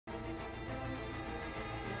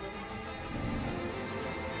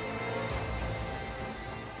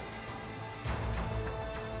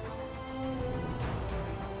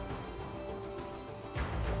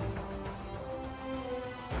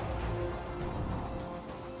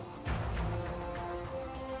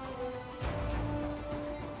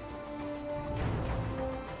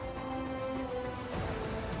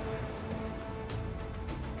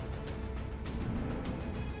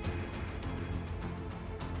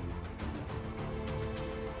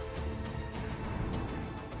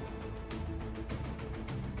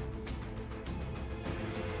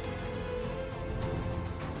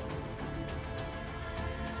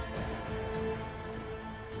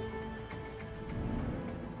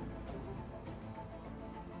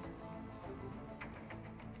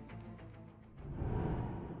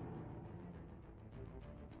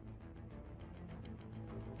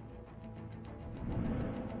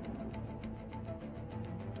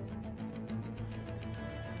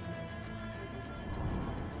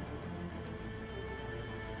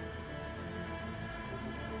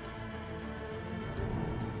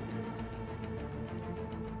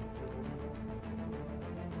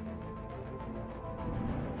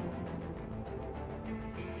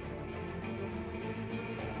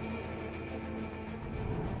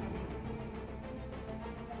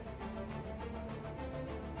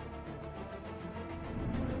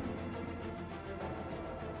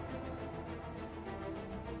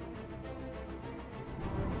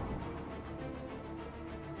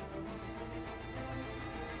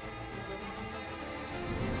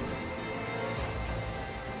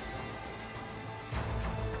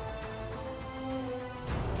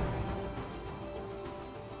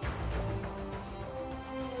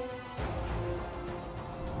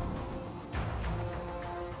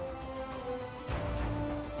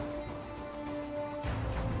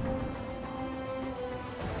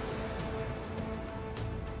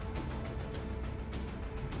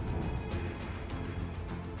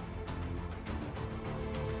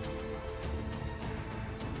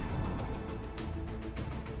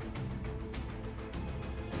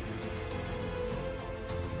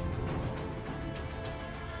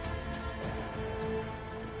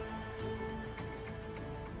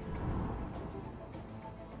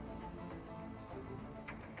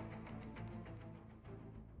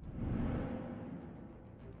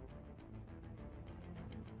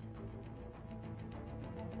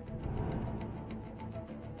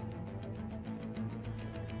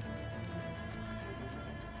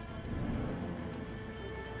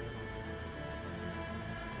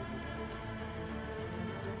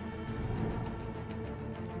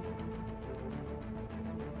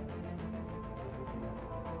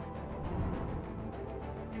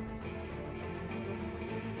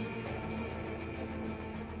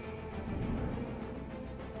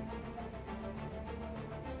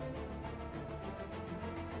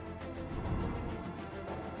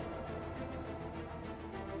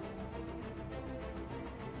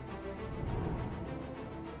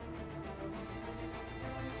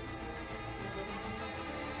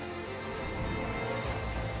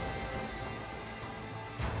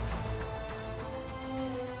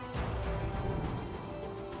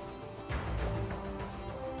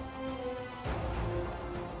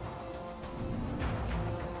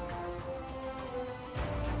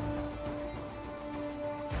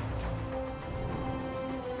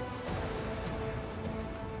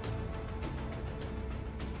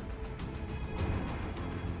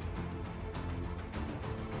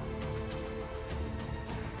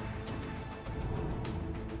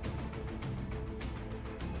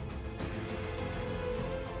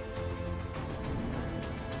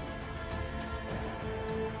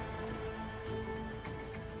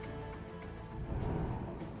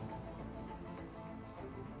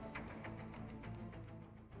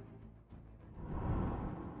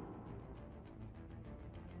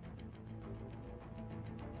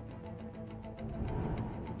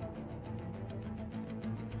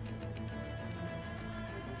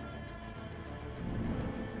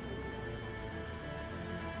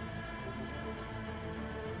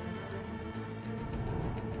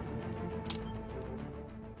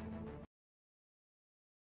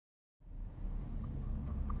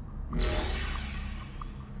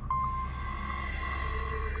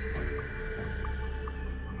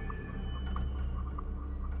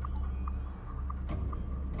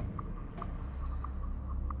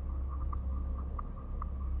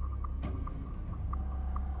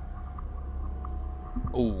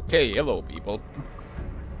Okay, hello people.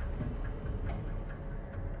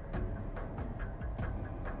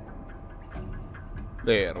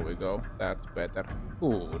 There we go. That's better.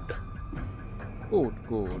 Good.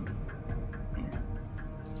 Good.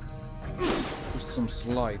 Just some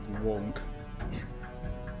slight wonk.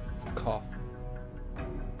 Cough.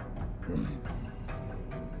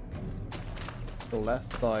 The last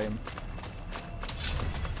time,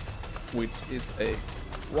 which is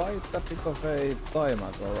quite a bit of a time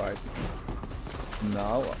ago, right?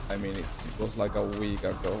 Now, I mean, it was like a week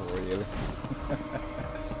ago, really.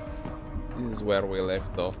 This is where we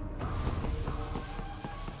left off.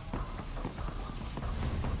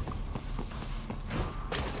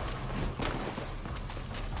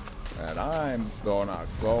 And I'm gonna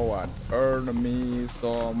go and earn me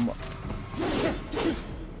some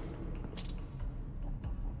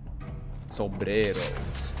sombreros.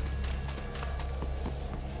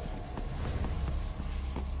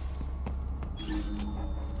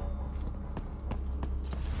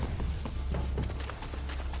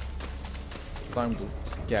 Time to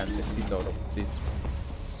scan the shit out of this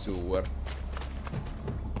sewer.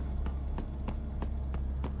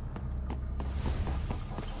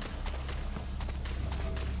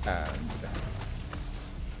 And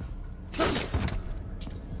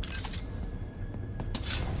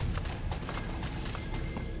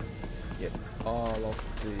get all of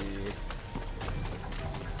the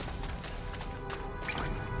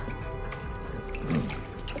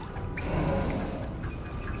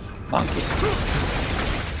monkey.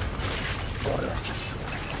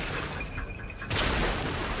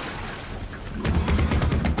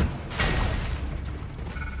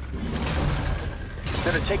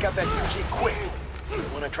 Better take out that UG quick.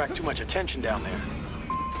 Don't want to attract too much attention down there.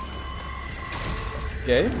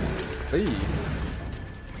 Okay, please.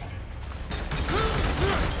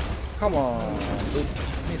 Come on,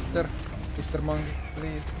 Mr. Monkey,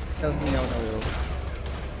 please help me out a little.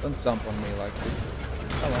 Don't jump on me like this.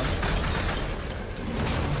 Come on.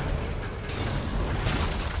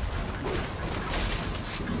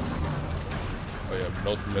 I am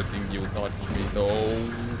not letting you touch me, though.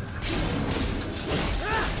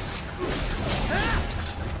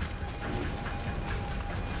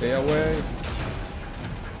 Stay away.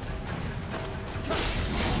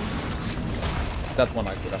 That one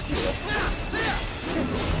I could have killed.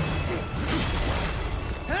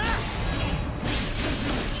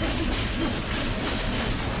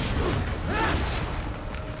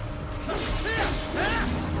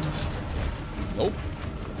 Nope.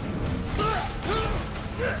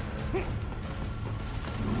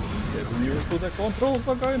 Getting used to the controls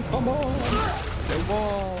again, come on! The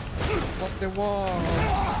wall! What's the wall?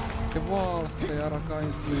 The walls, they are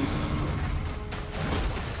against me.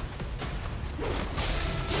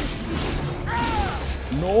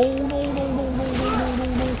 No!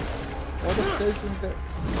 What is taking there?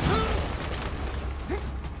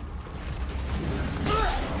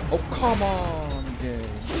 Oh, come on,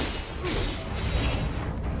 game.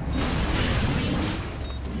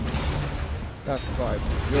 That's right.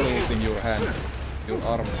 You're losing your hand. Your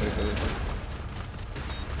arm really.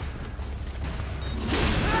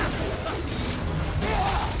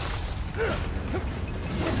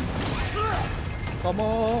 Come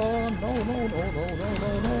on! No!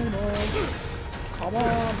 Come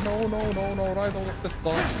on! No! Right out of the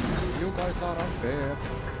start. You guys are unfair.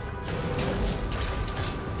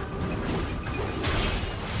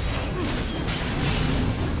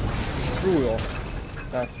 Screw you.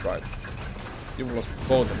 That's right. You've lost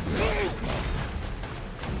both of your arms now.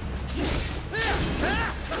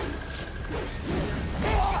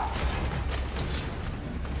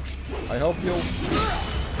 I hope you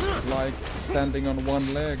like standing on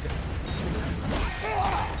one leg.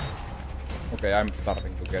 Okay, I'm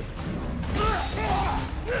starting to get.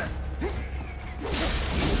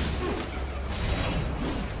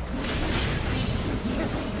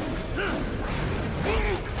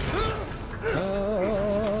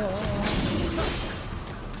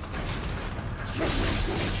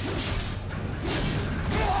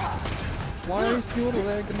 Why is your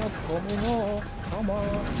leg not coming off? Come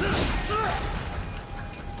on.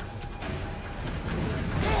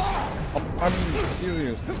 I mean,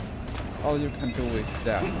 seriously. All you can do is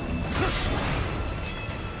that.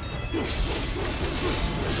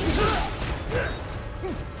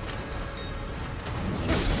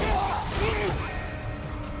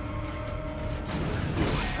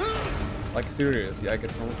 Like seriously, I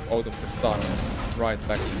get out of the stun right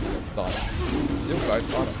back into the stun. You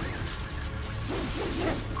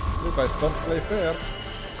guys don't play fair.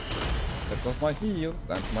 That was my heals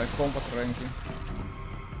and my combat ranking.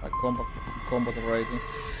 My combat rating.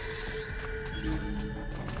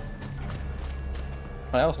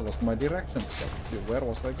 I also lost my direction. Where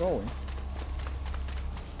was I going?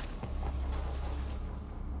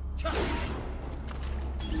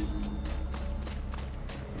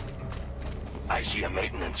 I see a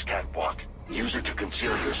maintenance catwalk. Use it to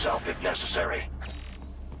conceal yourself if necessary.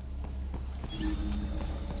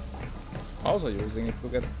 Also using it to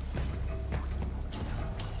get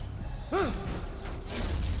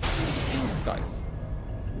these guys.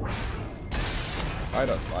 I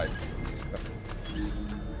don't like this stuff.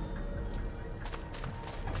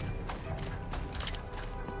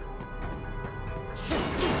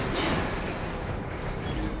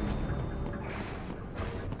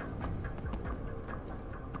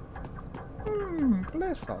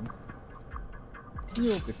 Pleasant.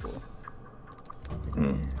 Beautiful.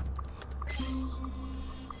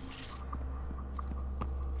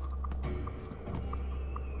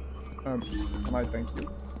 Can I thank you?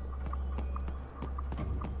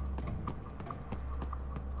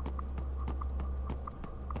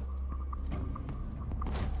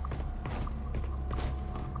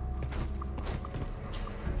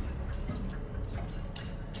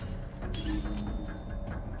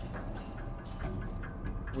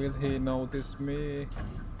 Will he notice me?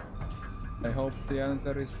 I hope the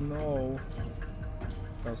answer is no,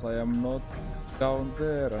 because I am not down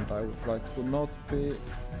there and I would like to not be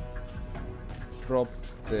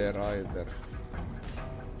dropped there either.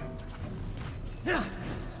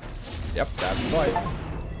 Yep, that's right.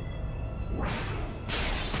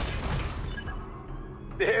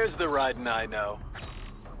 There's the riding I know.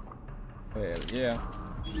 Well, yeah.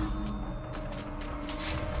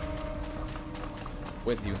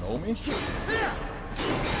 Wait, you know me?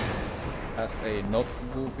 As a not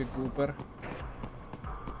goofy gooper,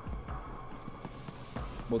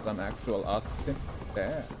 but an actual assassin?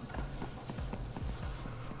 Damn.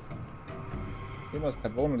 He must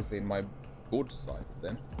have only seen my good side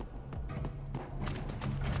then.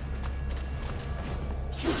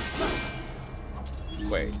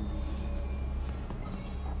 Wait.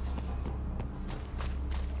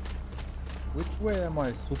 Which way am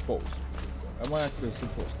I supposed to go? Am I actually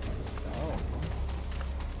supposed to go? Oh.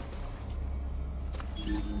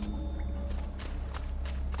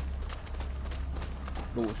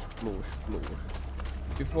 Blush.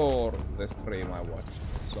 Before the stream I watched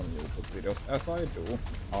some YouTube videos, as I do.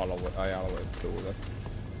 I always do that.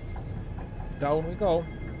 Down we go.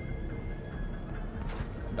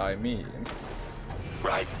 And I mean...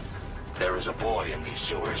 Right. There is a boy in these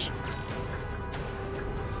sewers.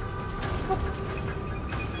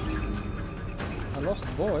 A lost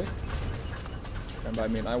boy? And I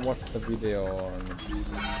mean, I watched the video on...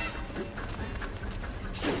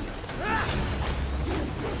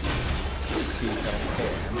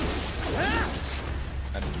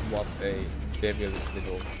 and what a devilish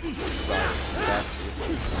little guy that is.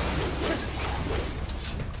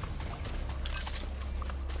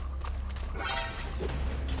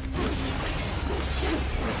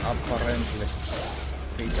 Apparently,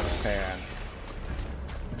 Peter Pan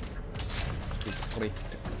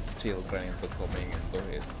tricked children into coming into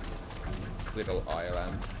his little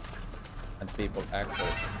island. And people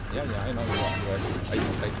actually... Yeah, I know you are. I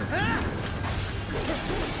can see.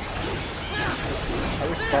 I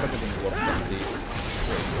was targeting what the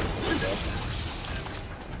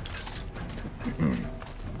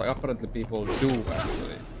like apparently people do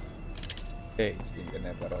actually age in the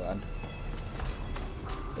Neverland.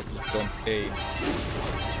 But just don't age.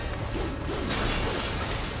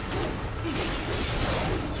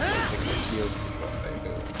 What they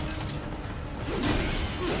do.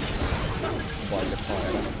 By the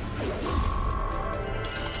fire.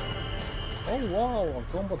 Oh wow, a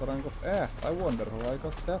combat rank of S. I wonder how I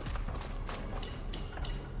got that.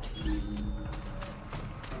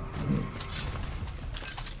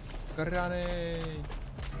 Grenade!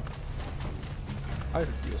 I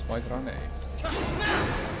refuse my grenades.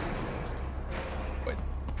 Wait,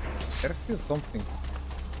 there's still something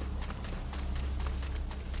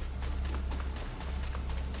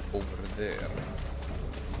over there.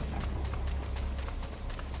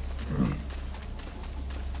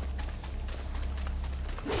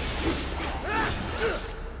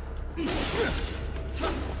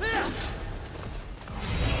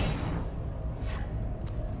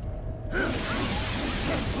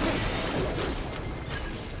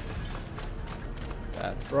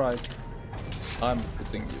 That's right. I'm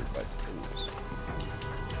putting you guys fools.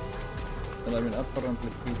 And I mean,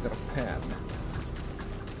 apparently Peter Pan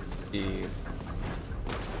is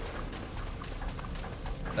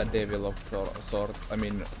a devil of sorts. I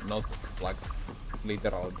mean, not like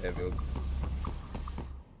literal devil,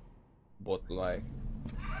 but like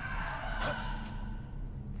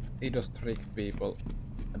he just trick people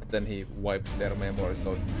and then he wipes their memory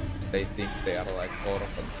so they think they are like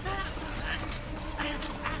orphans.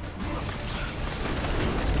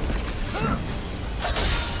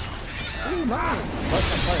 Oh no! Why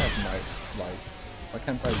can't I have my life? Why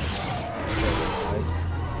can't I use my lives?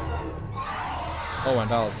 Oh,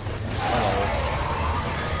 and I'll... Hello.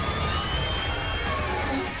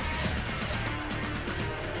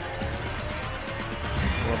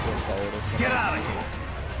 Get out of here!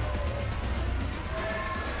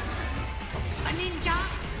 A ninja!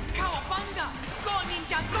 Cowabunga! Go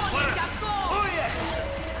ninja! Go ninja! Go! Oh yeah!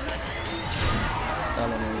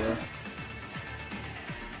 Täällä on jo.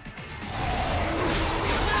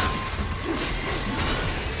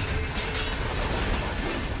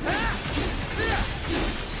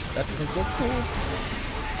 That doesn't look cool.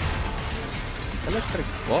 Electric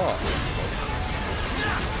bar.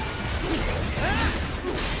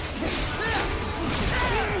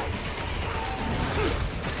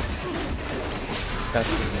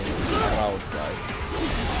 Casting me around like.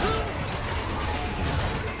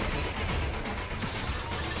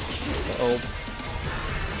 Uh-oh.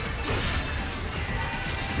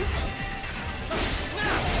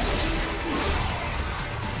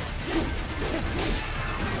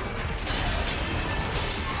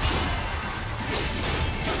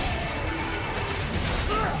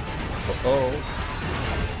 Uh-oh.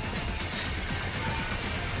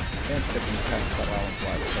 Can't get me cast around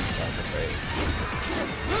while sometimes the way.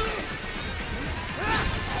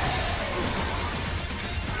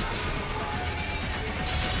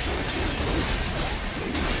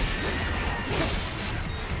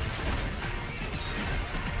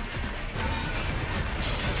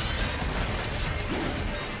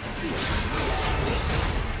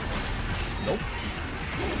 Nope.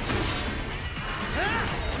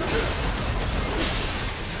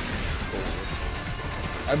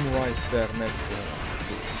 I'm right there next to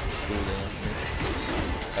shooting at me.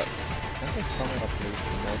 Can the camera please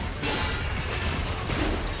not?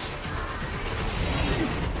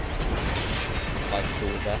 Like do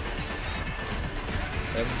that.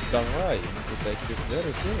 And trying to take this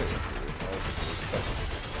very seriously with all this stuff.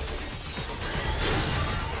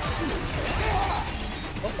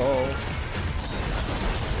 Uh-oh.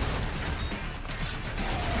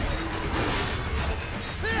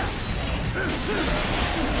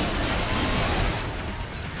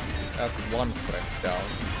 That's one press down.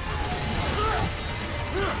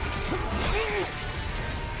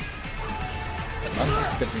 And I'm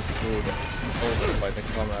just getting screwed over by the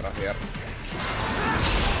camera here.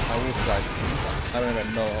 I would like... I don't even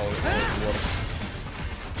know how it works.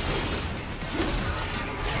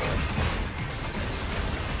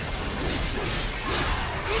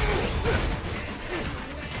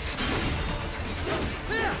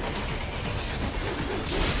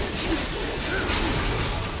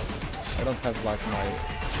 I don't have like my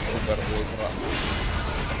super ultra.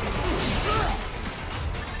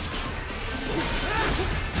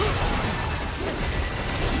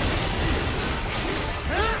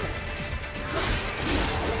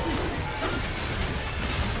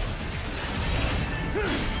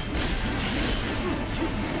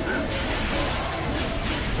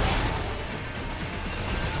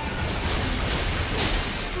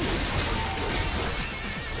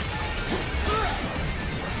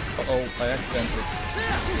 Uh-oh, I accidentally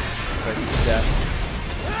pressed that.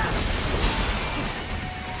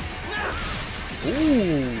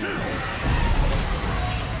 Ooh!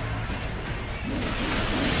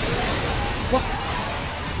 What?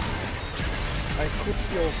 I could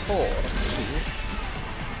your horse, see?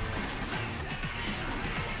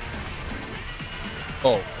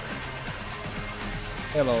 Oh.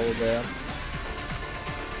 Hello there.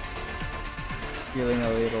 Feeling a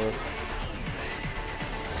little...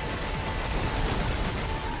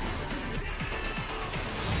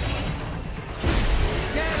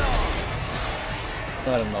 I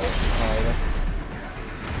don't know either.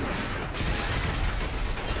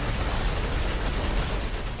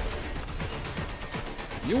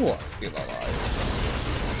 You are still alive.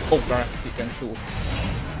 Oh crap, he can shoot.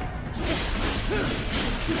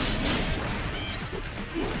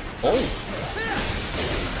 Oh!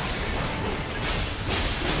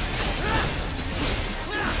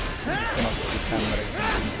 Cannot be hammering.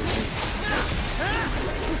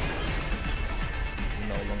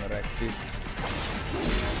 No longer active.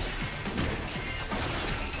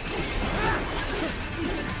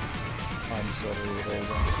 I'm sorry,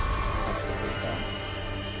 Rowan.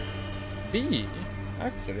 B?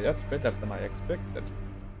 Actually, that's better than I expected.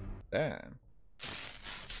 Damn.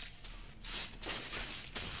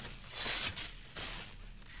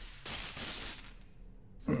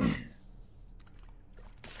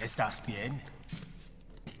 ¿Estás bien?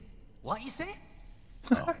 What you say?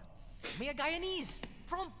 Oh. Me a Guyanese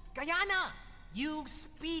from Guyana. You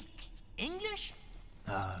speak English?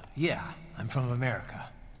 Yeah, I'm from America.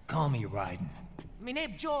 Call me Ryden. Me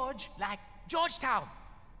name George, like Georgetown.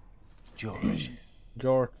 George.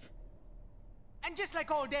 George. And just like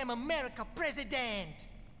all damn America president.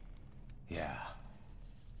 Yeah.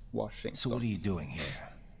 Washington. So what are you doing here?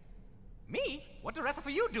 Me? What the rest of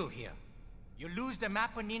you do here? You lose the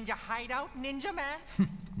map of Ninja hideout, Ninja man?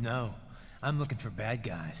 No, I'm looking for bad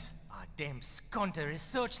guys. Ah, damn Skunter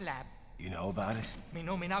research lab. You know about it? Me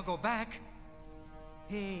know me now go back.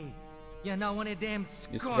 Hey, you're not one of them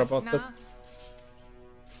You sure skunt, about nah? that?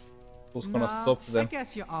 Who's gonna Nah, stop them? I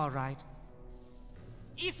guess you're alright.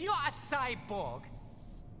 If you're a cyborg,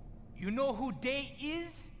 you know who they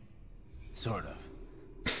is? Sort of.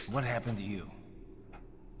 What happened to you?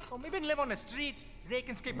 Oh, maybe live on the street, rake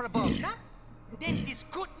and scrape for a bum, nah? Then this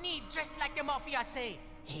good need dressed like the mafia say,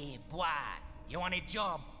 hey boy, you want a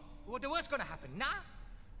job? What the worst gonna happen, nah?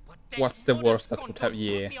 But What's the worst that could have?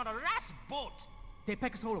 Yeah. Put me on a ras boat. They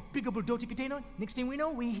pack us all a big old dirty container. Next thing we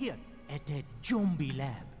know, we're here at the zombie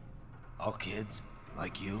lab. All kids?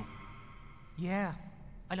 Like you? Yeah,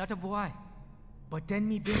 a lot of boy. But then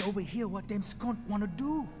me been over here what them skunt wanna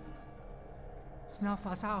do. Snuff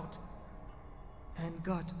us out. And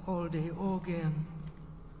got all the organ.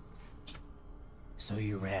 So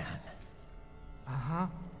you ran. Uh-huh.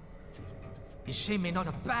 Is she me not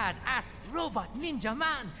a bad-ass robot ninja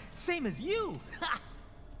man, same as you? Ha!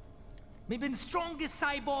 Me been strongest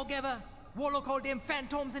cyborg ever. Warlock all them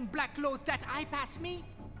phantoms in black clothes that eye pass me.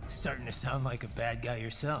 Starting to sound like a bad guy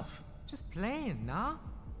yourself. Just plain, nah?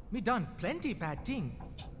 Me done plenty bad thing.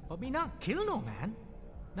 But me not kill no man.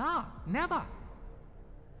 Nah, never.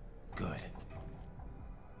 Good.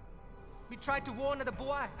 Me tried to warn the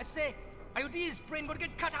boy. I say, IOD's brain would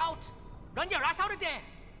get cut out. Run your ass out of there.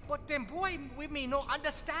 But them boy with me no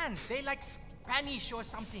understand. They like Spanish or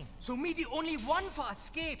something. So me the only one for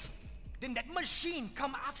escape. Then that machine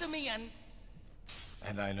come after me and...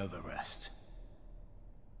 And I know the rest.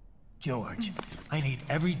 George, I need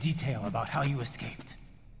every detail about how you escaped.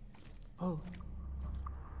 Oh.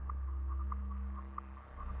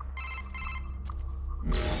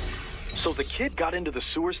 So the kid got into the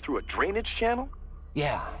sewers through a drainage channel?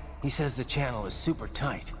 Yeah, he says the channel is super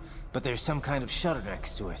tight, but there's some kind of shutter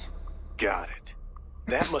next to it. Got it.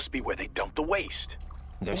 That must be where they dumped the waste.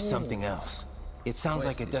 There's something else. It sounds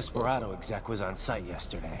like a Desperado exec was on site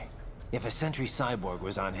yesterday. If a Sentry Cyborg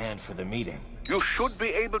was on hand for the meeting. You should be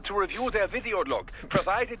able to review their video log,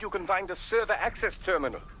 provided you can find a server access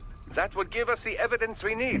terminal. That would give us the evidence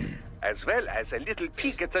we need, as well as a little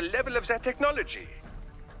peek at the level of their technology.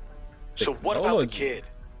 So what about the kid?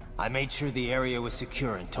 I made sure the area was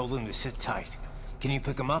secure and told him to sit tight. Can you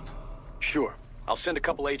pick him up? Sure. I'll send a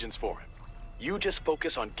couple agents for him. You just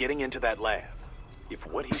focus on getting into that lab. If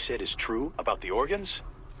what he said is true about the organs,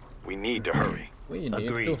 we need to hurry. We need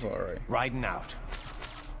Agreed. to hurry. Riding out.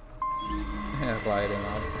 Riding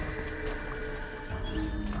out.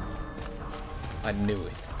 I knew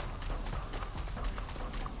it.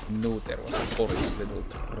 Knew there was a orange little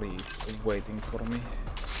tree waiting for me.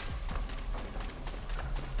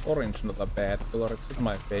 Orange not a bad color, it's not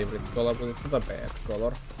my favorite color, but it's not a bad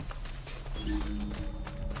color.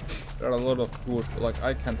 There are a lot of good, like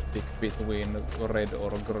I can't pick between red or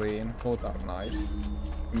green, both are nice.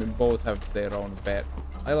 I mean both have their own bad.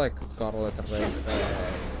 I like scarlet red,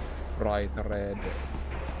 bright red,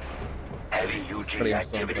 Heavy UG crimson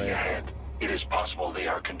activity red. ahead. It is possible they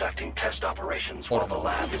are conducting test operations while the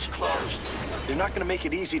lab is closed. They're not gonna make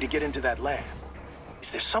it easy to get into that lab. Is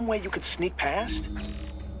there some way you could sneak past?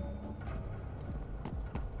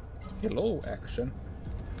 Hello action.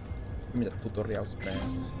 Mitä tutorials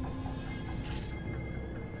menee?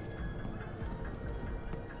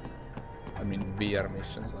 I mean VR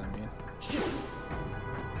missions, I mean.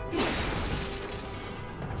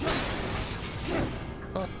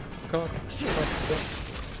 Cut.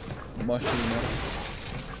 Machinery.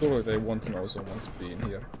 Surely they want to know someone's been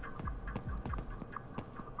here.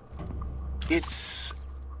 It's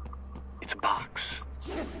a box.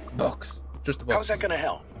 Box. Just a box. How's that gonna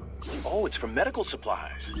help? Oh, it's for medical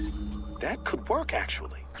supplies. That could work,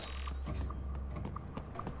 actually.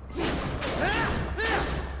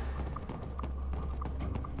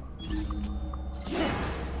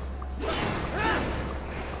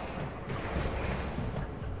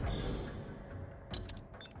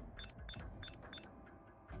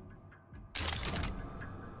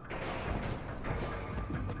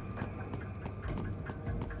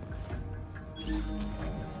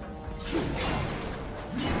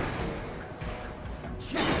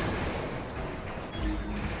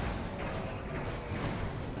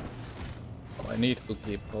 need to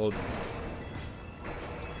keep holding.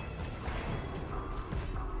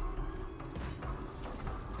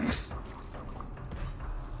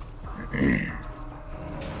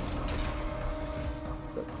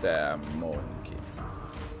 The damn monkey.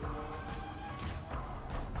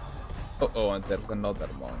 Oh, and there's another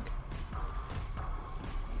monkey.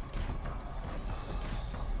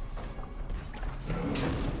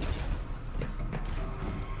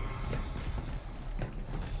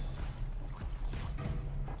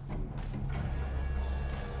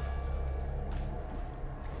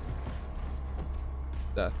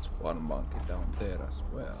 That's one monkey down there as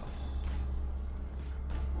well.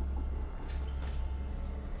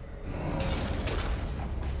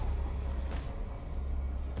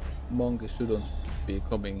 Monkey shouldn't be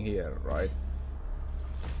coming here, right?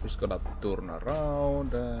 Just gonna turn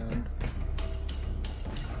around and...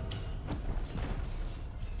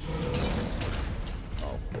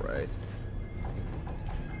 Oh, great.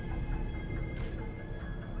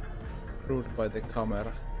 Screwed by the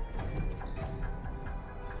camera.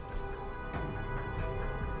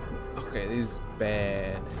 Okay, this is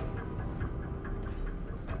bad.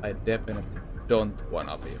 I definitely don't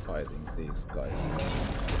wanna be fighting these guys.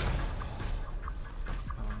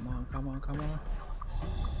 Come on, come on.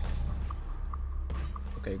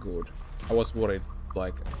 Okay, good. I was worried,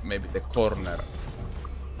 like, maybe the corner.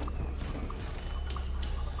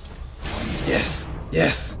 Yes!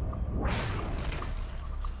 Yes!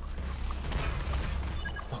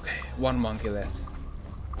 Okay, one monkey less.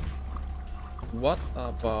 What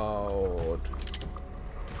about...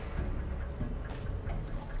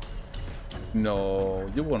 No,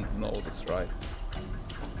 you won't know this, right?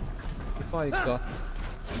 If I got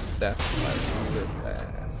that really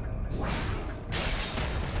fast.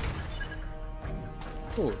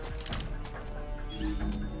 Cool.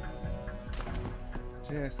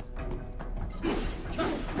 Just...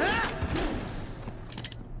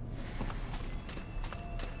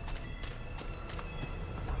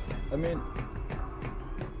 I mean,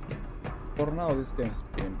 for now this game's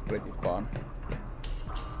been pretty fun.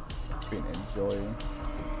 Been enjoying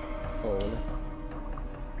wholly.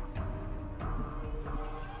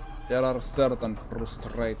 There are certain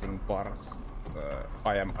frustrating parts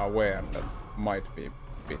I am aware that might be a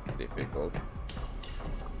bit difficult.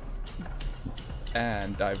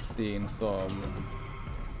 And I've seen some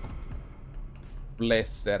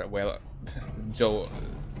lesser, well,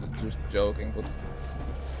 just joking, but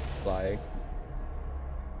like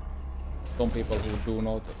some people who do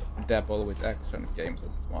not dabble with action games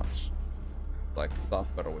as much, like,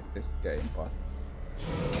 suffer with this game, but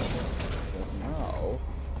for now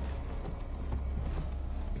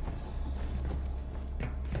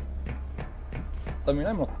I mean,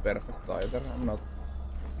 I'm not perfect either. I'm not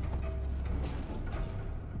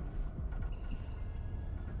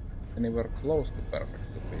anywhere close to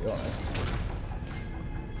perfect, to be honest.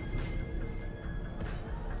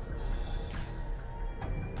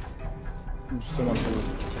 I'm someone who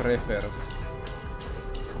prefers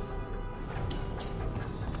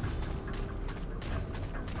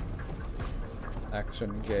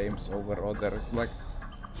action games over other, like,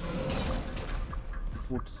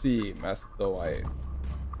 it would seem as though I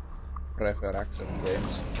prefer action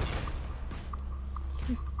games.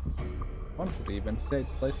 One could even say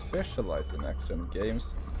that I specialize in action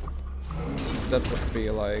games. That would be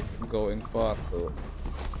like going far too.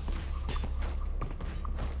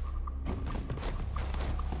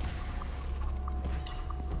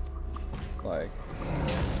 Like,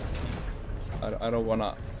 I don't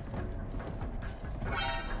wanna...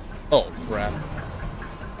 Oh crap.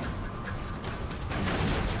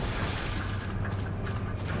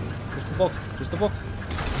 Just a box.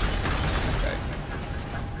 Okay.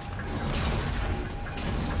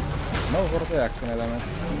 No for the action element.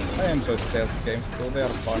 I enjoy stealth games too, they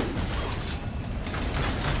are fun.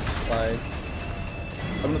 Like,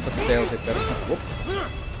 I'm not a stealthy person. Whoop.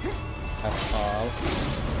 At all.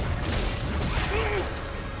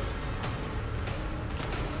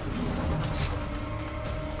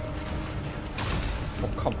 Oh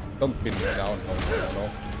come on, don't pin me down, no.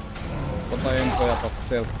 What I enjoy about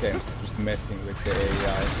stealth games is just messing with the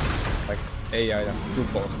AI. Like, AI is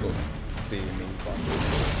supposed to see me, but...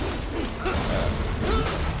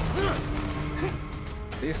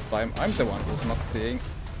 this time I'm the one who's not seeing.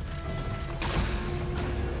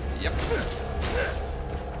 Yep.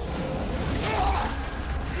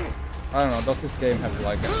 I don't know, does this game have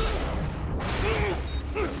like a...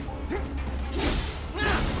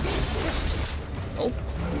 Nope.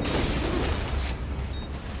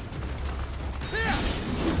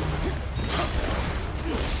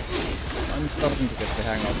 I'm starting to get the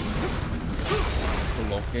hang of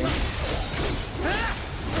mean.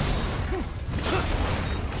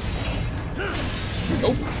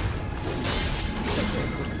 Nope.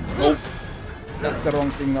 Oh, that's the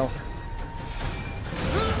wrong signal.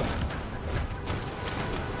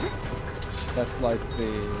 That's like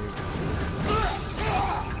the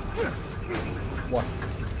what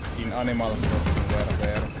in Animal Crossing where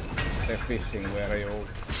there's the fishing where you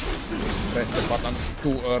press the button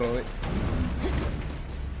too early.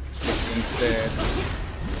 Instead,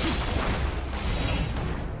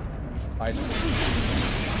 I don't.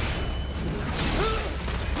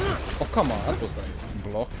 Oh come on, that was a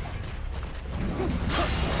block.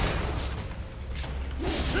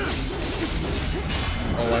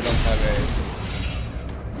 Oh, I don't have a.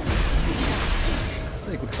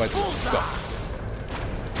 They could fight guns.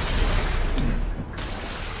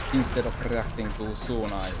 Instead of reacting too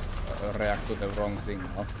soon, I react to the wrong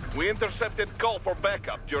signal. We intercepted call for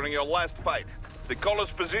backup during your last fight. The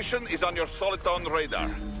caller's position is on your Soliton radar.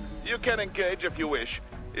 You can engage if you wish.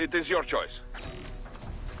 It is your choice.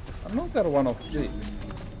 Another one of these.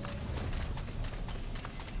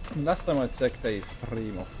 Last time I checked a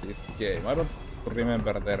stream of this game, I don't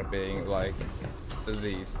remember there being like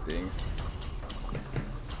these things. Okay.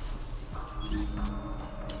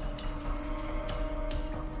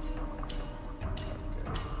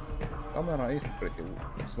 Camera is pretty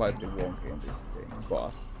slightly wonky in this game,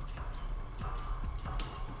 but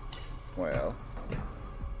well,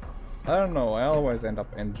 I don't know. I always end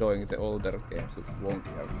up enjoying the older games with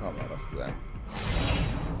wonkier cameras than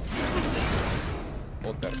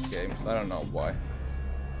other games. I don't know why.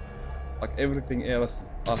 Like everything else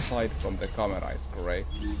aside from the camera is great.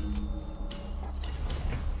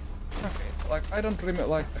 Okay, like I don't remember.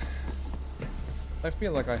 Like I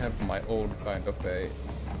feel like I have my own kind of a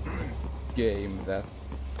game that.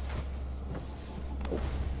 Oh,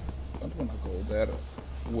 don't wanna go there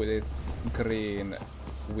with its green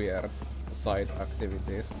weird side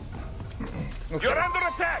activities. Okay. You're under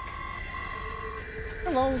attack!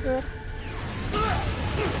 Hello there.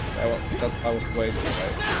 I was waiting.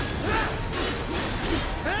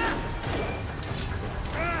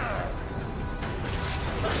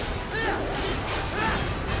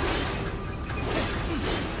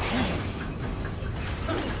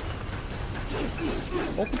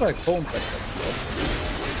 What did I contact that?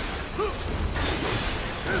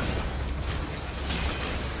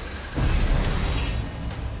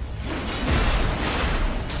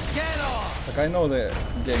 Like I know the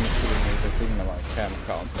game is giving me the signal I can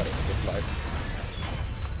counter it, but like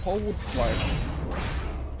how would like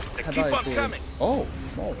had I been... Oh,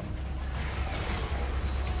 no.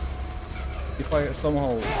 If I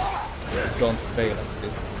somehow don't fail at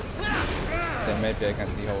this, then maybe I can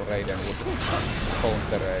see how Raiden would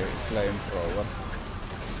counter a flamethrower.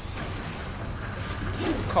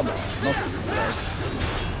 Come on, not right.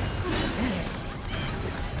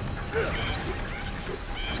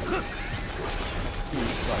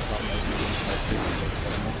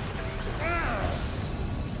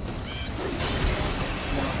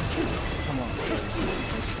 Come on,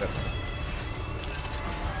 mister.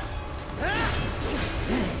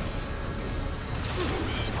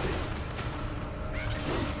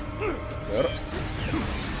 Sure.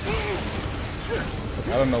 I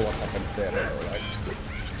don't know what happened there though, like.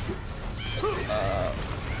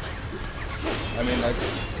 I mean, like,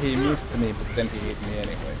 he missed me, but then he hit me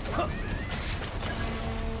anyway, so.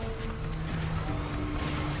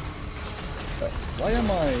 Why am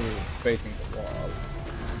I facing the wall?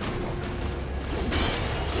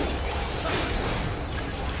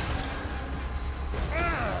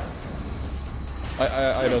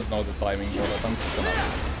 I don't know the timing for it, I'm just gonna...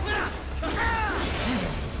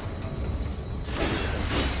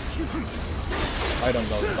 I don't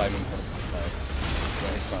know the timing for this guy.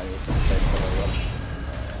 When he's not using the same color.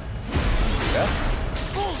 Yeah?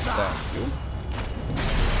 Thank you.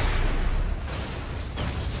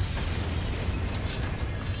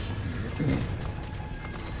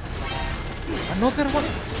 Another one?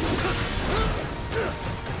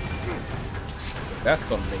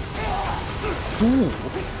 That's on me. Two!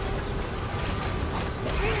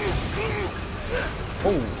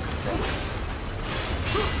 Oh!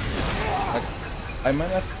 Like, I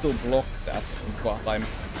managed to block that, but I'm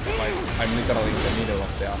literally in the middle of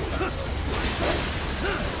the attack.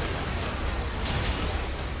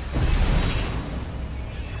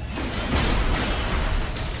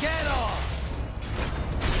 Get off!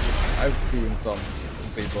 I've seen some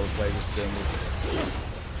people play this game with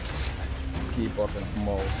keyboard and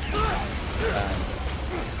mouse, and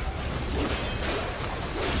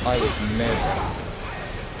I would never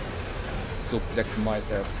subject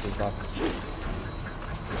myself to such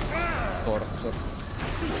torture.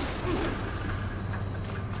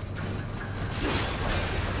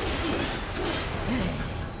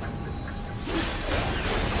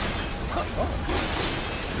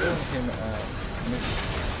 Him, I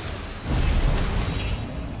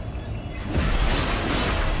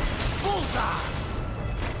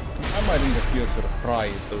might in the future try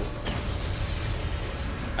to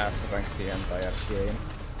S-rank the entire game.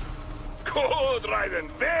 Good, Raiden,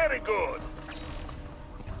 very good.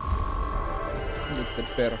 With the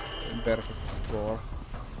perfect score.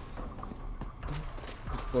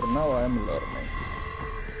 For now I'm learning.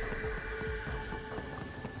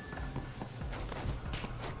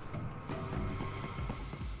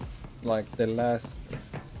 Like the last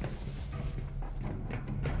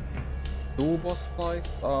 2 boss fights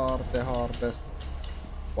are the hardest,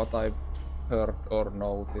 what I've heard or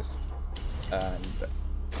noticed, and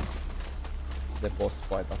the boss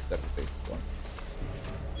fight after this one.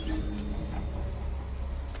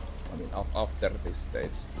 I mean, after this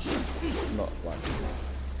stage, not like,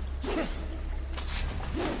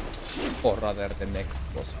 or rather the next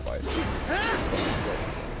boss fight.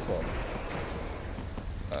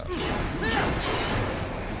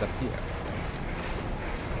 Disappear.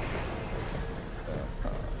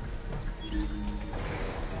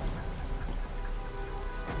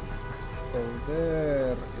 So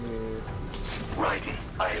there is... Righty,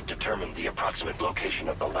 I have determined the approximate location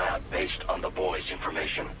of the lab based on the boy's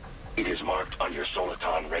information. It is marked on your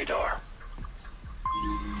Soliton radar.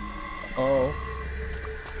 Oh.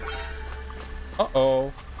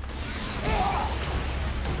 Uh-oh.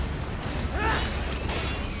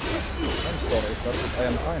 I'm sorry, but I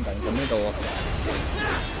am kinda in the middle of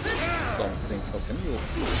something, so can you...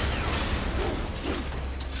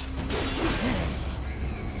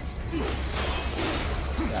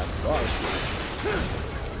 That's right.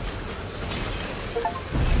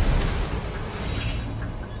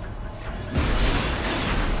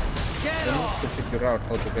 I need to figure out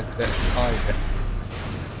how to get the item.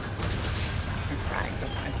 I'm trying to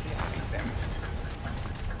find the item.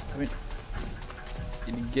 I mean,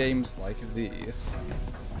 in games like these.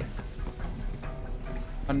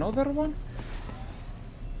 Another one?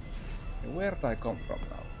 Where did I come from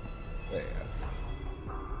now? There.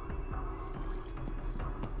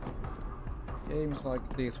 Games like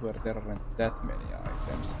these where there aren't that many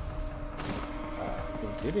items.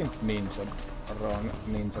 We didn't run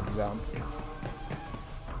ninja jump.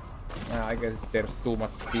 I guess there's too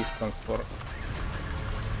much distance for...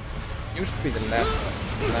 Used to be the last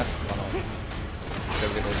one on the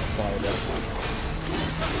little spider.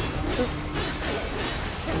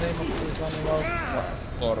 The name of this animal?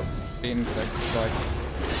 Or insect, like...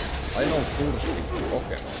 I know Surski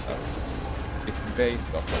Pokemon that is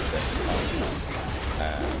based off of them.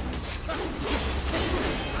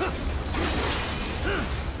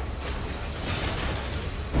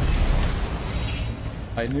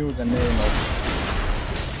 I knew the name of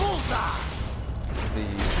the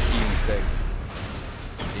insect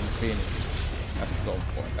Infinity at some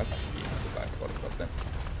point as a kid, but I forgot them.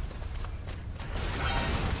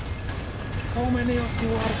 How many of you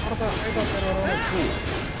are there on a food?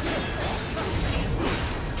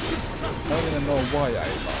 I don't even know why I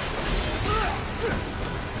died.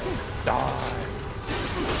 Die!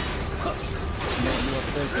 Maybe you are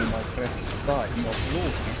taking my precious time of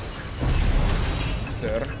losing.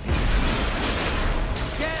 Sir.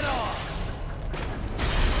 Get off!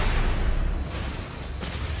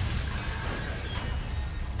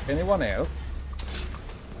 Anyone else?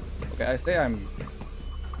 Okay, I say I'm...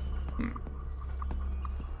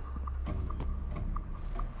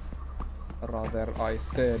 Rather, I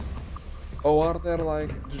said... Oh, are there like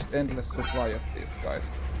just endless supply of these guys?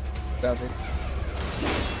 That's it.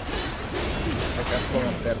 Okay, as long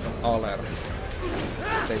as there's an alert.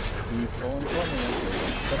 They keep on running.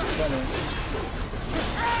 That's funny.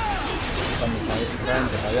 Sometimes I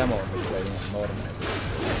grande I am only playing normal.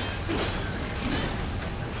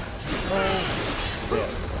 Oh,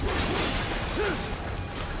 there.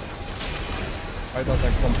 I thought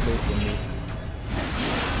I completely missed.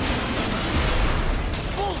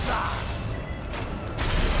 Bullseye!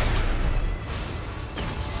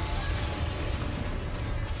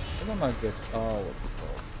 Can I get out of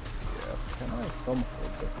here? Can I somehow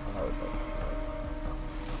get out of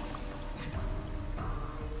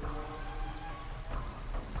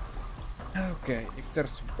here? Okay, if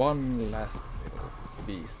there's one last little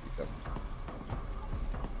beast that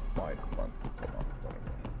might want to come after me.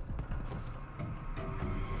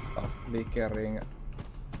 Flickering.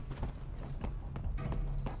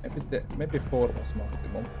 Maybe 4 was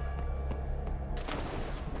maximum.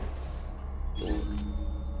 Good.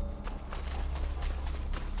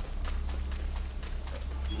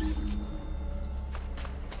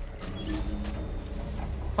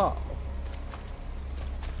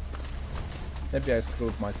 Maybe I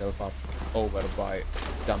screwed myself up over by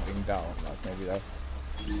jumping down, like maybe that.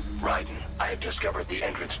 Raiden, I have discovered the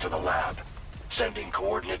entrance to the lab. Sending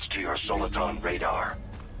coordinates to your Soliton radar.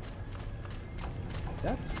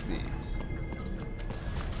 That seems...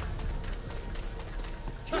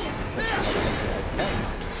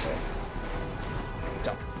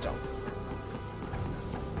 Jump, jump.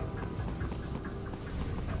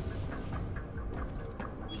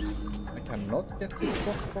 I cannot get this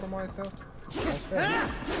box for myself. Okay.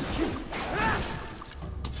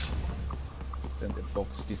 Then the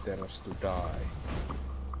box deserves to die.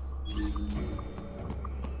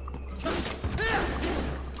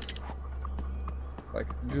 Like,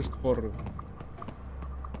 just for...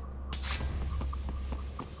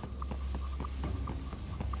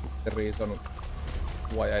 the reason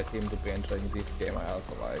why I seem to be enjoying this game, I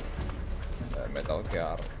also like Metal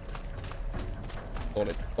Gear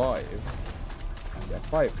Solid 5. Yeah,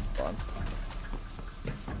 5 is fun.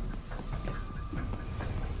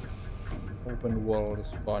 Open world is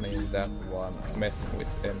fun in that one, messing with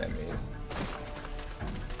enemies.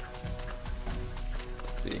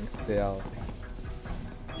 Being stealthy.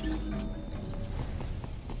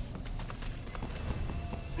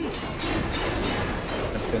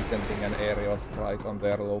 And then sending an aerial strike on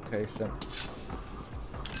their location.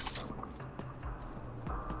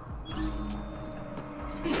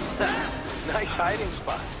 Nice hiding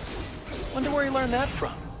spot. Wonder where you learned that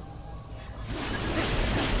from.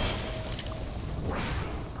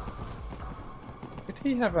 Did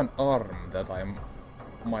he have an arm that I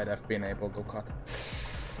might have been able to cut?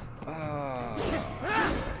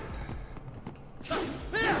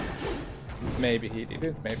 Maybe he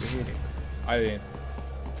didn't, maybe he didn't. I didn't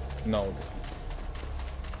know this.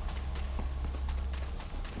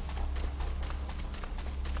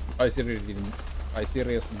 I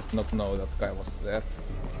seriously did not know that guy was there.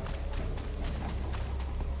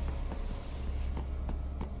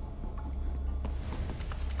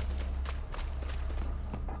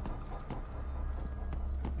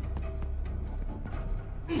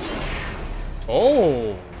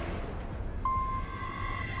 Oh!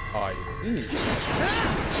 I see.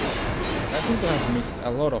 I think I have mixed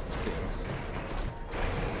a lot of things.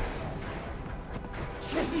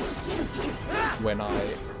 When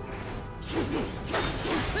I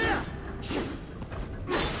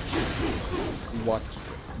watch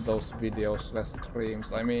those videos slash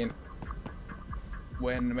streams, I mean,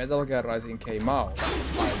 when Metal Gear Rising came out, I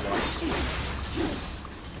watched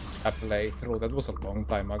a playthrough. That was a long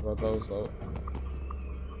time ago though, so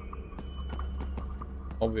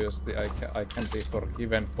obviously I can be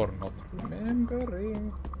forgiven for not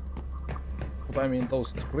remembering. But I mean those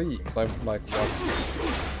streams, I've like watched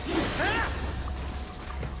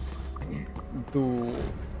 2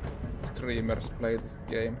 streamers play this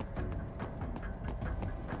game,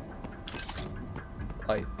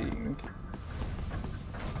 I think.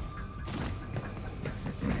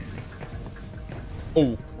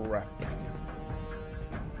 Oh crap.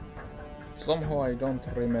 Somehow I don't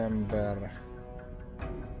remember.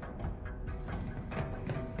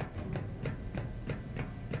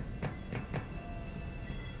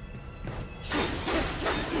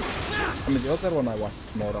 I mean, the other one I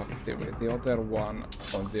watched more actively. The other one,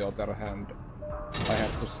 on the other hand, I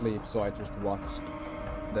had to sleep, so I just watched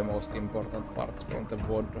the most important parts from the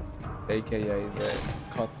VOD, aka the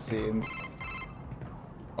cutscenes,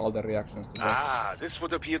 all the reactions to that. Ah, this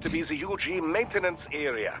would appear to be the UG maintenance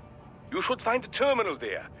area. You should find a terminal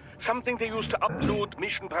there. Something they use to upload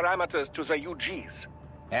mission parameters to the UGs.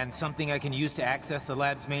 And something I can use to access the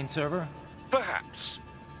lab's main server? Perhaps.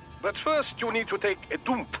 But first you need to take a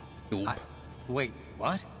dump. Wait,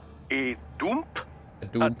 what? A dump? A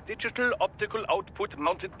dump? A digital optical output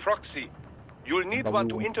mounted proxy. You'll need one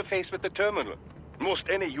to interface with the terminal. Most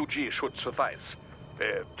any UG should suffice.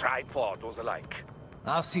 A tripod or the like.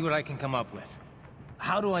 I'll see what I can come up with.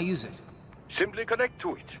 How do I use it? Simply connect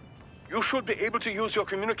to it. You should be able to use your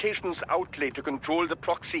communications outlet to control the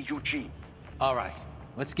proxy UG. All right,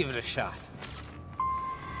 let's give it a shot.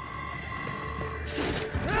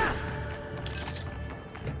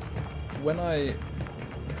 When I...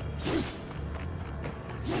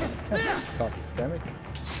 God damn it.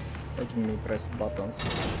 Making me press buttons.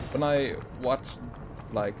 When I watched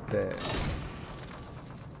like the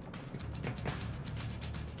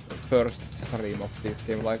first stream of this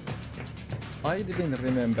game, like I didn't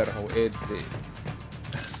remember how edgy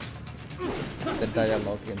the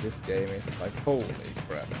dialogue in this game is. Like, holy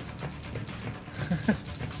crap.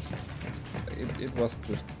 It was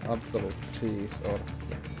just absolute cheese. Or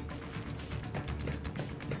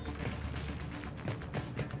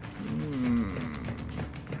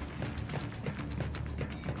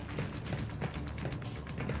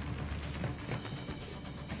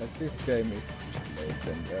Like this game is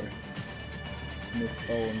legendary in its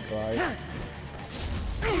own right.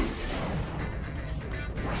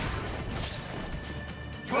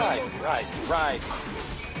 Right.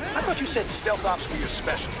 I thought you said stealth ops were your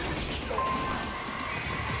specialty.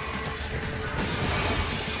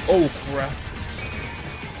 Oh crap!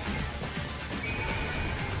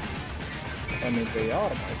 I mean, they are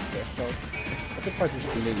my special. But if I just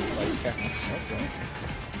leave it like that, okay.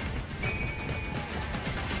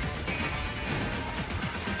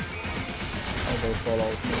 Oh, they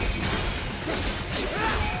followed me.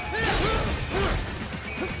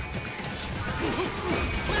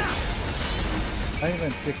 I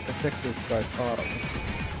even checked this guy's arms.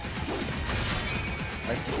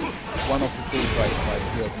 Like, one of the two guys I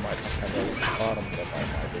killed might have an arm that I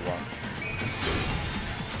might want.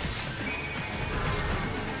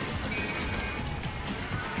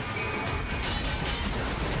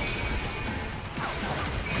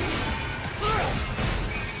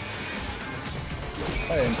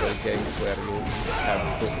 I enjoy games where you have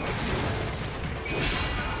to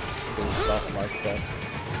do stuff like that.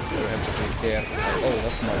 You have to be careful. Oh,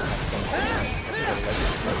 that might have something.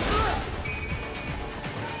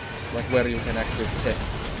 Like where you can actually check.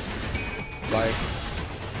 Like,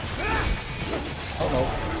 oh no.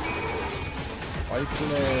 I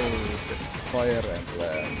played Fire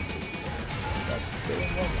Emblem. That's the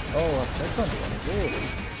one. Oh, a second one. Good.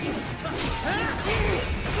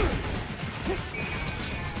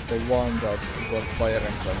 The one that was Fire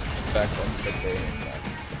Emblem back on the game.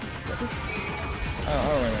 I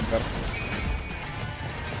don't remember.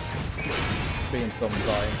 Been some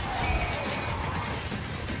time.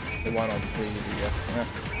 The one on 3DS.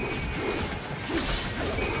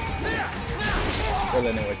 Well,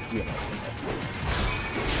 anyway, you know.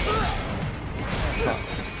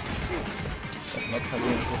 That's not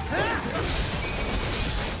having a good time yet.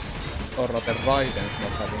 Or rather, Raiden's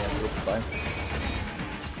not having a good time.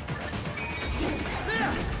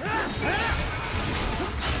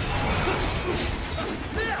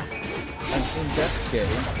 And in that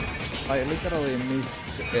game, I literally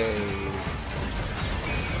missed a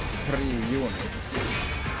 3 unit.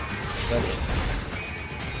 That,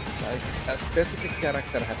 like, a specific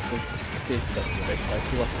character had to speak that unit, like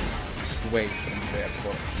he was waiting there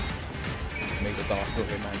for me to talk to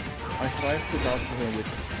him, and I tried to talk to him with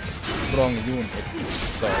wrong unit,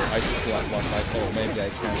 so I just was like, oh, maybe I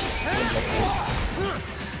can't.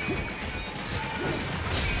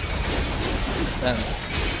 And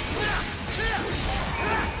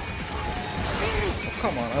oh,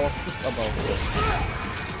 come on, I was just about to.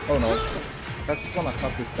 Oh no, that's gonna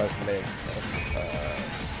cut this guy's leg.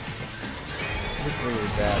 It's really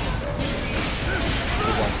bad.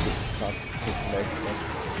 He wants to cut his leg.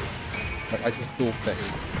 But I just took the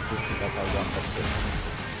hit just because I wanted to.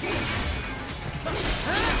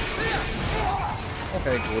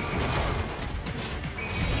 Okay, good.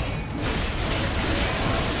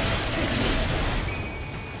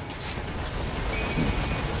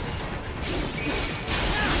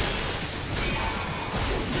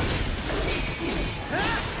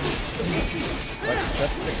 Like,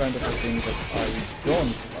 that's the kind of a thing that I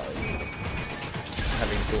don't like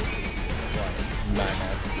having to like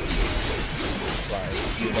manage. Like,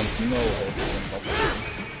 you don't know everything of it.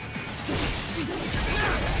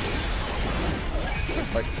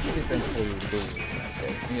 Like, it depends who you do.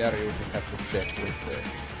 Okay, here you just have to check with the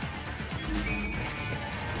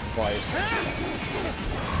vibe.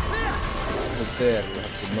 But there you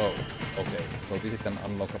have to know. Okay, so this is an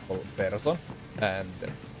unlockable person, and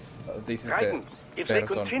this is Raiden, the if they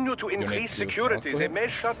person continue to increase security, they may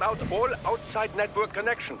shut out all outside network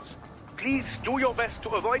connections. Please do your best to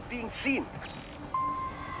avoid being seen.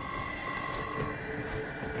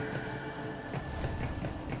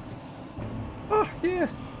 Ah,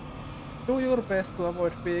 yes! Do your best to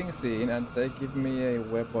avoid being seen, and they give me a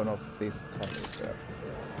weapon of this caliber.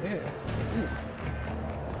 Yes.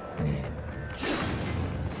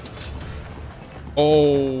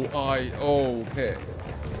 Oh, okay.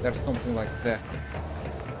 There's something like that.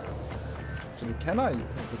 Actually, can I use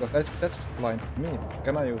it? Because that's just blind me.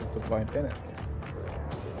 Can I use it to blind enemies?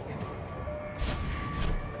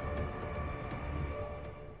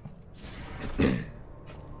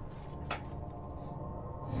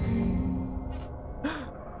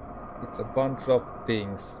 It's a bunch of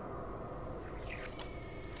things.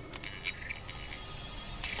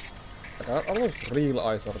 Are those real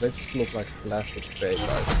eyes or they just look like plastic fake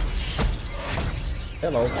eyes?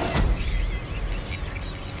 Hello.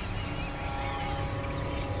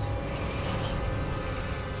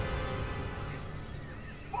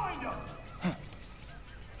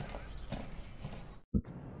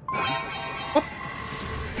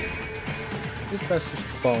 guys just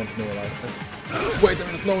found me like that. Wait a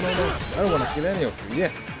minute, no. I don't wanna kill any of you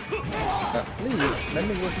yet. Please, let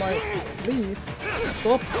me use my... Please,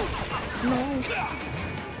 stop. No.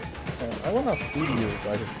 I wanna kill you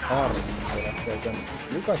guys with arm.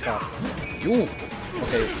 You guys are... You!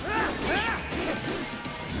 Okay.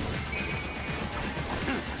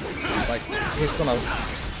 Like, he's gonna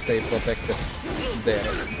stay protected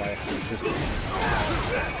there by just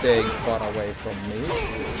staying far away from me.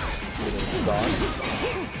 Little dog.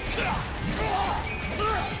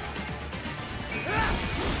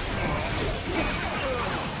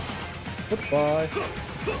 Goodbye.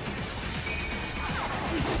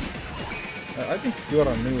 I think you're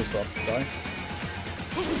a new sort of guy.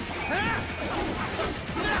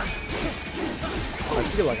 I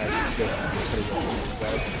feel like I should get pretty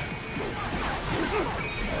well.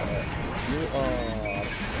 You are...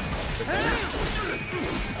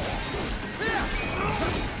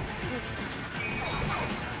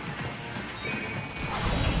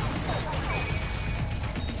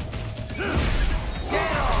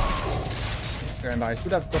 And I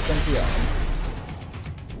should have gotten here.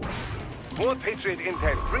 More Patriot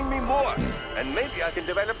intel. Bring me more. And maybe I can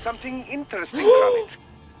develop something interesting from it.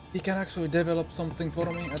 He can actually develop something for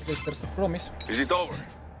me. At least there's a promise. Is it over?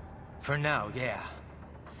 For now, yeah.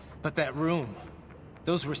 But that room,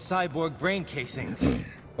 those were cyborg brain casings.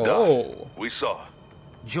 Oh. We saw.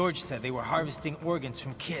 George said they were harvesting organs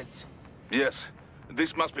from kids. Yes.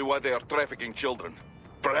 This must be why they are trafficking children.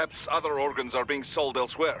 Perhaps other organs are being sold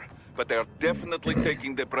elsewhere, but they are definitely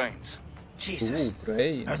taking the brains. Jesus. Ooh,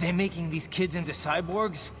 brains. Are they making these kids into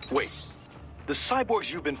cyborgs? Wait, the cyborgs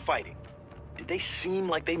you've been fighting, did they seem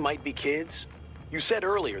like they might be kids? You said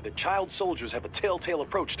earlier that child soldiers have a telltale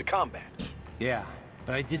approach to combat. Yeah,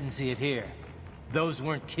 but I didn't see it here. Those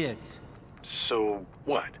weren't kids. So,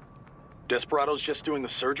 what? Desperados just doing the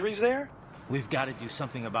surgeries there? We've got to do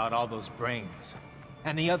something about all those brains.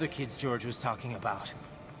 And the other kids George was talking about.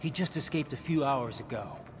 He just escaped a few hours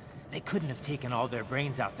ago. They couldn't have taken all their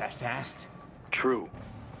brains out that fast. True.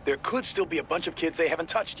 There could still be a bunch of kids they haven't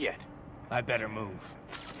touched yet. I better move.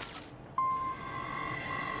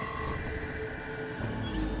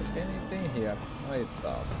 Anything here? I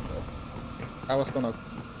thought so. I was gonna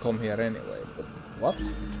come here anyway, but what?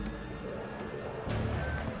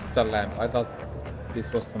 The lamp. I thought this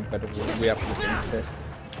was some kind of weird looking test.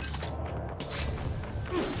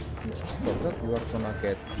 So that you are gonna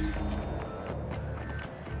get.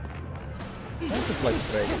 I just like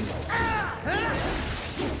breaking out.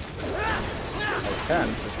 I can,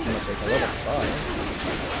 it's gonna take a lot of time.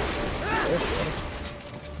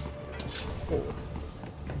 Oh.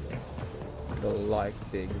 I like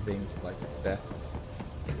seeing things like that.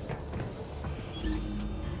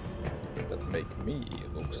 That make me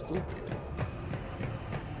look stupid.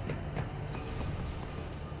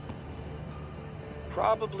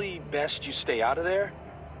 Probably best you stay out of there.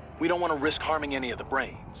 We don't want to risk harming any of the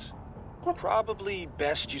brains. Probably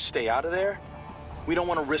best you stay out of there. We don't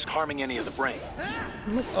want to risk harming any of the brains.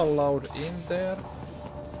 Not allowed in there?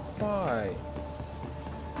 Why?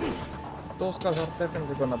 Those guys are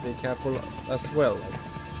definitely gonna be careful as well. Like,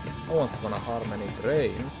 no one's gonna harm any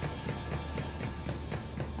brains.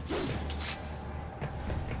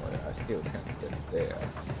 Oh yeah, I still can't get there.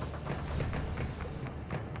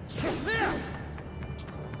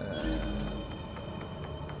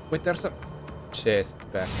 Wait, there's a chest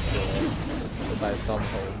back there that I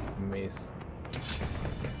somehow missed.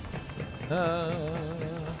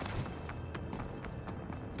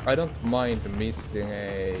 I don't mind missing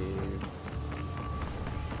a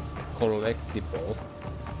collectible,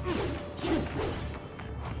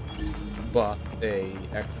 but a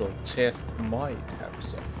actual chest might have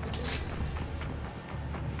something in it.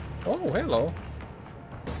 Oh, hello.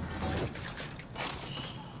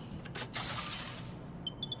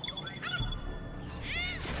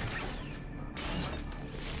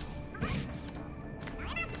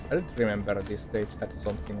 I don't remember this stage had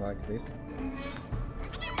something like this.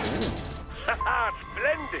 Haha,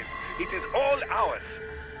 splendid! It is all ours.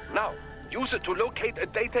 Now, use it to locate a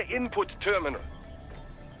data input terminal.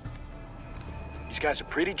 These guys are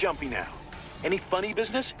pretty jumpy now. Any funny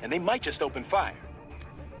business, and they might just open fire.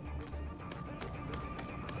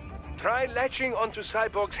 Try latching onto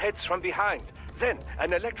cyborgs' heads from behind. Then,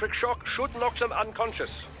 an electric shock should knock them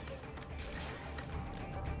unconscious.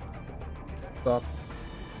 But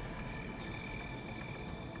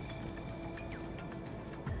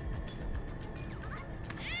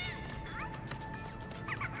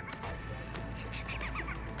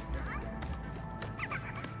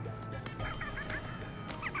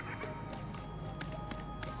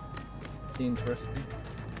interesting.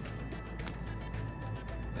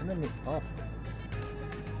 Enemy up.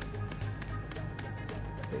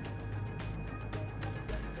 Wait.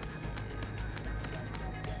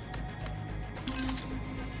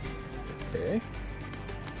 Okay.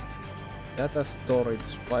 Data storage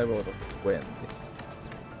 5 out of 20.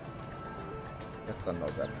 That's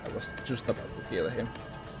another. I was just about to kill him.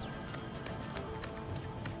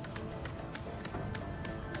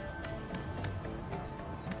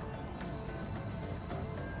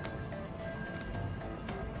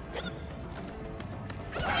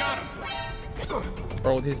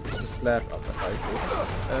 Bro, this is just a slap of the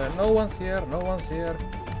high. No one's here, no one's here.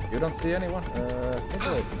 You don't see anyone?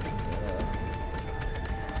 Hello.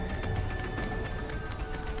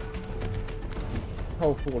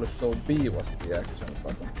 How foolish, so B was the action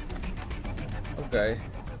button. Okay,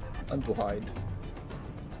 time to hide.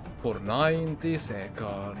 For 90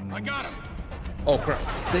 seconds. I got him! Oh crap,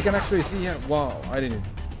 they can actually see here? Wow, I didn't.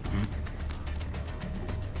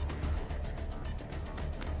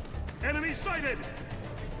 Enemy sighted!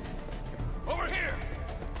 Over here!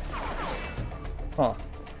 Huh.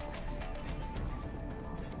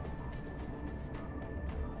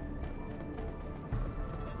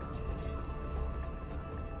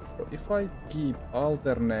 So if I keep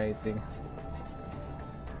alternating...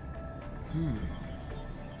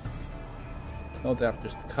 No, they're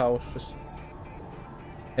just cautious.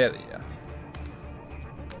 Hell yeah.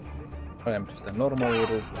 I am just a normal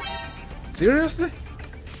little... Seriously?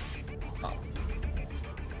 Oh.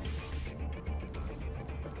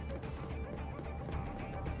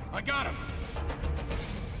 I got him!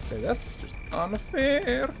 Okay, that's just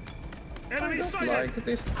unfair. Enemy I don't sighted! like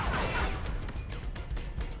this.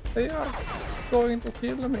 They are going to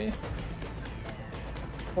kill me.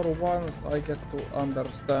 For once I get to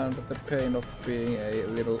understand the pain of being a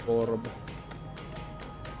little orb.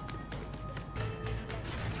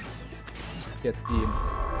 Get in.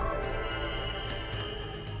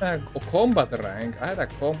 A combat rank. I had a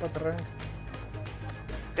combat rank.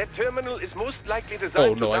 That terminal is most likely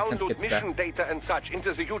designed no, to I can't download get mission back. data and such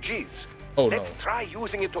into the UGs. Oh Let's no. try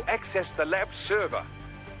using it to access the lab server.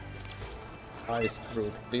 I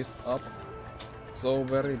screwed this up so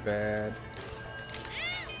very bad.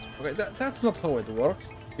 Okay, that's not how it works.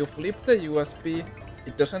 You flip the USB,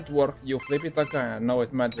 it doesn't work, you flip it again, and now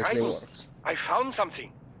it magically Titan, works. I found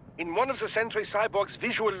something. In one of the Sentry Cyborg's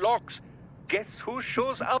visual logs. Guess who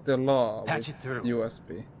shows up? The law Patch with it through.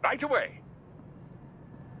 USB. Right away.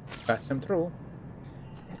 Patch them through.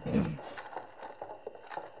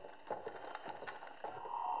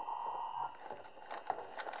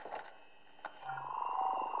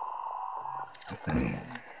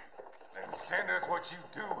 Then send us what you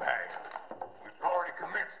do have. We've already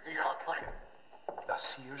commenced the plan. The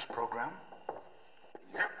Sears program?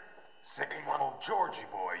 Yep. Same one old Georgie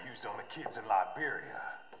boy used on the kids in Liberia.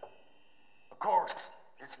 Of course,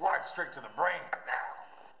 it's right straight to the brain now.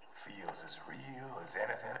 Feels as real as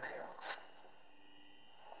anything else.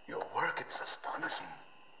 Your work is astonishing.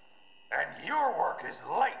 And your work is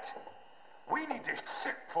late. We need to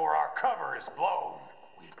shit before our cover is blown.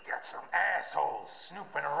 We've got some assholes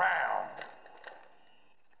snooping around.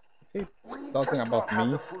 Is he talking about don't have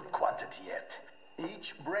me? the full quantity yet.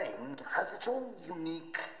 Each brain has its own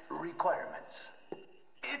unique requirements.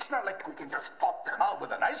 It's not like we can just pop them out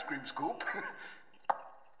with an ice cream scoop.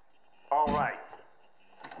 All right.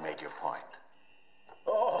 Make your point.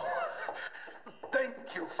 Oh, thank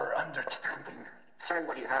you for understanding. Say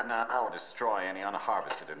what you have now. I'll destroy any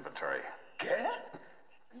unharvested inventory. Okay?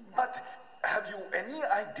 But have you any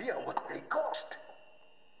idea what they cost?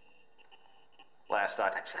 Last I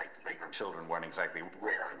checked, children weren't exactly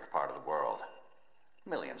rare in this part of the world.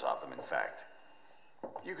 Millions of them, in fact.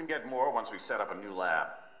 You can get more once we set up a new lab.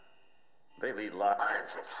 They lead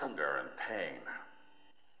lives of hunger and pain.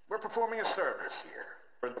 We're performing a service here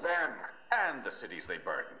for them and the cities they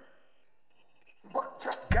burden. But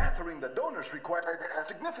just gathering the donors required a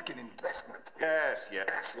significant investment. Yes, you'll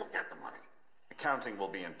get the money. Accounting will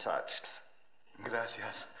be in touch.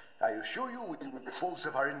 Gracias. I assure you we will dispose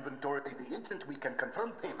of our inventory the instant we can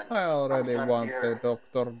confirm payment. I already I'm want here. the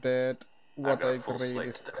doctor dead. What got a a full greedy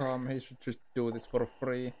slate today. scum. He should just do this for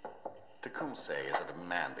free. Tecumseh is a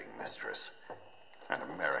demanding mistress, and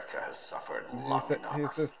America has suffered long enough. He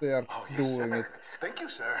says they are Oh, yes, doing sir. it Thank you,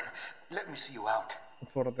 sir. Let me see you out.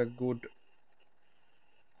 for the good.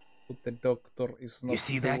 But the doctor is not You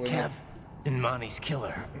see that, doing Kev? it. Inmani's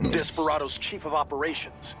killer. Desperado's chief of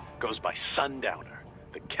operations goes by Sundowner,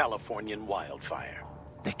 the Californian wildfire.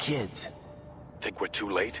 The kids. Think we're too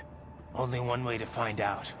late? Only one way to find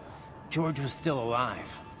out. George was still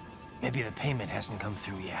alive. Maybe the payment hasn't come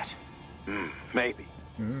through yet. Maybe.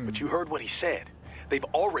 But you heard what he said. They've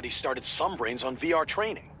already started some brains on VR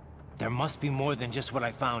training. There must be more than just what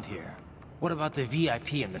I found here. What about the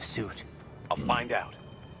VIP in the suit? I'll find out.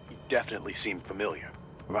 He definitely seemed familiar.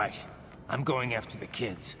 Right. I'm going after the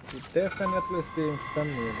kids. It definitely seems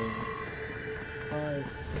familiar. Nice.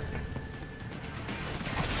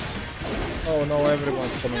 Oh no,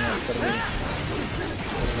 everyone's coming after me.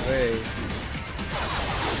 Hooray.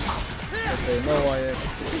 Okay, no, I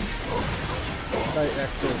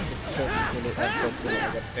actually successfully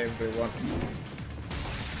got everyone.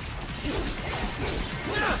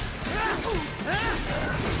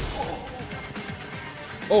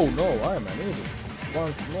 Oh no, I'm an idiot.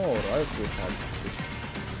 Once more, I could have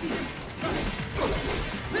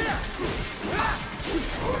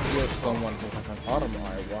here's someone who has an armor I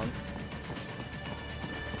want.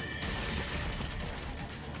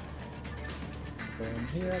 Come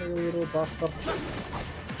here, you little bastard.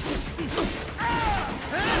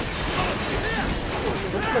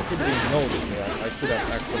 Looks like he didn't notice me. I should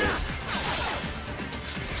have actually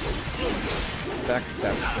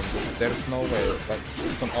backstabbed him. There's no way, like,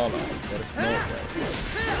 it's an honor. There's no way.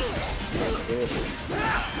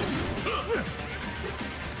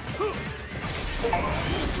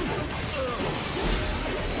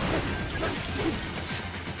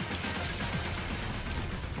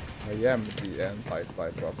 I am the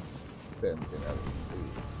anti-Cyclops Sentinel.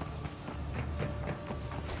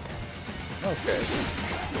 Okay.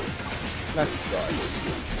 Let's try.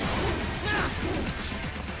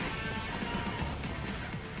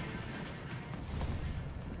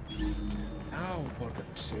 Now for the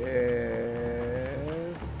chest.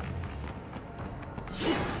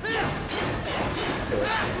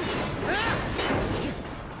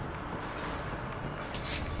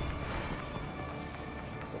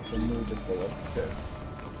 The movable chests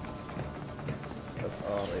that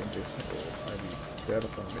are in this hole. I'm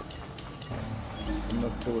certainly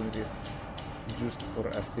not doing this just for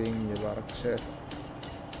a singular chest.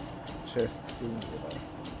 Chest singular.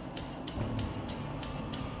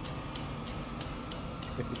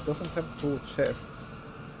 If it doesn't have two chests,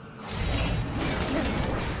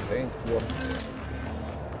 it ain't worth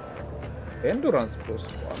it. Endurance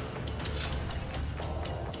 +1.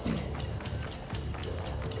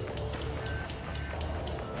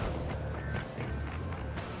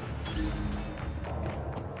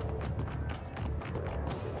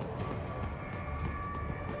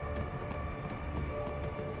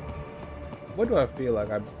 Why do I feel like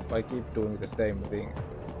I keep doing the same thing?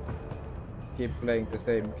 Keep playing the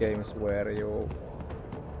same games where you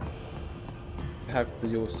have to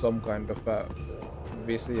use some kind of a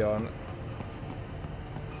vision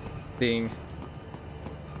thing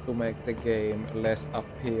to make the game less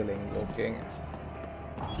appealing looking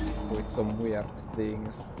with some weird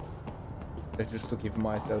things just to give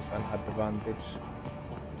myself an advantage.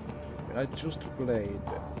 I just played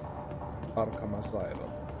Arkham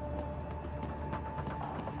Asylum.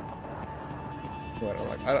 Where,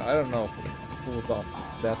 like, I don't know who thought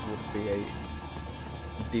that would be a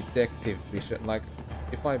detective vision. Like,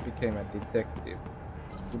 if I became a detective,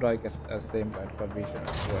 would I get the same kind of vision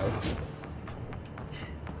as well?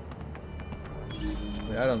 I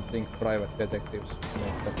mean, I don't think private detectives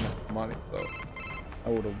make that much money, so I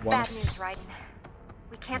would have won. Bad news, Raiden.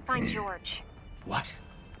 We can't find George. What?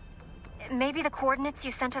 Maybe the coordinates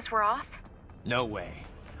you sent us were off? No way.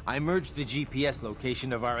 I merged the GPS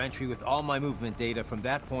location of our entry with all my movement data from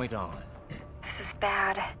that point on. This is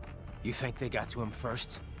bad. You think they got to him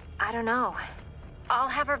first? I don't know. I'll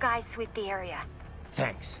have our guys sweep the area.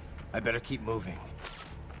 Thanks. I better keep moving.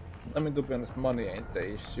 I mean, to be honest, money ain't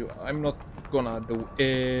the issue. I'm not gonna do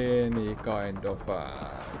any kind of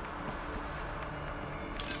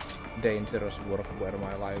dangerous work where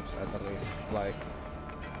my life's at risk. Like,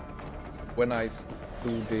 when I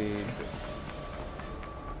studied,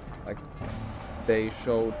 like, they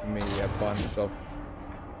showed me a bunch of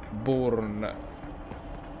burn,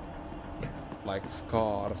 like,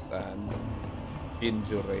 scars and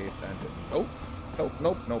injuries and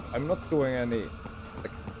nope, I'm not doing any,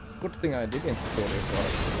 like, good thing I didn't study for,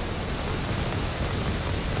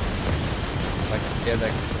 like,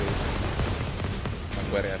 electric, and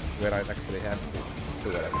where I actually had to do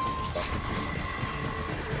electric stuff.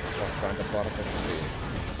 What kind of part of the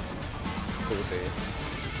do this?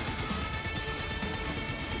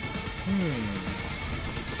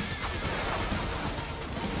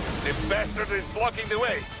 This bastard is blocking the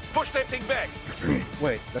way. Push that thing back.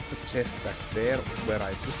 Wait, that's a chest back there where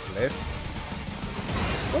I just left.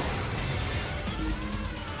 What?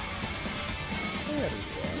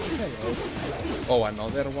 There you go. Hello. Oh,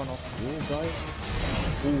 another one of you guys.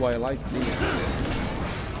 Ooh, I like these chests.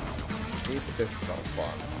 These chests are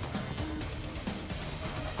fun.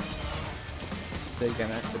 They can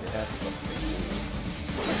actually have something.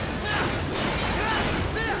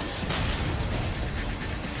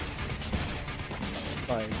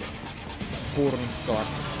 Like burn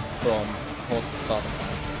cuts from hot stuff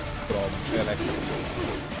from electrical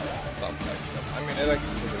stuff like that. I mean,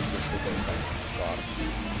 electrical is just because like scar.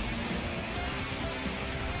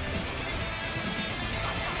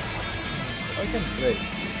 I can break.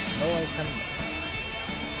 No, I cannot.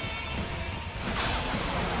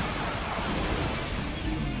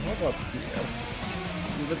 What about here?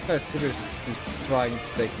 That guy seriously is trying to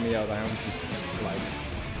take me out. I am just like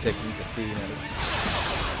checking the scenery.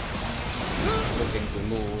 Looking to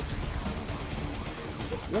loot.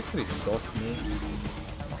 You actually shot me.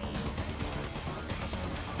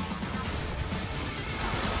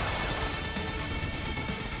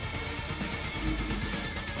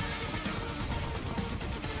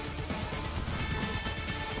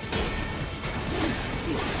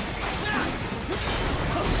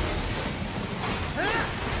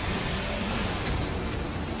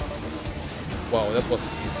 Wow, that was easy.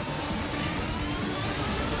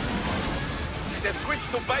 They've switched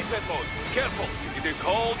to biped mode. Careful, it is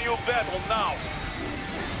whole new battle now.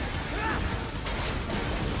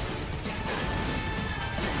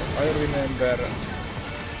 I remember.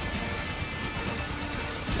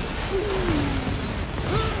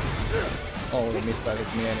 Oh, the missile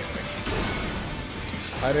hit me anyway.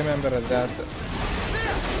 I remember that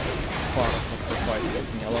part of the fight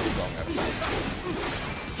taking a lot longer.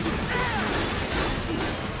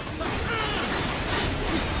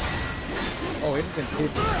 Oh, it didn't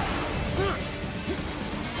hit me.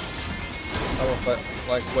 I was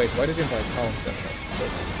like, wait, why didn't I counter that?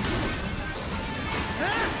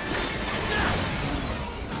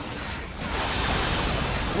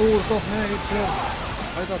 Rules of nature!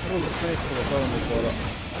 I thought rules of nature was only for the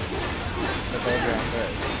Tolkien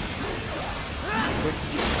race.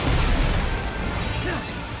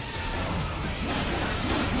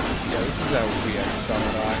 Yeah, this is a weird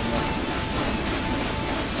camera angle.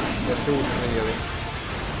 The dude really.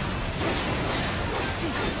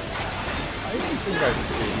 I don't think I should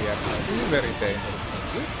be here. This is very dangerous.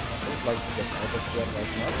 I would like to get out of here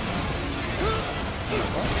right now.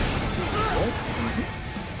 What?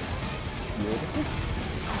 Beautiful.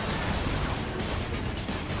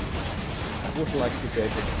 I would like to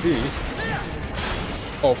take a seat.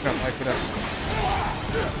 Oh crap, I could have...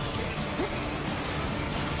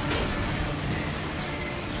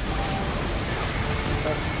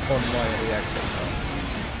 on my reaction now.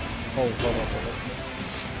 Oh, horrible.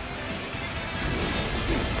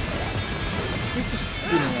 He's just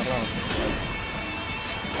spinning around.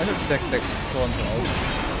 I should check the control.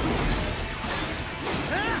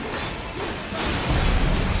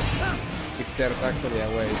 If there's actually a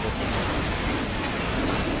way to...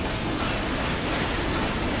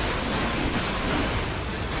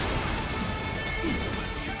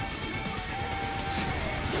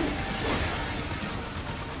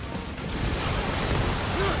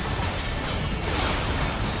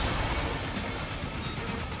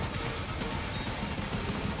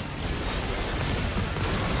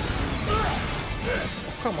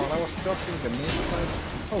 Come on, I was dodging the missile.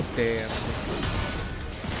 Oh dare.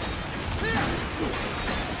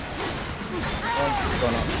 I'm just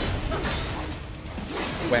gonna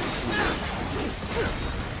wet you.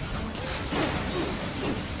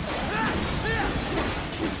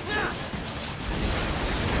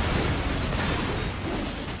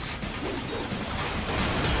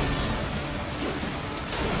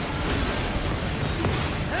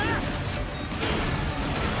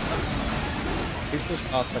 He's just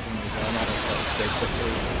attacking me, so I'm not going to take the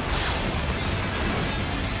free.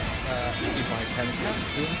 If I can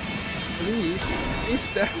catch him, please,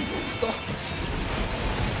 mister, stop!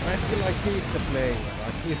 I feel like he's the player,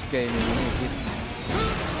 like he's gaming me, he's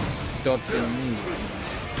dodging me,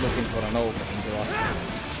 looking for an opening to us.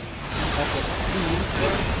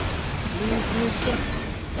 Please, mister!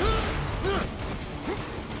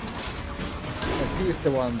 Like he's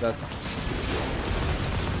the one that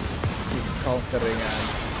keeps countering and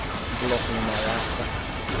blocking my attack.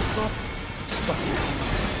 Stop! Stop!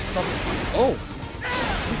 Stop! Oh!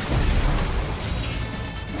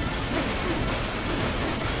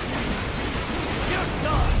 You're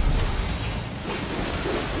done!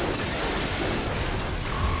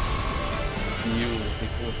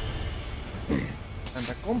 Beautiful. And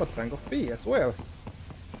a combat rank of B as well.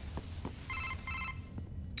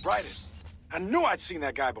 Right it. I knew I'd seen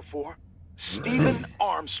that guy before. Stephen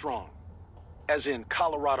Armstrong. As in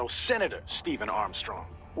Colorado Senator Stephen Armstrong.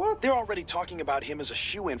 What? They're already talking about him as a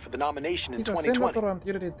shoo-in for the nomination in He's a 2020. senator and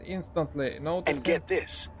you did it instantly. Notice And get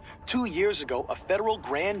this. 2 years ago, a federal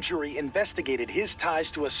grand jury investigated his ties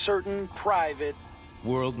to a certain private...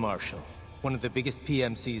 World Marshal. One of the biggest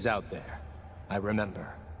PMCs out there. I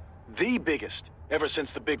remember. The biggest, ever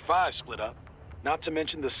since the Big Five split up. Not to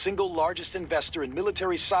mention the single largest investor in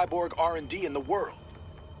military cyborg R&D in the world.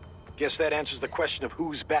 Guess that answers the question of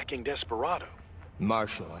who's backing Desperado.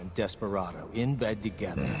 Marshall and Desperado in bed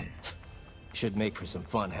together. Should make for some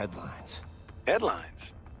fun headlines. Headlines?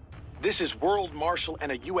 This is World Marshal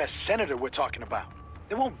and a U.S. Senator we're talking about.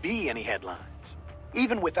 There won't be any headlines.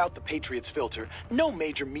 Even without the Patriots filter, no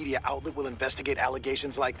major media outlet will investigate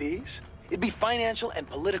allegations like these. It'd be financial and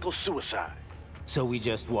political suicide. So we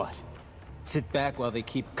just what? Sit back while they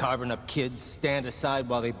keep carving up kids, stand aside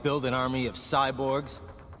while they build an army of cyborgs?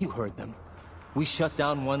 You heard them. We shut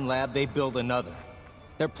down one lab, they build another.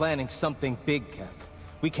 They're planning something big, Kev.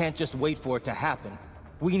 We can't just wait for it to happen.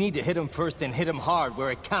 We need to hit them first and hit them hard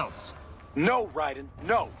where it counts. No, Raiden,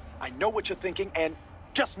 no. I know what you're thinking, and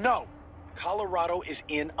just no. Colorado is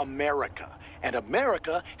in America, and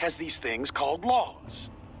America has these things called laws.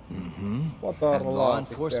 Mm-hmm. What are and law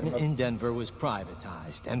enforcement in Denver was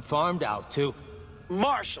privatized and farmed out to...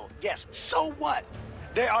 Marshall, yes, so what?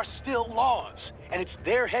 There are still laws, and it's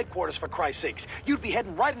their headquarters, for Christ's sakes. You'd be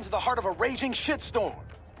heading right into the heart of a raging shitstorm.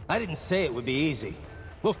 I didn't say it would be easy.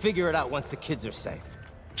 We'll figure it out once the kids are safe.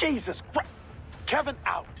 Jesus Christ. Kevin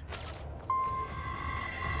out.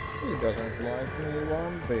 He doesn't like me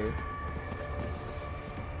one bit.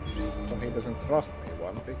 So he doesn't trust me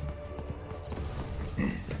one bit.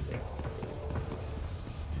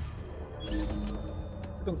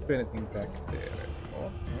 Don't do anything back there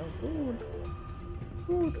anymore. Oh, good.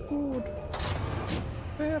 Good, good.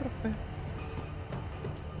 Perfect.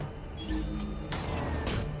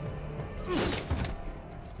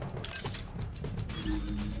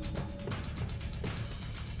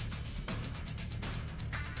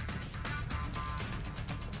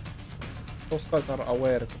 Those guys are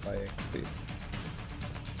aware that I exist.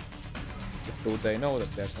 But do they know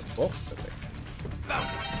that there's a box that they can see?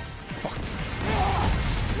 Fuck.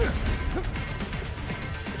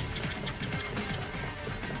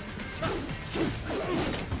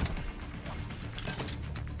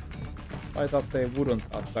 I thought they wouldn't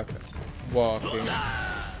attack walking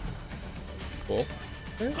box.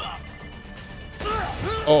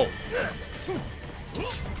 Oh!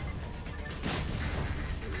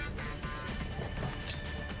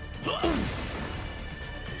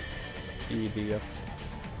 Idiots.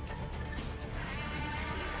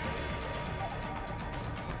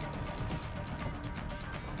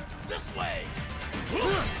 This way!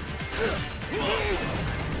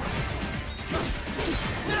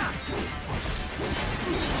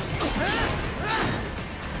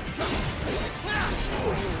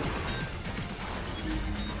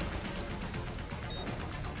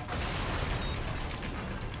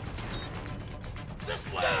 This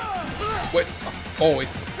way! Wait! Oh, it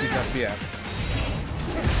disappeared.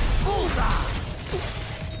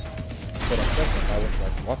 For a second, I was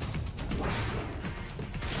like, what?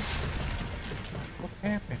 What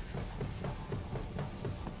happened?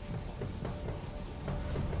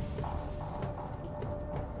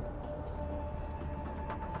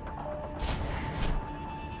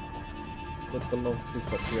 What the love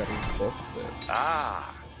disappearing boxes?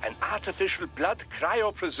 Ah, an artificial blood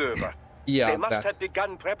cryopreserver. Yeah, they must have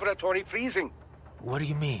begun preparatory freezing. What do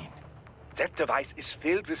you mean? That device is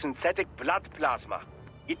filled with synthetic blood plasma.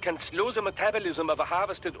 It can slow the metabolism of a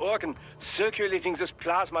harvested organ, circulating this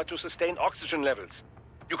plasma to sustain oxygen levels.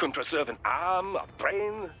 You can preserve an arm, a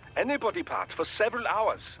brain, any body part for several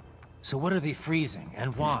hours. So what are they freezing,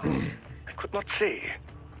 and why? I could not say.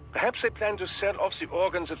 Perhaps they plan to sell off the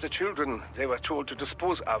organs of the children they were told to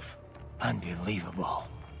dispose of. Unbelievable.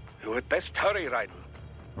 You had best hurry, Raiden.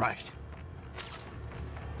 Right.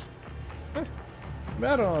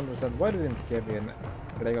 I don't understand, why didn't Kevin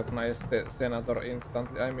recognize the senator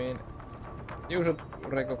instantly? I mean, you should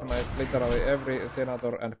recognize literally every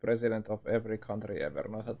senator and president of every country ever.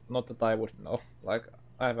 Not that I would know. Like,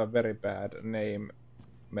 I have a very bad name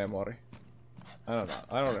memory. I don't know.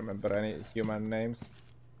 I don't remember any human names.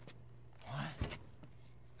 What?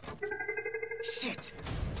 Shit!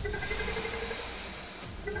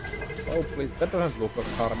 Oh please, that doesn't look like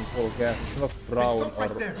harmful gas. It's not brown or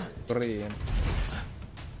green.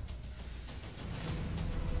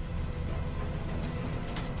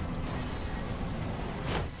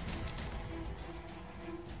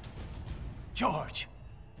 George!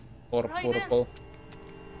 Or purple.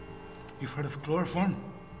 You've heard of chloroform?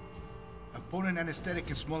 A potent anesthetic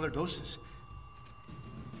in smaller doses.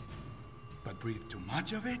 but breathe too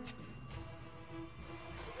much of it.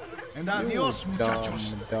 And adios,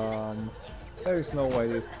 muchachos. Dumb. There is no way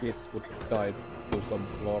these kids would die to some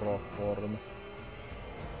chloroform.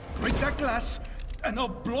 Break that glass, and I'll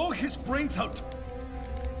blow his brains out.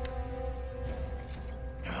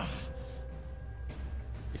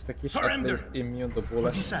 Is the kid Surrender. at least immune to What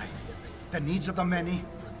bullets? decide? The needs of the many,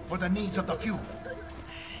 or the needs of the few?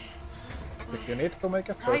 If you need to make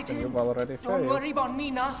a choice, then you've already Don't failed. worry about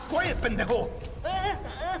me now. Quiet, pendejo!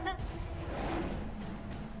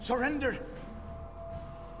 Surrender!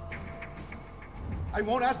 I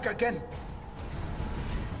won't ask again.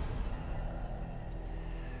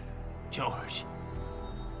 George,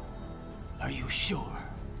 are you sure?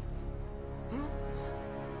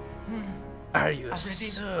 Are you Already?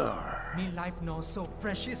 sure? Me life now so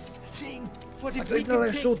precious. Thing. What if I we tell can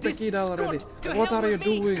you, take shoot the this kid already. scut to What hell are you with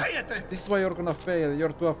me? doing? This is why you're gonna fail.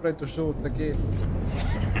 You're too afraid to shoot the kid.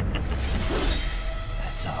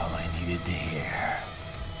 That's all I needed to hear.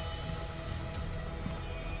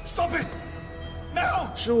 Stop it!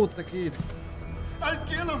 Now! Shoot the kid. I'll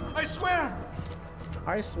kill him, I swear!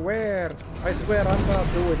 I swear I'm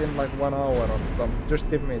gonna do it in like 1 hour or something. Just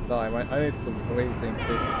give me time. I need to rethink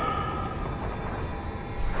this.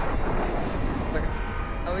 Like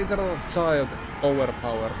a literal child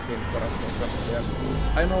overpowered him for a second.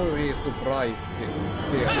 Yeah. I know he's surprised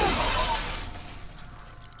still.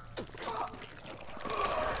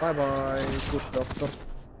 Bye bye, good doctor.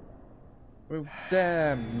 Oh,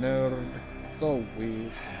 damn nerd. So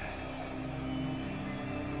weak.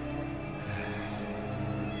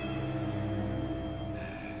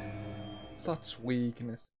 Such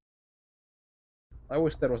weakness. I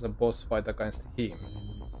wish there was a boss fight against him.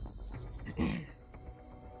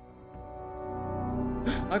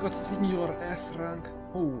 I got Singular S rank.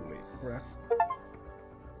 Holy crap.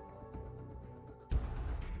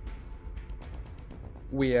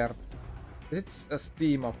 Weird. Is it a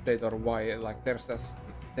Steam update or why? Like there's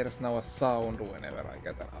now a sound whenever I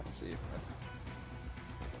get an achievement.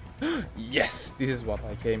 Yes! This is what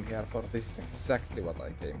I came here for. This is exactly what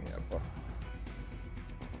I came here for.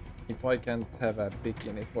 If I can't have a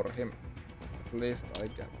bikini for him, at least I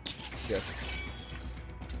can get.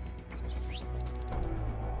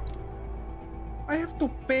 I have to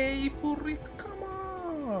pay for it, come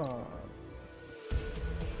on!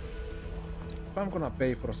 If I'm gonna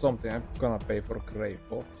pay for something, I'm gonna pay for Grey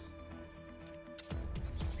Fox.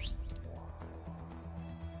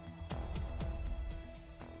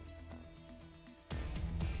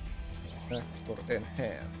 That's for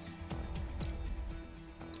enhance.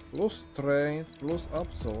 Plus strength, plus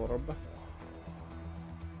absorb.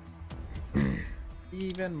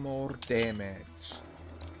 Even more damage.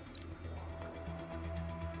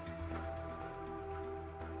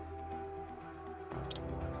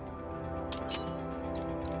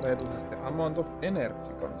 Reduces the amount of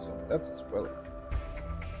energy consumed. That's as well.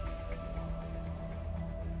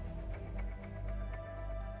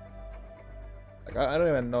 Like I don't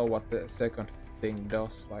even know what the second thing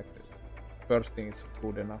does. Like the first thing is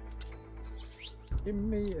good enough. Give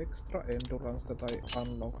me extra endurance that I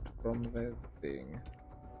unlocked from the thing.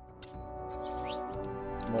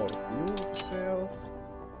 More fuel cells.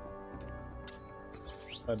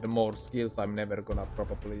 And the more skills I'm never gonna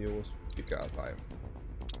probably use because I'm.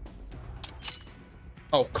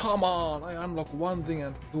 Oh come on! I unlock one thing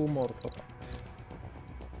and 2 more top up.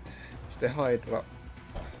 It's the Hydra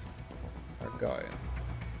again.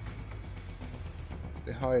 It's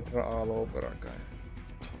the Hydra all over again.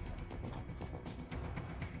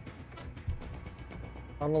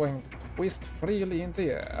 Allowing to twist freely in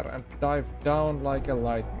the air and dive down like a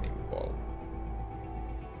lightning bolt.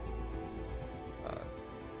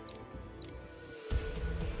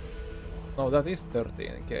 No, that is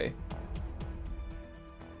 13k.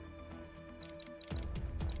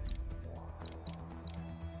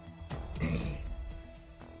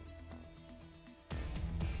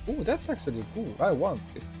 Ooh, that's actually cool. I want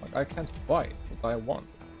this. Like, I can't buy it, but I want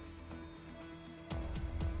it.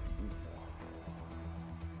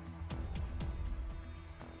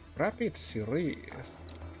 Rapid series.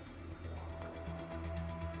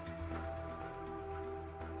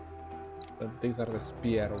 These are the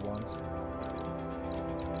spear ones.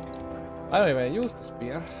 I don't even use the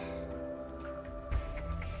spear.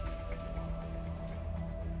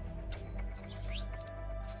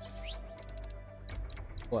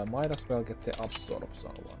 So I might as well get the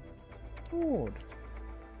absorption one. Good.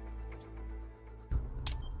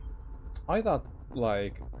 I thought,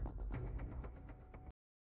 like,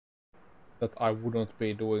 that I wouldn't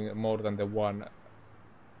be doing more than the one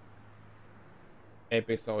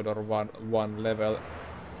episode or one level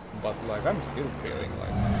but like I'm still feeling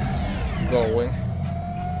like going.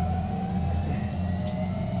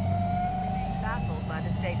 Baffled by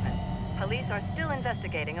the statement. Police are still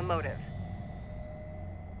investigating a motive.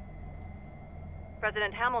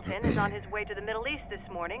 President Hamilton is on his way to the Middle East this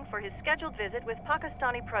morning for his scheduled visit with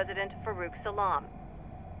Pakistani President Farouk Salam.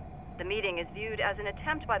 The meeting is viewed as an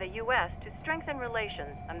attempt by the U.S. to strengthen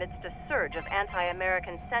relations amidst a surge of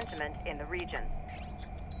anti-American sentiment in the region.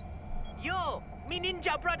 Yo, me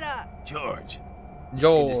ninja brother! George.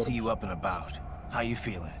 Yo. Good to see you up and about. How you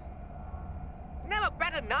feeling? Never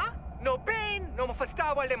better, nah? No pain, no more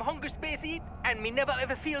star while them hunger space eat, and me never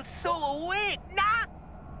ever feel so awake, nah?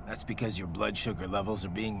 That's because your blood sugar levels are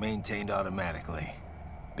being maintained automatically.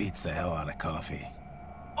 Beats the hell out of coffee.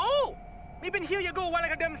 Oh! Me been here you go while I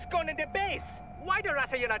got them scone in the base. Why the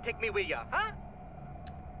rasta you not take me with ya, huh?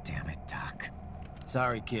 Damn it, Doc.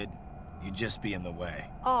 Sorry, kid. You'd just be in the way.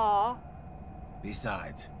 Aw.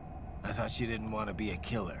 Besides, I thought you didn't want to be a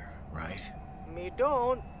killer, right? Me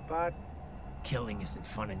don't, but... Killing isn't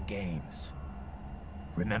fun and games.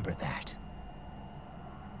 Remember that.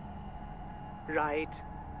 Right.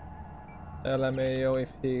 LMAO, if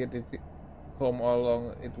he did come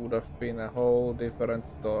along, it would have been a whole different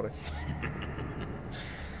story.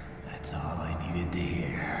 That's all I needed to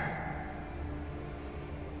hear.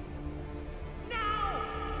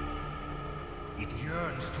 It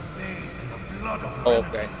yearns to bathe in the blood of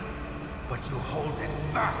Okay. enemies, but you hold it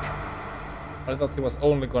back. I thought he was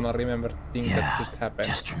only gonna remember things that just happened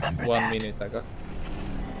just remember 1 that. minute ago.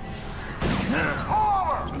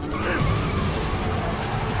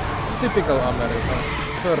 Typical American.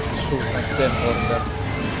 First shoot and then order.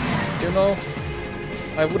 You know,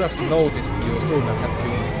 I would have noticed you sooner had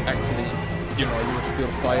been actually, you know, used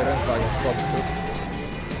your sirens like a cop should.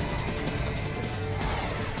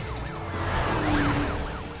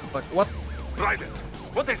 Like, what? Raiden,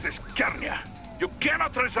 what is this, Garnia? You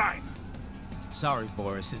cannot resign! Sorry,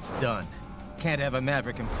 Boris, it's done. Can't have a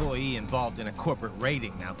Maverick employee involved in a corporate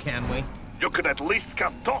raiding now, can we? You could at least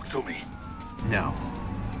come talk to me. No.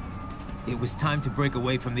 It was time to break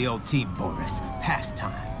away from the old team, Boris. Past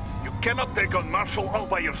time. You cannot take on Marshall all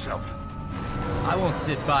by yourself. I won't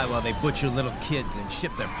sit by while they butcher little kids and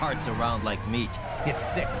ship their parts around like meat. It's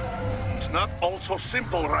sick. It's not all so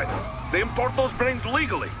simple, Raiden. They import those brains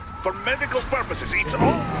legally. For medical purposes, it's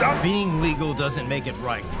all done. Being legal doesn't make it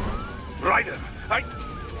right. Raiden,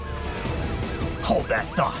 Hold that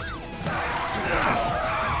thought.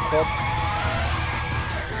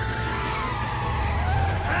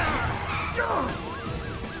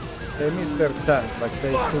 They missed their chance, like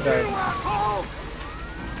they could have...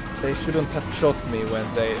 They shouldn't have shot me when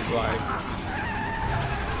they, like...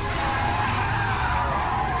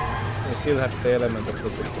 They still had the element of the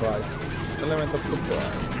surprise. Element of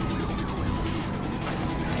surprise.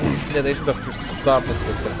 Yeah, they should have just started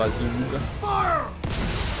with the bazooka. Fire!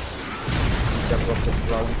 The rocket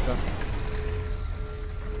launcher.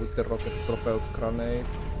 With the rocket-propelled grenade.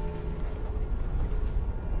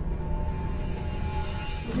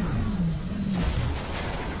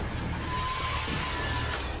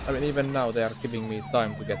 I mean, even now they are giving me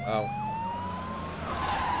time to get out.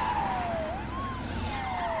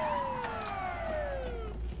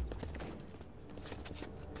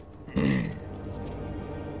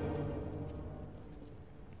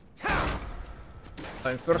 I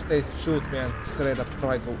mean, first they shoot me and straight up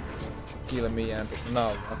try to kill me, and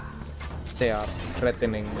now they are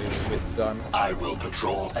threatening me with guns. I will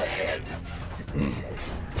patrol ahead.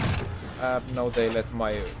 Now they let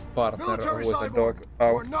my partner Military with a cyborg, dog you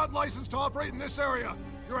out. are not licensed to operate in this area.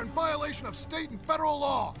 You're in violation of state and federal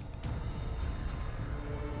law.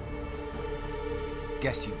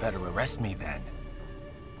 Guess you better arrest me then.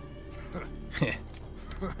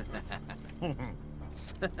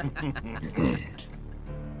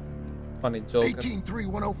 Funny joke.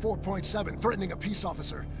 183104.7, threatening a peace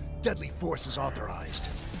officer. Deadly force is authorized.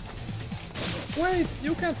 Wait,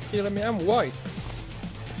 you can't kill me, I'm white.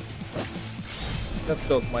 That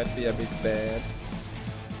joke might be a bit bad.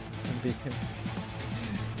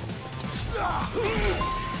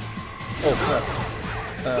 Oh crap.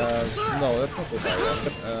 No, that's not what I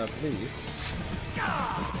wanted. Please.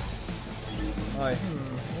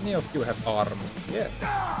 Any of you have arms? Yeah.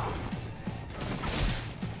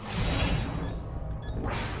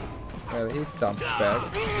 Well, he jumps back.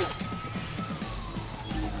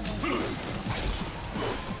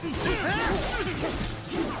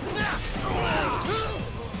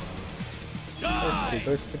 Okay,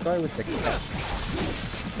 so it's the guy with the cat.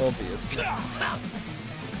 Obviously.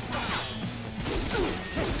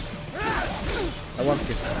 I want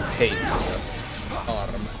his hate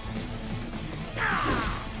arm.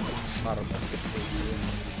 armor.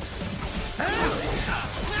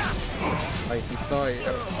 I desire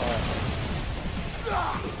armor.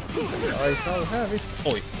 I shall have it.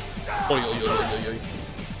 Oi. Oi, oi, oi, oi, oi.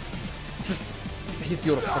 Just hit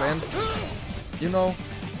your friend. You know.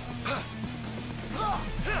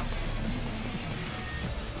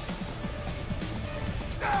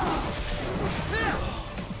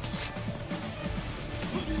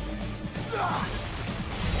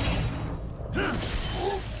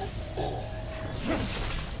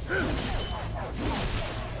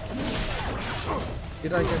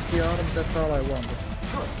 Did I get the arm? That's all I wanted.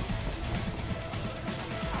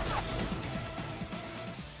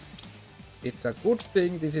 It's a good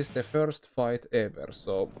thing this is the first fight ever,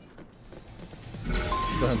 so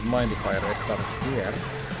don't mind if I restart here.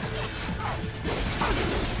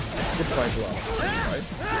 Goodbye to us, guys.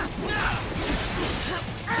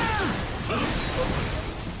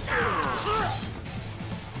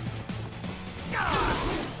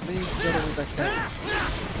 Please get with the cat.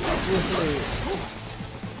 Usually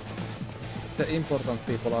the important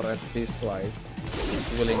people are at this like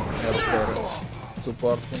willing to help their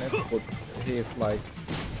subordinates, but he's like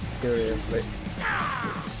seriously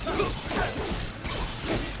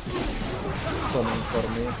coming for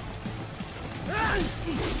me.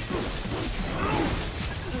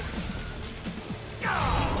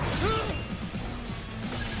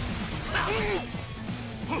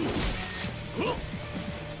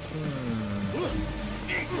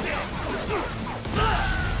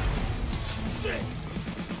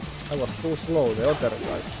 I was too slow, the other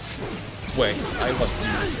guy. Wait, I was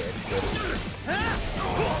immediate.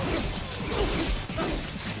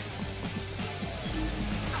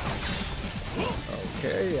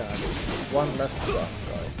 Okay, and one left guy.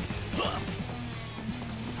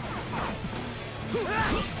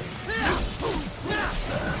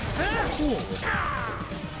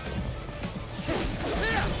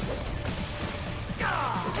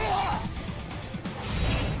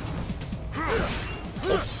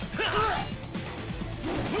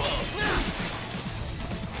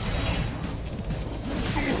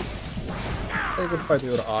 Say goodbye to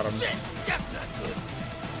your arm.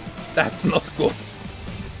 That's not good.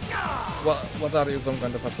 What are you, some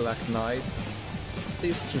kind of a black knight?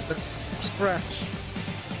 This is just a scratch.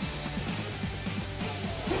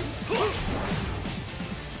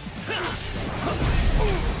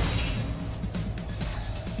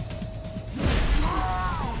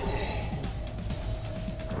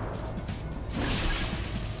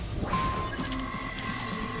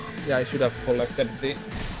 Yeah, I should have collected the...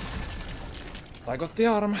 I got the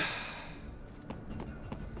arm.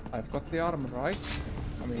 I've got the arm, right?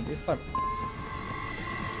 I mean, this time...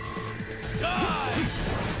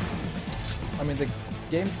 I mean, the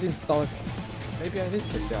game didn't talk... Maybe I did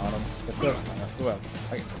get the arm the first time as well.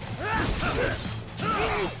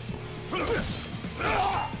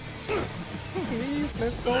 Please,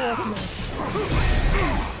 let's go off now.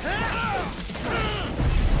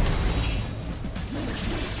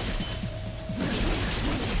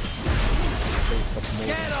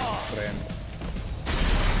 Get off! Friend.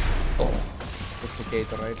 Oh, it's the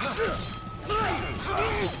Gatorade.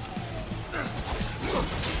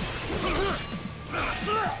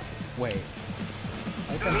 Wait,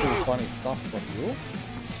 I can do funny stuff for you?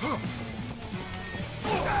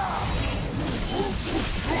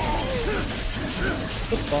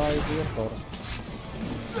 Goodbye, dear horse.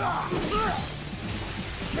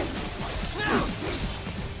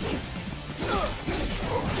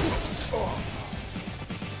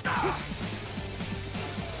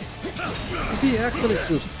 He actually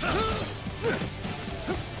just...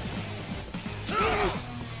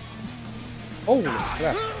 Holy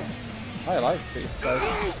crap! I like these guys.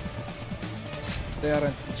 They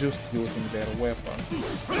aren't just using their weapon.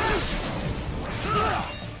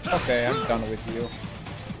 Okay, I'm done with you.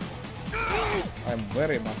 I'm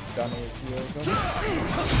very much done with you. So.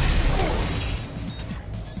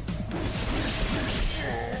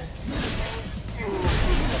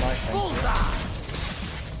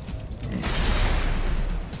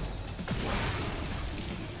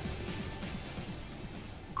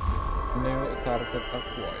 New target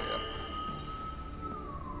acquired.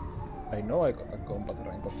 I know I got a combat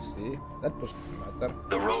rank of C. That doesn't matter.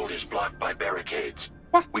 The road is blocked by barricades.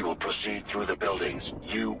 We will proceed through the buildings.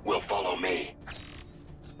 You will follow me.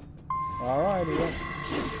 Alright, yeah.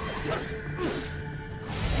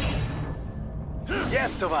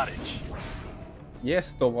 Yes, Tovarich.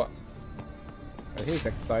 Yes, Tovarich. He's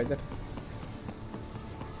excited.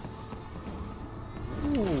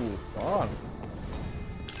 Ooh, fun.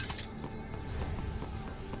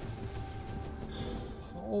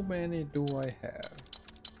 How many do I have?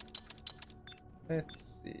 Let's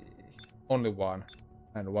see. Only one.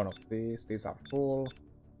 And one of these. These are full.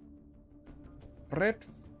 Red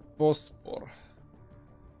phosphor.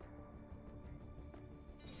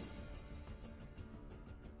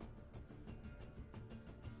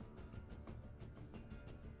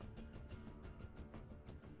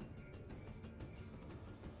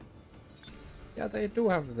 Yeah, they do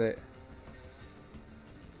have the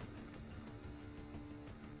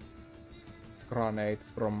grenades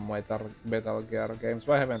from Metal Gear games.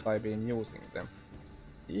 Why haven't I been using them?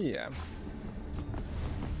 Yeah.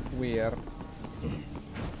 Weird.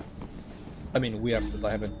 I mean, weird that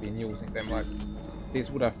I haven't been using them. Like, these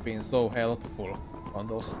would have been so helpful on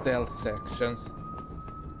those stealth sections.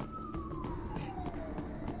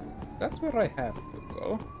 That's where I have to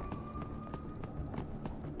go.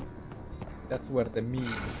 That's where the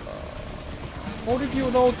memes are. How did you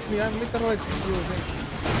note me? I'm literally using...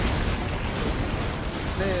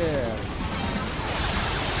 There.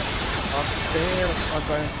 Upstairs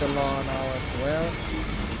against the law now as well.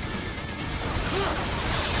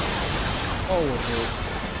 Oh, dude.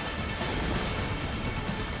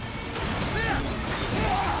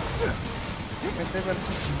 But they were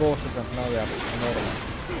just bosses and now they are normal.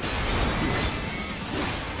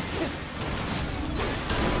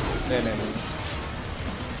 Enemy.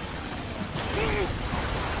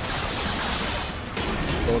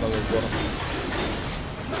 Totally worth.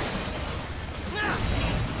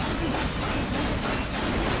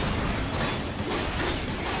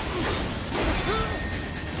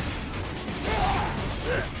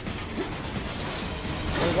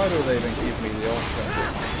 Well, why do they even give me the option to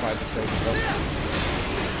try to take it off?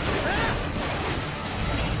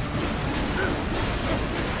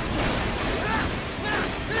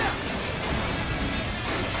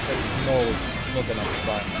 No, not enough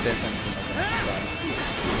time. Definitely not enough time.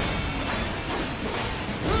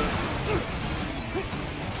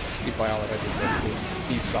 If I already get to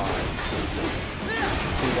decide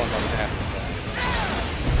to what I have to try.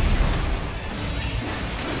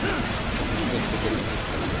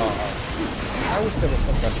 I would say it was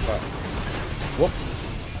some kind of a whoop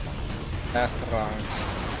last round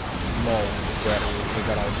mode where you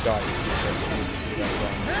literally die if you do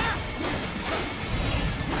that.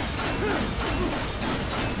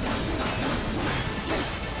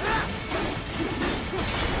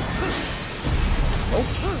 Oh.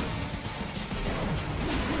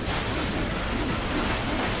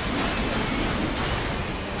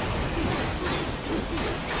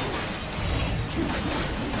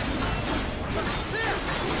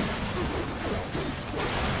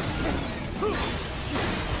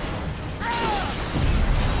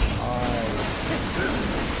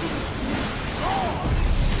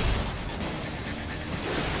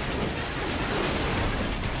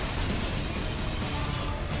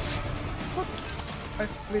 I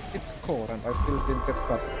split its core and I still didn't get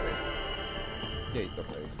Gatorade.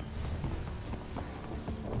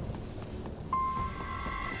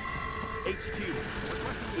 HQ,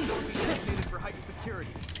 requesting be designated for heightened security.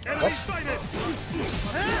 Enemy sighted!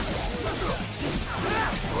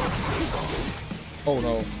 Oh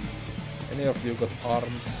no. Any of you got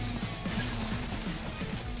arms?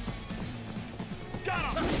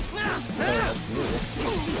 Got him!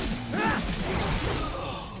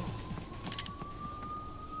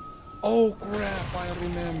 Oh crap, I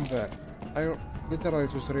remember. I literally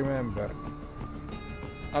just remember.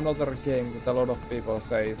 Another game that a lot of people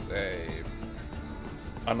say is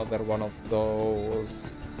another one of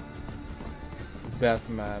those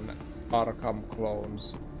Batman Arkham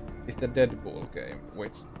clones is the Deadpool game,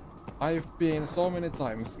 which I've been so many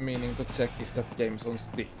times meaning to check if that game's on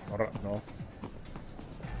Steam or not.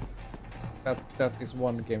 That is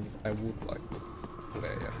one game that I would like to play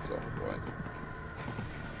at some point.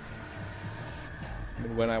 I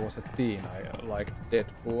mean, when I was a teen, I liked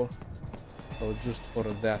Deadpool, so just for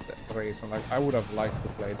that reason, like I would have liked to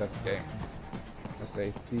play that game as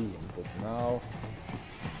a teen, but now.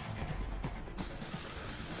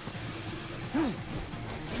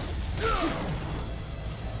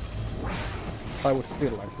 I would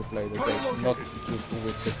still like to play the game, not just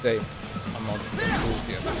with the same amount of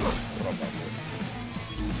enthusiasm, probably.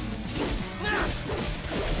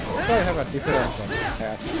 But I have a difference on the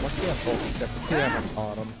hat. What can I talk except he has an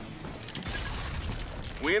arm?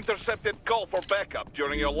 We intercepted call for backup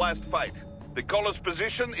during your last fight. The caller's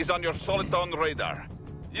position is on your Soliton radar.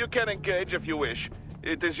 You can engage if you wish.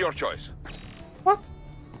 It is your choice. What?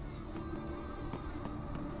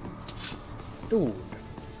 Dude.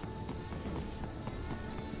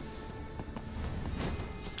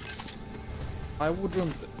 I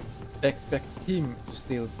wouldn't expect him to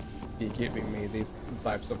still be giving me these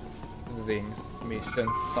types of things,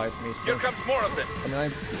 side missions. Here comes more of them. I mean, I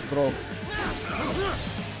broke.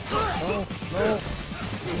 No.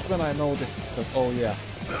 It's when I noticed that, oh yeah,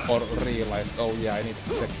 or realized, oh yeah, I need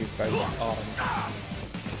to check this guy's arm.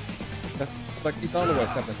 That's like, it always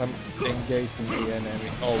happens. I'm engaging the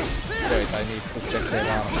enemy. Oh, wait, I need to check their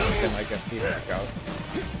arm and then I get hit because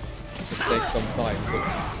it takes some time to.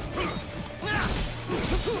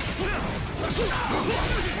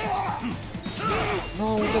 No,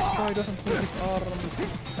 that guy doesn't put his arms.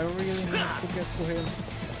 I really need to get to him.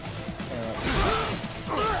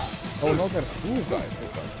 Oh no, there's two guys who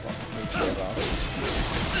can fuck their arms.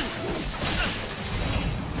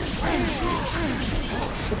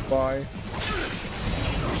 Goodbye.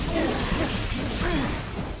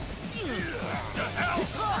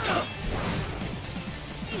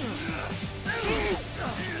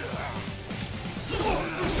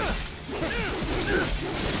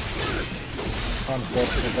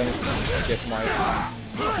 Unfortunately, I need to get my...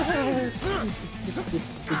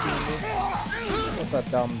 What a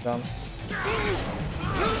dumb.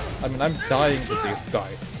 I mean, I'm dying to these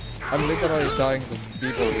guys. I'm literally dying to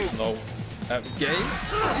people with no game.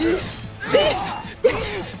 No.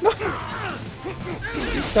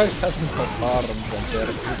 These guys have no arms and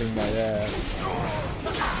they're hitting my ass.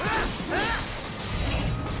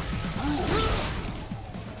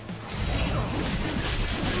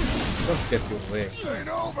 Don't get your leg. This ain't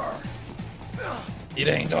over. It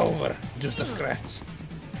ain't over. Just a scratch.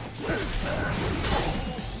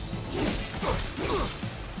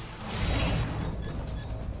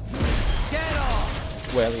 Get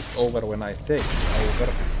off! Well, it's over when I say it's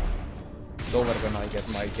over. It's over when I get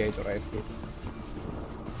my Gatorade hit.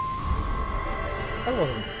 That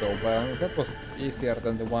wasn't so bad. I mean, that was easier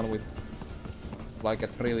than the one with like a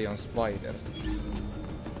trillion spiders.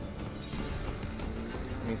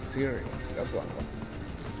 I mean, seriously, that one was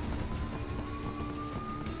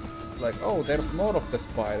like, oh, there's more of the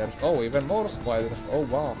spiders. Oh, even more spiders. Oh,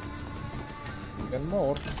 wow. Even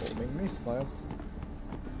more homing missiles.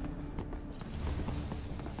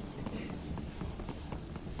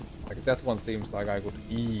 Like, that one seems like I could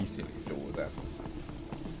easily do that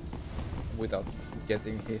without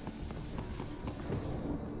getting hit.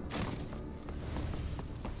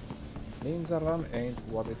 Ninja run ain't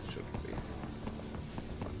what it should be.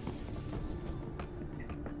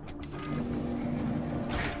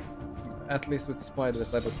 At least with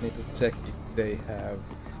spiders, I don't need to check if they have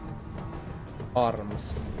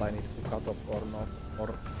arms that I need to cut off or not.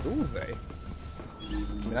 Or do they?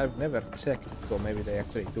 I mean, I've never checked, so maybe they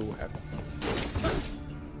actually do have it.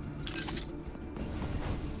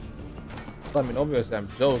 I mean, obviously I'm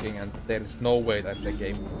joking, and there is no way that the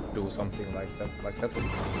game would do something like that. Like that would be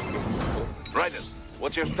cool. Raiden,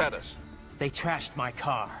 what's your status? They trashed my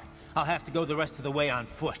car. I'll have to go the rest of the way on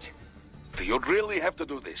foot. Do you really have to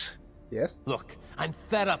do this? Yes? Look, I'm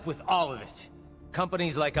fed up with all of it.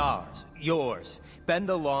 Companies like ours, yours, bend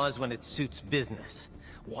the laws when it suits business.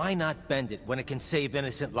 Why not bend it when it can save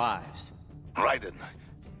innocent lives? Raiden.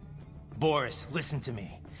 Boris, listen to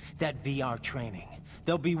me. That VR training,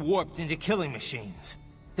 they'll be warped into killing machines.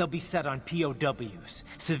 They'll be set on POWs,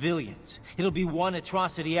 civilians. It'll be one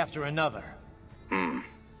atrocity after another.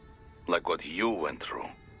 Like what you went through.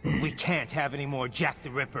 We can't have any more Jack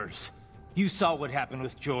the Rippers. You saw what happened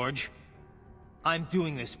with George. I'm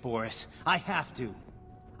doing this, Boris. I have to.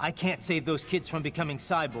 I can't save those kids from becoming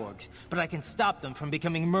cyborgs, but I can stop them from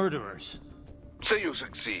becoming murderers. Say you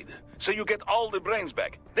succeed. Say you get all the brains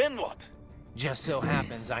back. Then what? Just so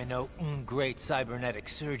happens I know un great cybernetic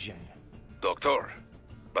surgeon. Doctor,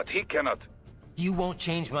 but he cannot... You won't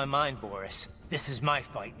change my mind, Boris. This is my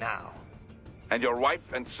fight now. And your wife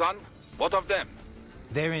and son? What of them?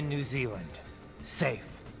 They're in New Zealand. Safe.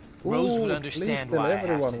 Rose would understand why I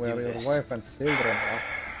have to do this. Your wife and children are.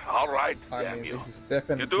 All right, I mean, this is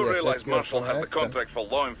definitely you do a realize sexual Marshall has the connection contract for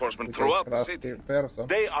law enforcement with throughout a the city. person.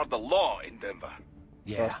 They are the law in Denver.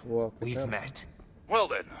 Yeah, we've met. Well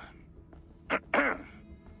then.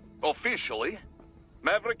 Officially,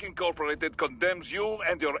 Maverick Incorporated condemns you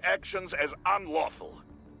and your actions as unlawful.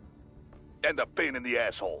 And a pain in the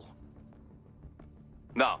asshole.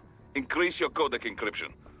 Now, increase your codec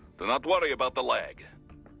encryption. Do not worry about the lag.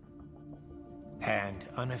 And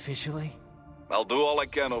unofficially? I'll do all I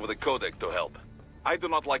can over the codec to help. I do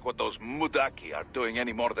not like what those Mudaki are doing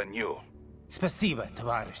any more than you. Спасибо,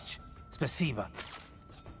 товарищ. Спасибо.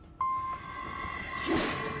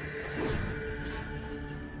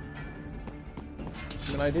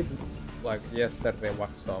 I mean, I did, like, yesterday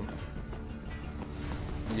watch some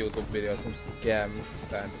YouTube videos on scams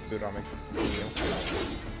and pyramid schemes.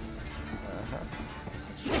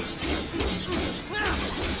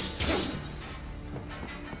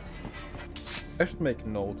 I should make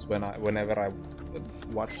notes whenever I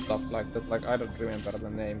watch stuff like that. Like I don't remember the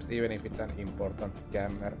names, even if it's an important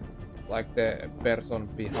scammer. Like the person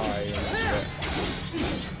behind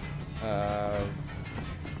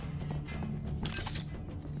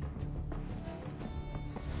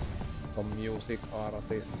some music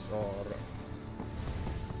artists or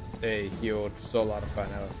a huge solar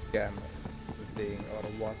panel scam thing or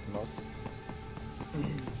whatnot.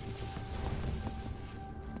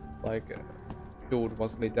 Like, dude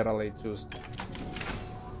was literally just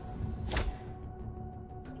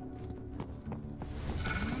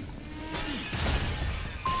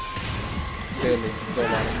selling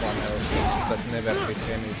solar panels that never did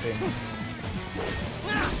anything.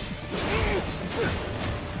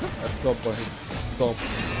 At some point he stopped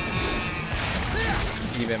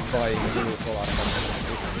even buying new solar panels.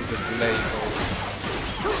 He just labeled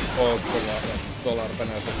all solar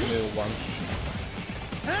panels as new ones.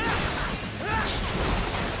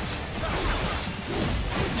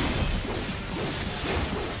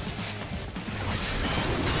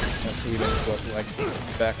 And even got like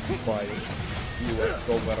backed by US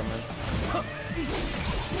government.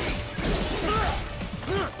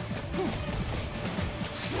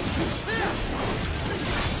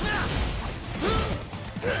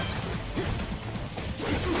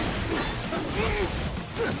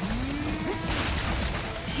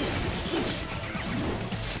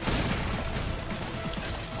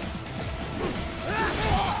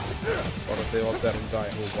 Or the other guy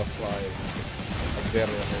who was like a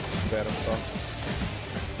very rich person.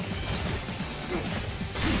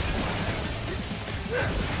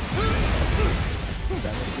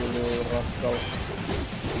 Little rascal.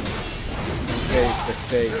 He gave the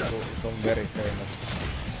stage to some very famous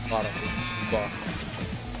artist, but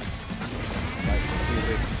like he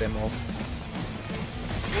ripped them off.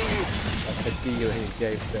 Like the deal he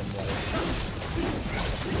gave them, like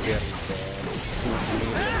very bad. 2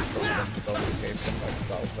 million from them, because he gave them like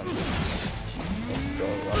 $1,000.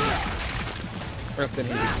 But then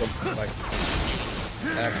he did some like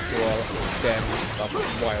actual scam stuff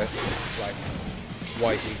while like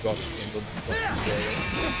why he got into the jail.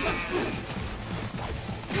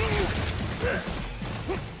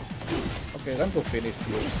 Okay, time to finish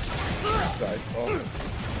you guys off.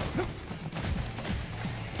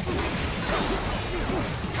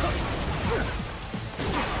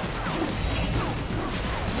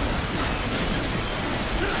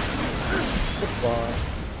 Goodbye.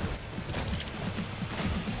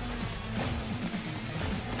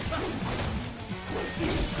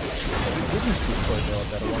 Didn't destroy the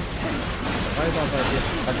other one. Why don't I just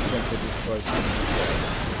accidentally destroy something?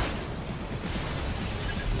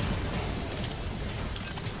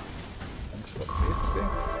 Let's put this thing.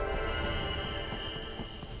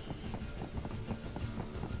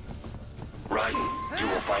 Ryden, you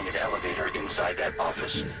will find an elevator inside that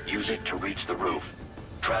office. Use it to reach the roof.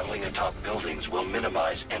 Traveling atop buildings will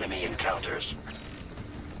minimize enemy encounters.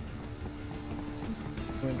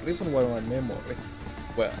 I mean, the reason why my memory,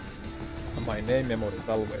 well, my name memory is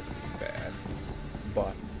always bad,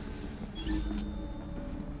 but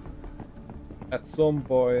at some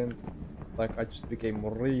point, like, I just became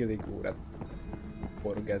really good at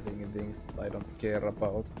forgetting things that I don't care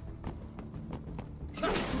about.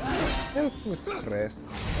 Helps with stress.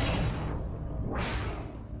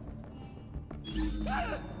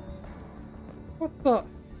 What the?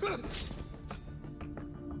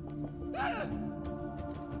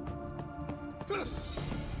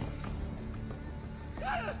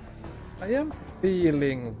 I am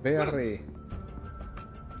feeling very...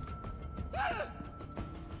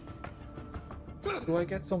 Do I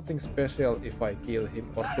get something special if I kill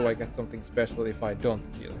him, or do I get something special if I don't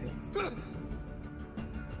kill him?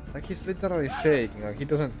 Like, he's literally shaking, like he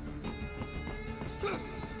doesn't...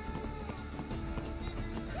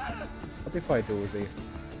 What if I do this?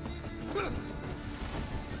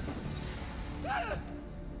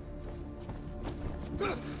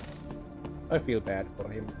 I feel bad for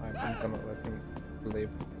him. I'm gonna let him live.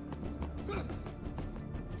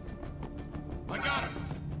 I got him.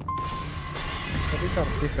 But these are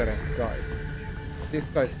different guys. This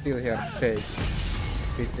guy's still here shaking,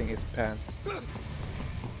 pissing his pants.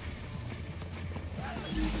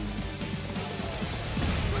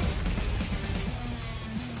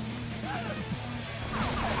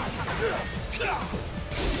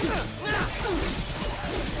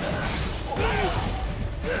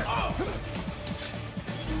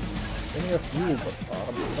 Any of you but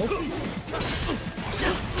arm? Nope.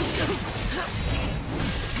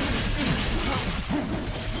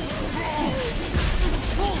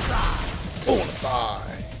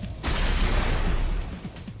 Bullseye!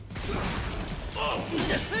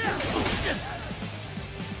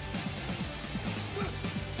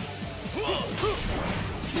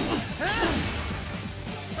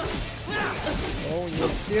 Oh, your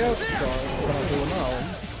shield star is gonna do now.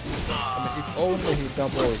 I mean, if only he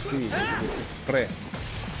double teams with his friend.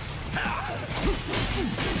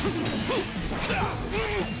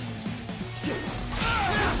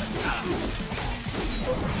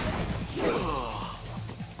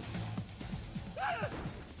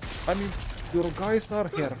 I mean, your guys are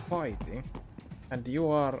here fighting, and you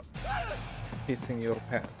are pissing your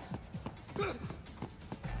pants.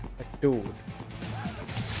 Like, dude.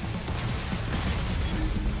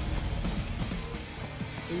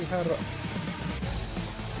 You have...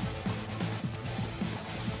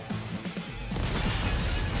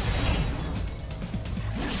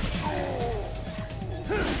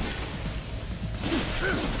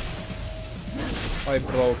 I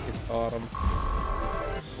broke his arm.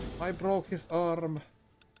 I broke his arm.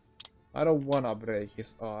 I don't wanna break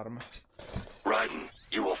his arm. Raiden,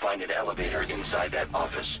 you will find an elevator inside that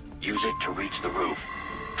office. Use it to reach the roof.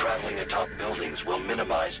 Traveling atop buildings will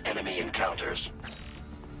minimize enemy encounters.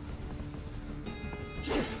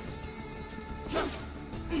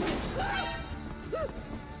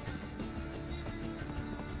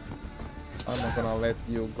 I'm not gonna let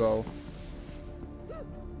you go.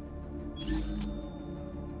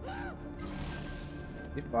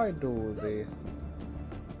 If I do this...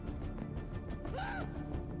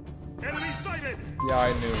 Enemy sighted! Yeah,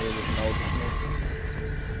 I knew he would notice me.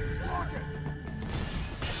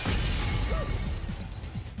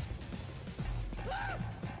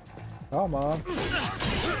 Come on. This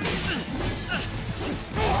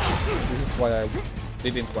is why I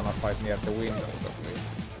didn't wanna fight near the windows at least.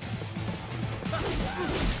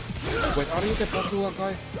 Wait, are you the Padua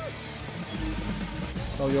guy?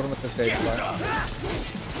 No, you're not the same guy.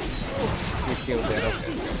 You killed the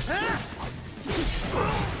rocket.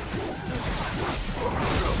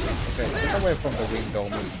 Okay, get away from the window,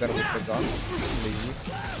 mister, with the gun. Please.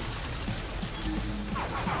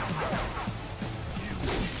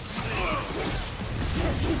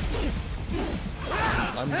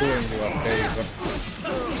 I'm doing you a favor.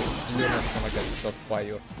 You're not gonna get shot by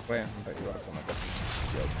your friend, you are gonna get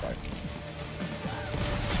killed by me.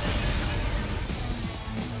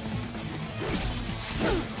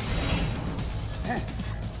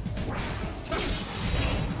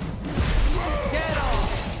 Dead on!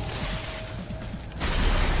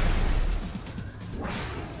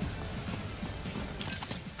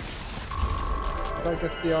 Did I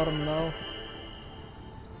get the arm now?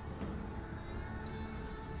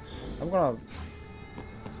 I'm gonna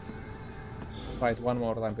fight one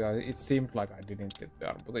more time because it seemed like I didn't get the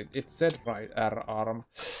arm, but it said right arm.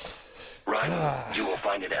 Raiden, you will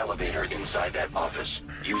find an elevator inside that office.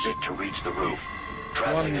 Use it to reach the roof.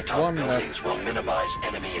 Traveling atop buildings will minimize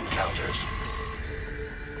enemy encounters.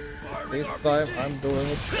 This time I'm doing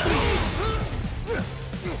it.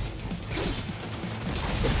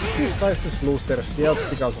 These guys just lose their shields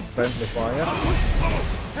because of friendly fire.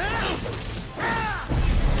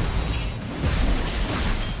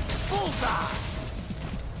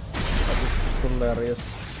 That is hilarious.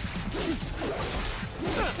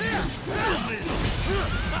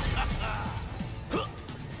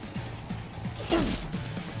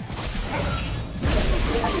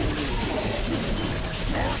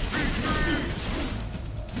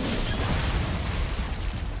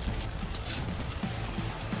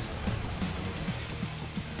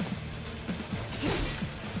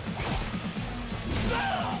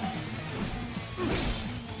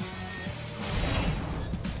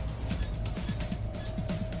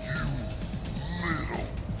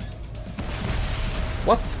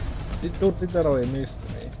 What? It literally missed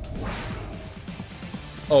me.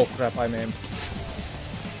 Oh crap, I aimed.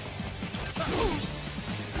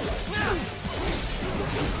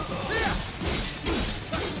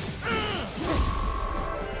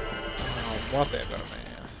 Whatever,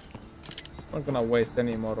 man. I'm not gonna waste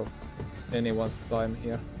any more of anyone's time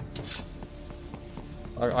here.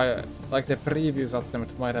 I like the previous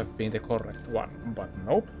attempt might have been the correct one, but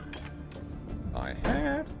nope. I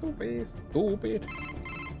had to be stupid.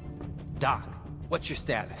 Doc, what's your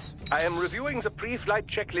status? I am reviewing the pre-flight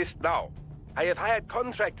checklist now. I have hired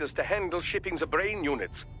contractors to handle shipping the brain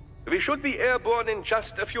units. We should be airborne in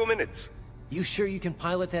just a few minutes. You sure you can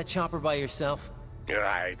pilot that chopper by yourself?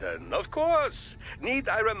 Raiden, of course. Need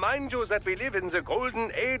I remind you that we live in the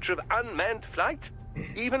golden age of unmanned flight?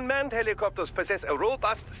 Even manned helicopters possess a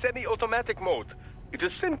robust semi-automatic mode. It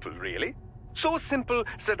is simple, really. So simple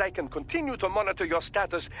that I can continue to monitor your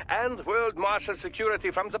status and world marshal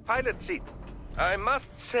security from the pilot seat. I must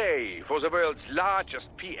say, for the world's largest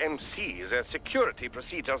PMC, their security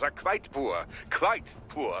procedures are quite poor. Quite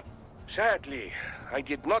poor. Sadly, I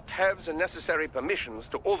did not have the necessary permissions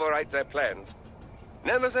to override their plans.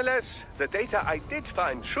 Nevertheless, the data I did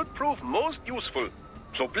find should prove most useful.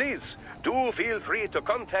 So please, do feel free to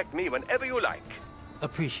contact me whenever you like.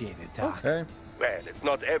 Appreciate it, Doc. Okay. Well, it's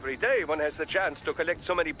not every day one has the chance to collect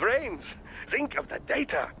so many brains. Think of the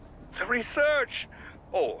data, the research.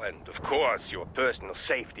 Oh, and of course, your personal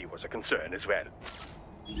safety was a concern as well.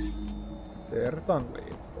 Certainly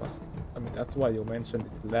it was. I mean, that's why you mentioned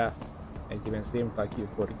it last. It even seemed like you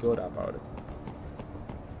forgot about it.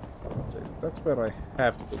 Okay, so that's where I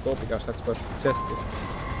have to go, because that's where the chest is.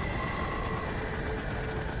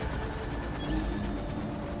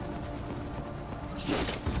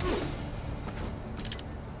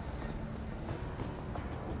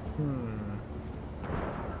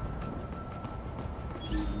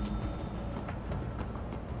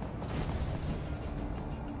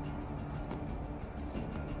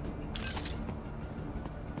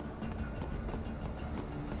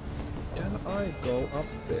 Can I go up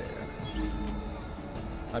there?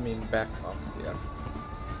 I mean back up here.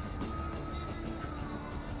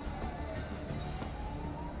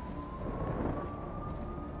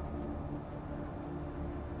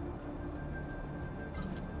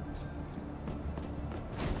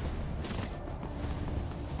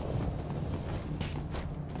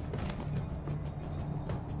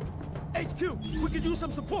 HQ, we could use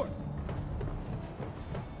some support.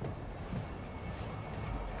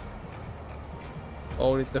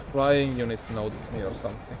 Oh, did the flying unit notice me or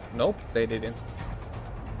something? Nope, they didn't.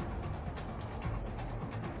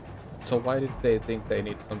 So why did they think they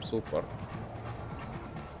need some support?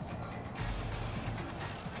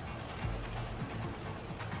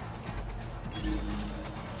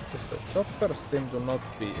 Because the choppers seem to not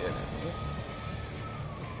be enemies.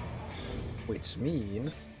 Which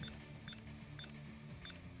means...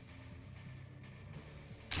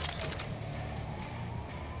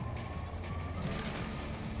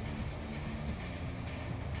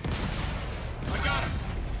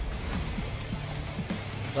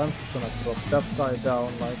 Guns gonna drop that guy down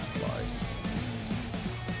like flies.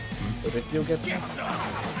 So did you get me?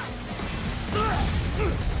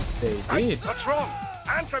 They did. What's wrong?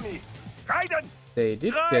 Answer me! Raiden! They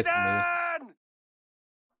did get me. Raiden!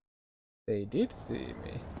 They did see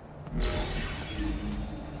me.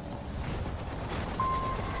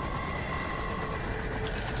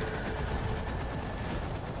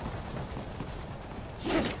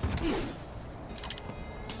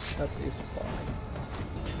 That is fine.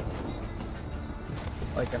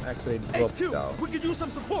 I can actually drop HQ, down. we could use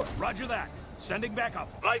some support. Roger that. Sending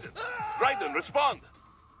backup. Raiden! Raiden, respond!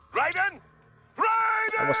 Raiden!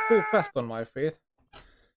 Raiden! I was too fast on my feet.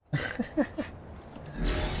 So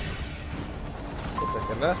take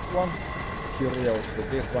the last one. Curiosity,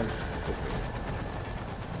 this one.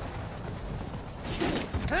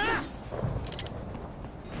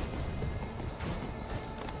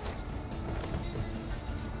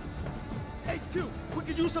 HQ, we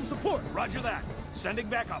could use some support. Roger that. Sending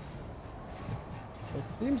backup. It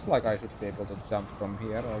seems like I should be able to jump from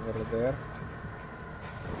here over there.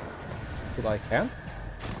 But I can't?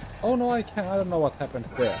 Oh no, I can. I don't know what happened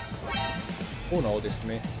there. Who noticed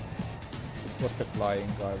me? It was the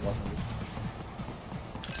flying guy, wasn't it?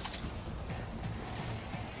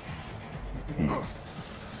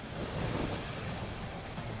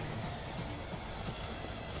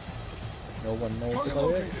 No one knows that I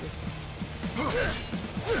exist.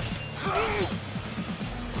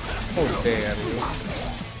 How dare you?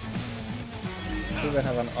 Do they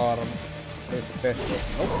have an arm? There's a best.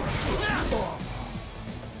 Nope.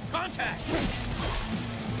 Contact!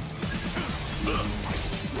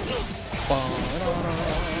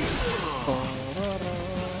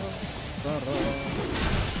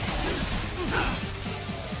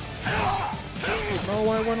 No,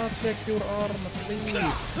 I wanna check your arm, please,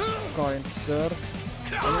 kind sir.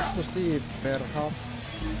 I need to see, perhaps.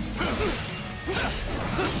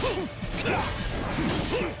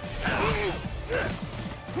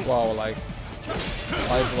 Wow, like,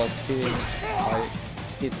 I blocked him, I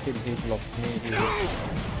hit him, he blocked me, he hit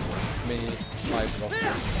me, I blocked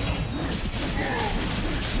him.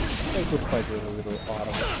 Say goodbye to your little arm.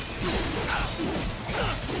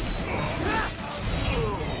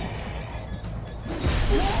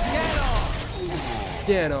 Get off!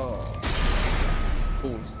 Get off!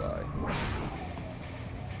 Bullseye.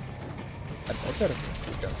 Another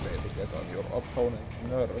you can play to get on your opponent's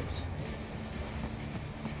nerves.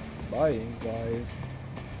 Lying, guys.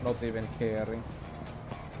 Not even caring.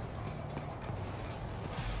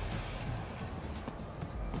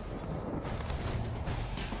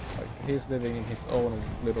 he's living in his own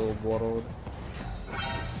little world.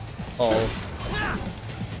 Oh.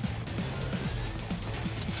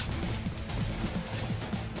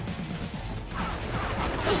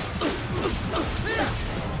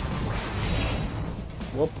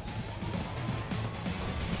 Whoops.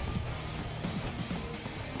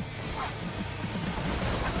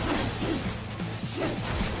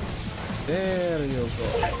 There you go.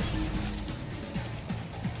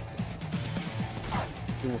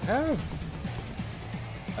 You have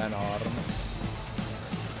an arm.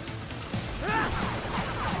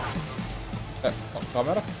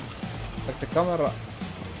 Camera? Like the camera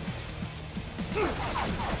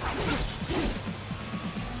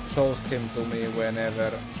shows him to me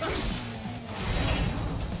whenever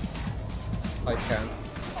I can.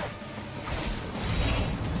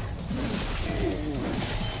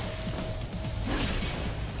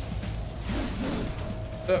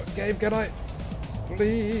 Game, can I?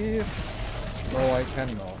 Please? No, I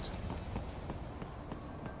cannot.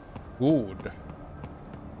 Good.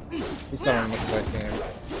 This time I'm not fighting.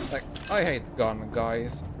 Like, I hate gun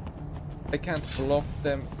guys. I can't block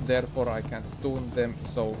them, therefore I can't stun them,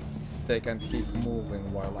 so they can keep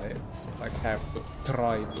moving while I like have to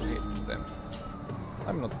try to hit them.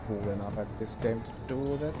 I'm not cool enough at this game to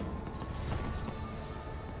do that.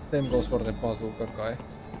 Same goes for the bazooka guy.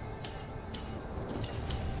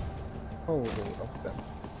 Oh, rude of them.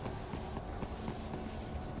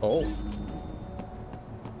 Oh.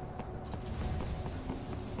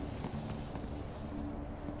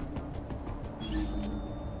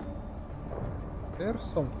 There's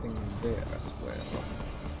something there as well.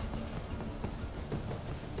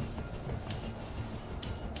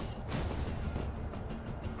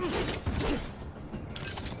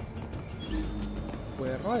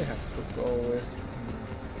 Where I have to go is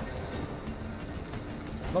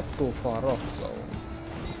not too far off, so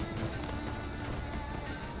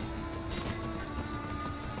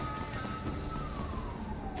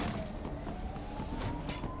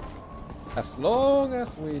as long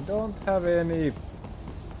as we don't have any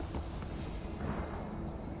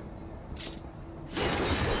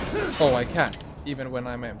oh, I can, even when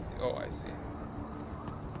I'm empty. Oh, I see.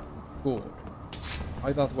 Cool.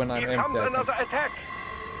 I thought when I'm empty I another attack.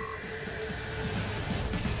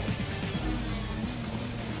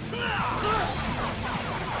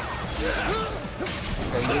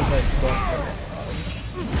 Okay, you guys don't.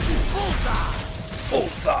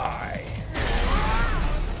 Bullseye!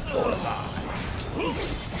 Bullseye!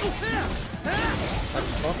 Like,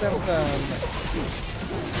 better than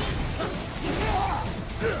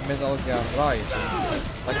Metal Gear Rising.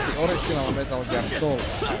 Like the original Metal Gear Solid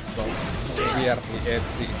has some weirdly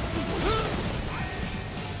edgy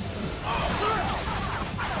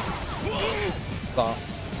stuff.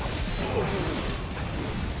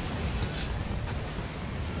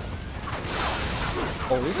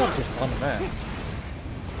 Oh, these are just unmanned.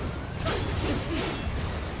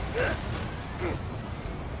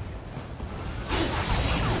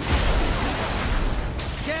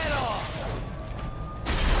 Get off!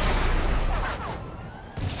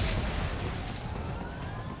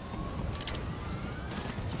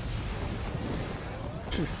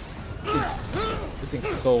 You think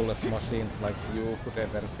soulless machines like you could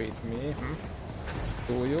ever beat me? Hmm?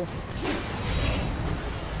 Do you?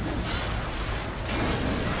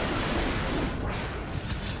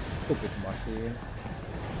 Stupid machines.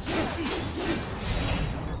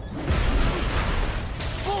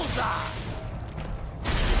 Bullseye!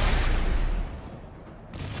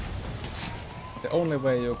 The only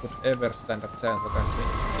way you could ever stand a chance against me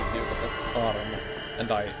is if you got an arm and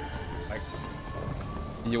I, like,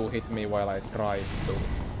 you hit me while I tried to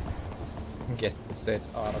get the said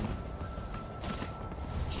arm.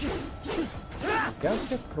 You can't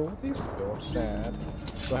get through this door, sad.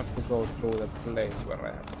 You have to go through the place where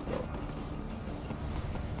I have to go.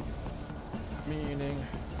 Meaning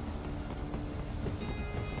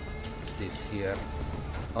this here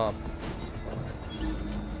up.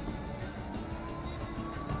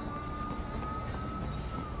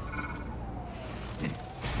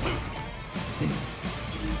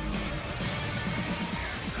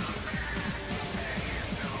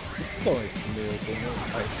 This door is new to me,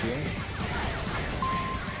 I think.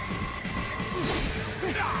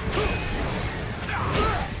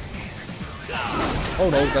 Oh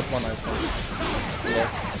no, that one I found. Yeah.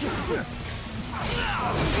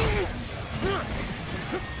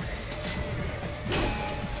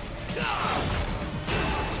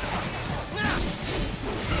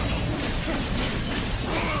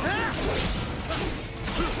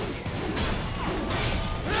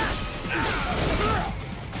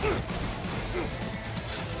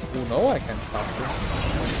 Good No, I can't stop you.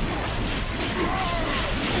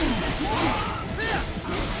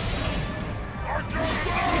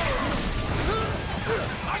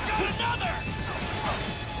 I got another!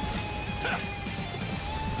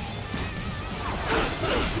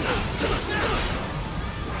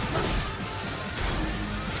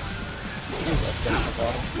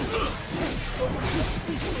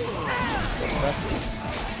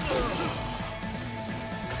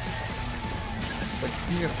 But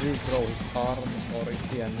he regrow his arms, or is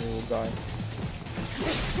he a new guy?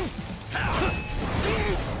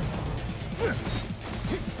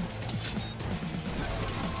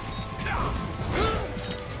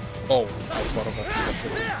 Oh, I forgot.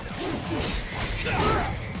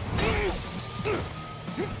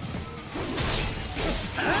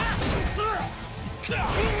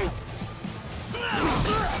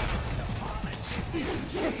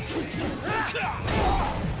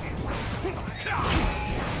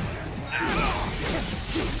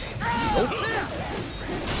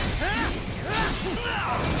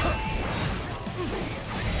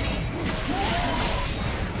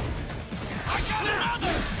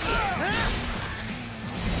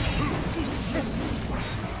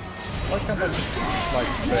 Why can't I just,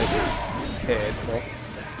 like, break his head off?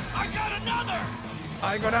 I got another!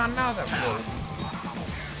 I got another one!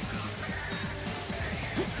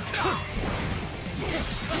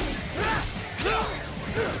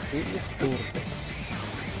 He is stupid.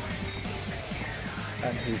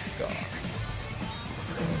 And he's gone.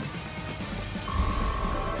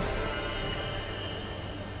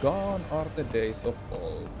 Gone are the days of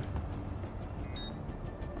old.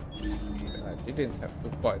 I didn't have to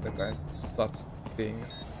fight against such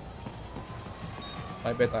things.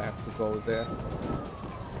 I bet I have to go there.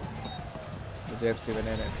 There's even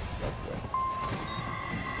enemies that way.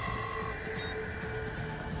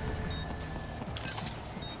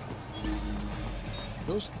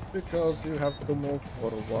 Just because you have to move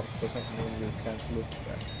forward doesn't mean you can't look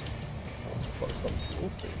back. For some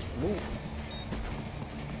loot.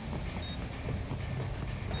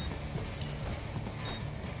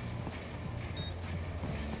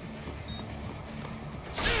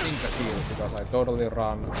 Because I totally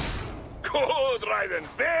run Good, Raiden,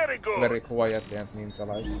 very good. very quietly and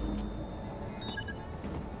ninja-like.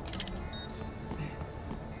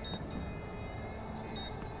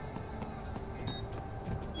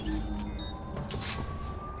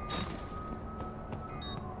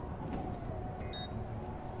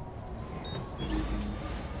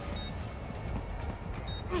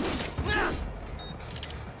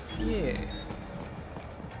 Yeah.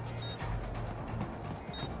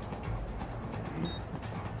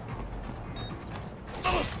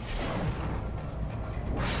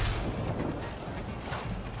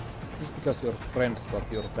 Just because your friends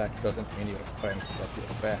got your back doesn't mean your friends got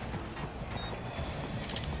your back.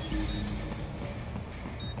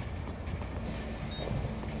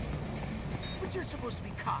 But you're supposed to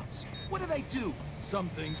be cops. What do they do? Some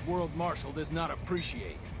things World Marshal does not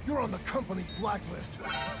appreciate. You're on the company blacklist.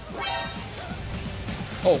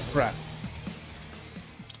 Oh crap.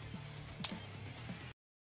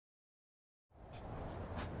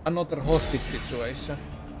 Another hostage situation.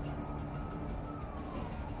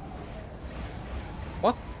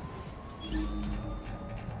 What?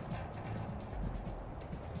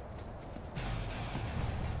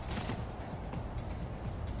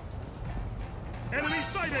 Enemy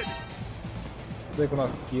sighted! They're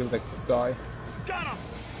gonna kill the guy. Got him!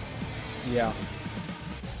 Yeah.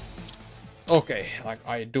 Okay, like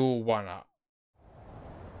I do wanna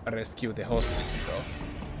rescue the hostage, so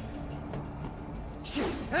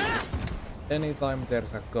anytime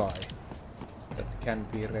there's a guy that can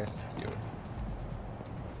be rescued,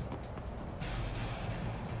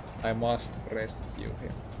 I must rescue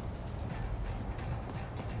him.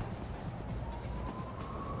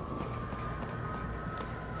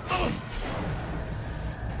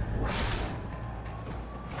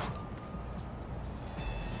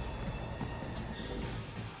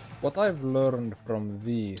 What I've learned from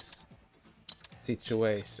these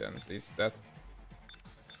situations is that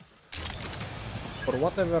for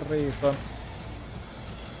whatever reason,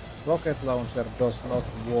 rocket launcher does not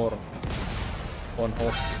work on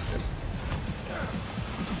hostages.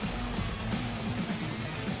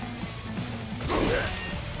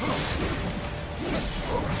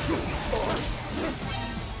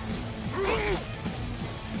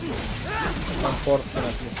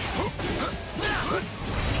 Unfortunately.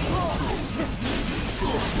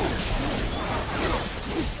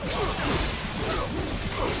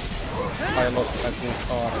 I lost at his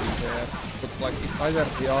arm there, but like it's either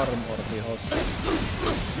the arm or the hostage.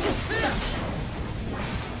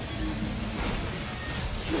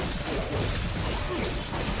 Get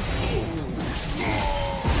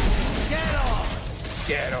off!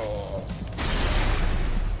 Get off!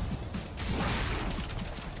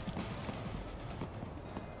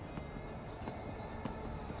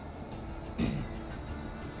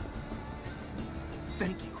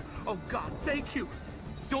 Thank you. Oh God, thank you.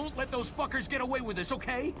 Don't let those fuckers get away with this,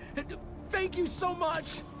 okay? Thank you so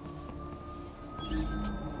much.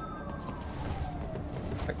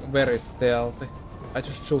 Like very stealthy. I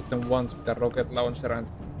just shoot them once with a rocket launcher and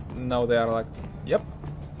now they are like, yep.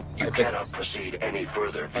 You cannot proceed any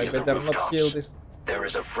further I via the better not kill rooftops. this. There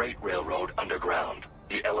is a freight railroad underground.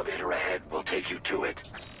 The elevator ahead will take you to it.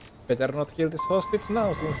 Better not kill this hostage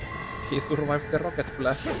now since he survived the rocket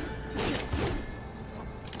blast.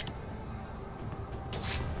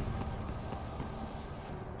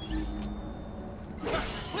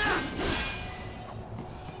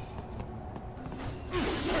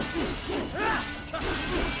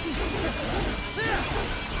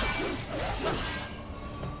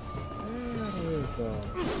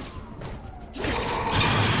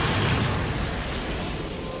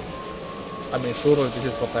 I mean, surely this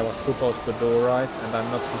is what I was supposed to do, right? And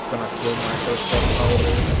I'm not just gonna kill myself for no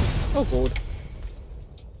reason. Oh, good.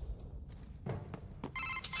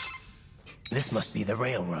 This must be the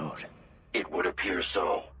railroad. It would appear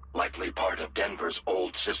so. Likely part of Denver's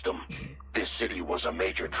old system. This city was a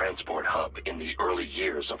major transport hub in the early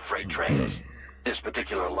years of freight trains. This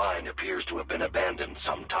particular line appears to have been abandoned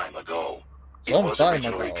some time ago. It was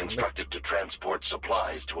originally constructed to transport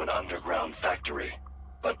supplies to an underground factory.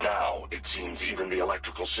 But now, it seems even the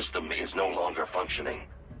electrical system is no longer functioning.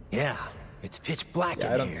 Yeah, it's pitch black in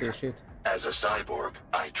here. I don't see shit. As a cyborg,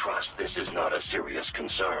 I trust this is not a serious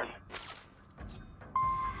concern.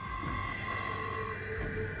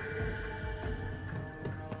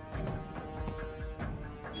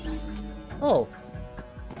 Oh.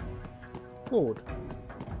 Good.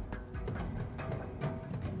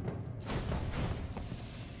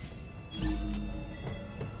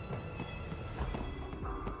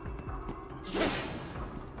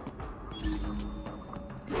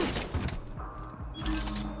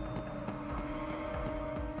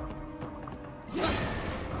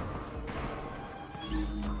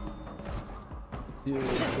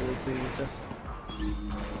 Useful pieces.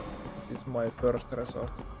 This is my first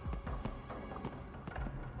resort.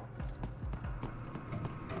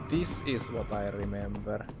 This is what I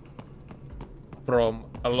remember from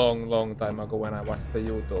a long time ago when I watched the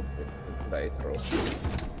YouTube playthrough.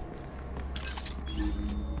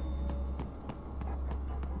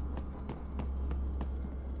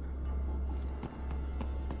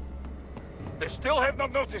 They still have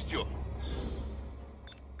not noticed you.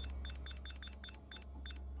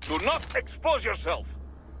 Do not expose yourself.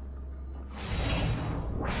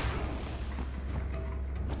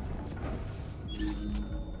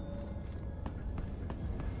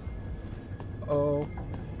 Oh,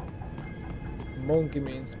 monkey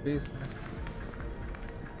means business.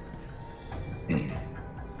 I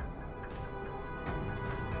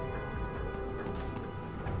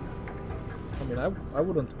mean, I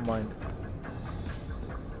wouldn't mind.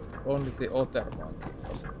 Only the other monkey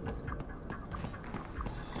doesn't.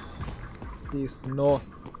 He's not.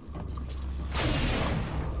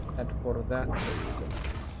 And for that reason.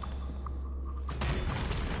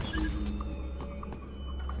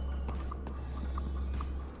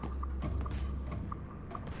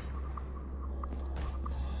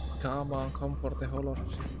 Come on, come for the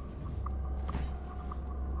hology.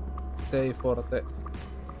 Stay for the...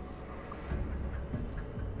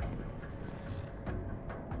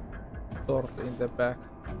 sword in the back.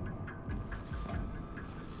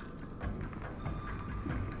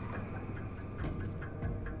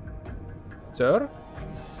 Sir?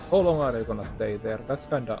 How long are you gonna stay there? That's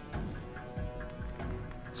kinda...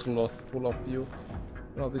 slothful of you.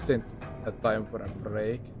 No, this ain't a time for a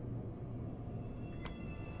break.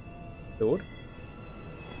 Dude?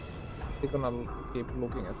 You're gonna keep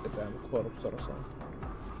looking at the damn corpse or something.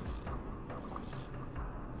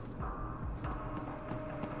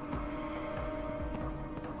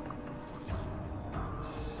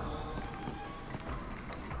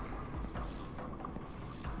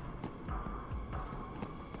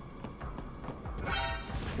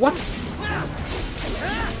 What?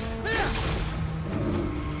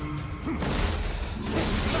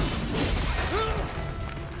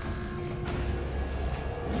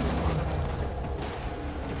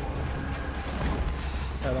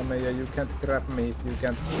 Alamea, you can't grab me if you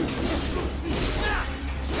can't.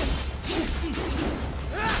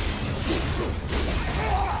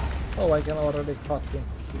 Oh, I can already cut him.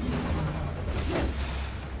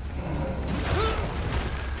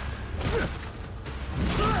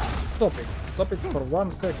 stop it. Stop it for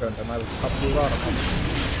 1 second and I will have to run.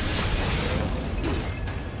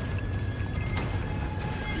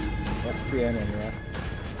 What's the enemy at?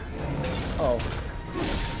 Oh.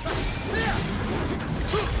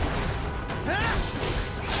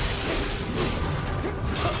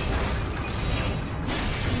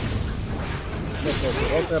 Let's go to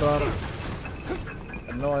Oterar.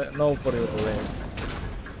 And no for you to win.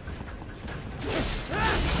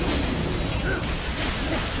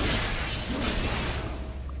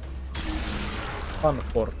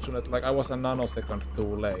 Unfortunate, like I was a nanosecond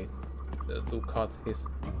too late to cut his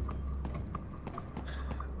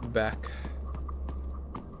back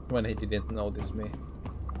when he didn't notice me.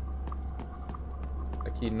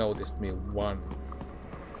 Like he noticed me 1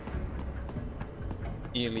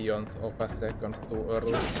 millionth of a second too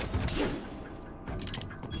early.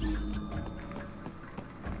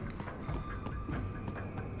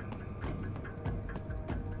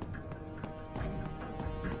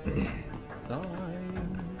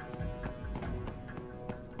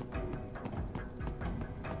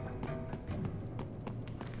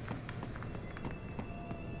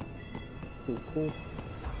 Cool.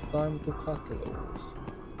 Time to cut loose.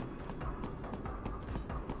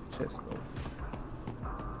 Chest off.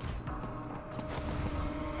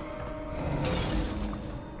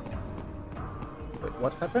 Wait,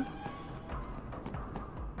 what happened?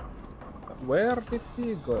 Where did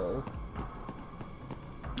he go?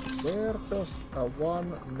 Where does a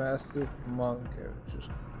one massive monkey just...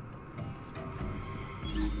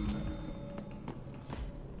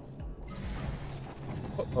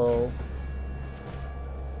 Uh-oh.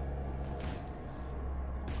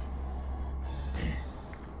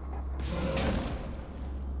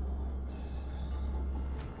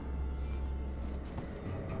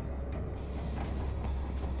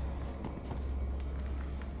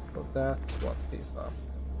 So that's what he's after.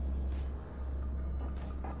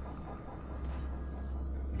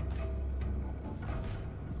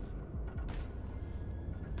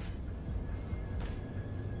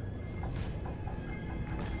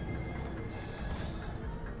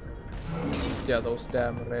 Yeah, those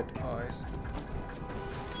damn red eyes.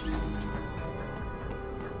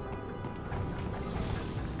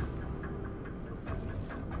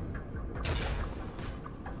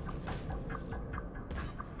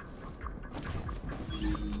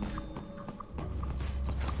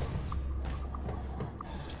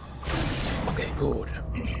 Okay, good.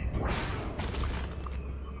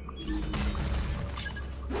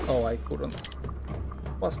 Oh, I couldn't.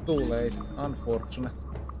 Was too late, unfortunate.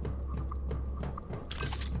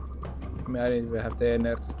 I mean, I didn't even have the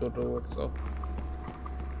energy to do it, so...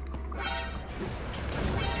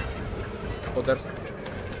 Oh, there's...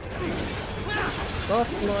 Stuff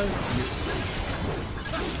like this.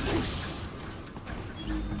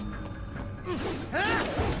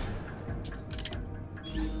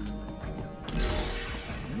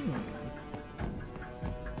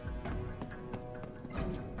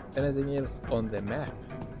 Anything else on the map?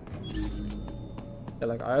 Yeah,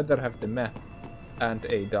 like I either have the map and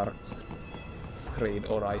a dark screen,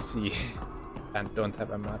 or I see and don't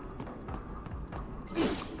have a map.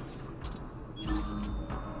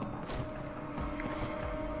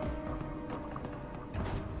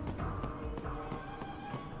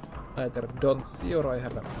 Either don't see or I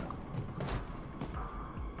have a map.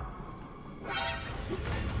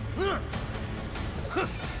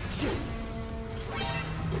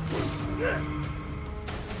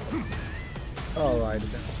 Alright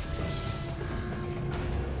then.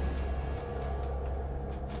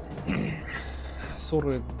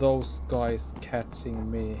 Sorry, those guys catching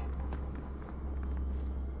me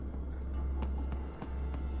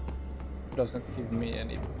doesn't give me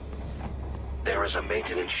any. There is a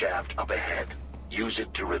maintenance shaft up ahead. Use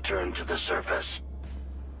it to return to the surface.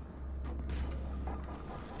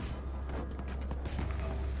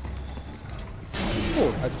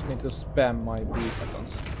 Cool, I just need to spam my B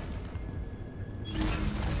buttons.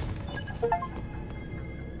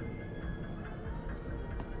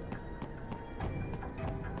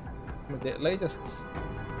 The latest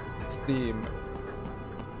Steam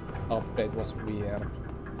update was weird.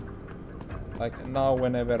 Like now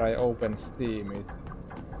whenever I open Steam, it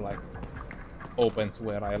like opens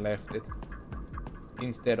where I left it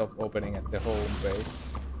instead of opening at the home page.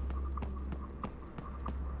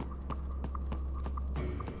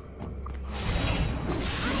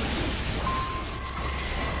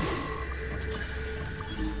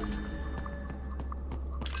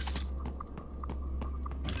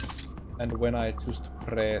 And when I just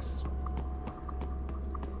press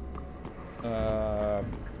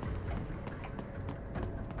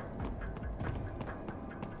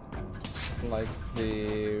like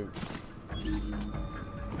the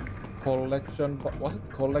collection, was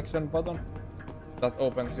it collection button? That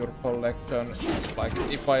opens your collection. Like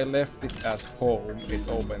if I left it at home, it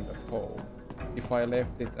opens at home. If I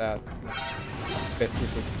left it at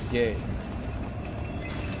specific game,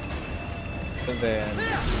 then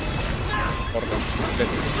or the specific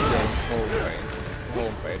game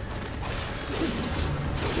homepage.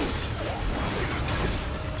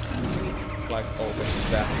 Like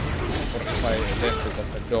opens that. Or if I left it at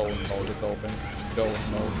the down mode, it opens down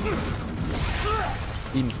mode.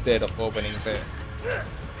 Instead of opening the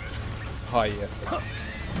highest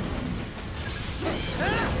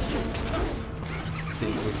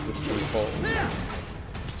thing which would be home.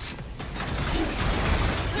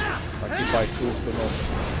 Like if I choose to not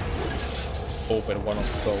open one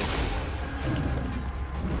of those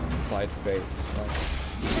side pages, right?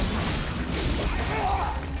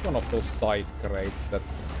 One of those side crates that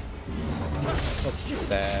not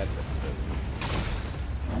bad,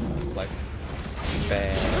 like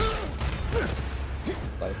bad.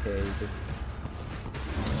 I hate it.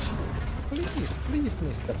 Please,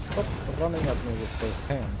 mister, stop running at me with those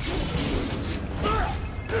hands.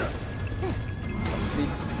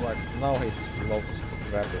 Like, now he just loves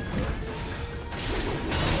grabbing me.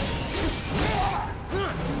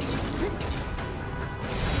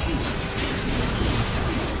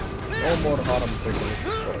 No more arm triggers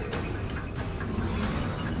for you.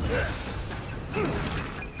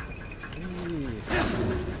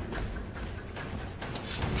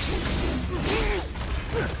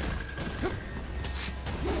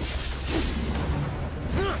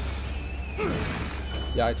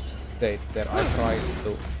 Yeah, I just stayed there. I tried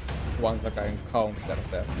to once again counter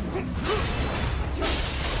them.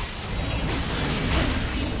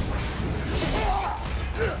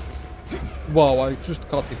 Wow, I just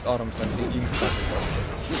cut his arms and he instantly lost it.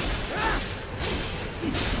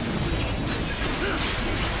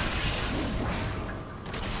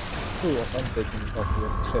 Two of them taking off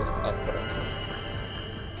your chest apparently.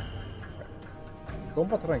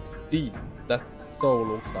 Combat rank D. That so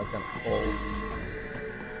looks like an O.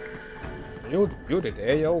 You did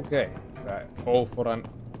A-okay. O for an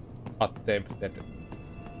attempted.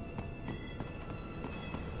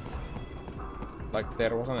 Like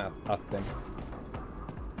there was an attempt.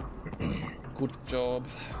 Good job.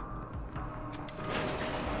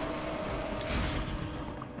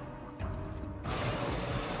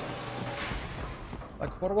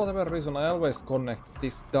 Like for whatever reason I always connect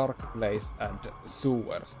this dark place and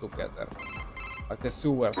sewers together. Like the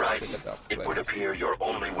sewers to the dark place. It would appear your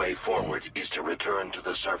only way forward is to return to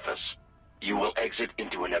the surface. You will exit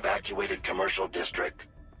into an evacuated commercial district.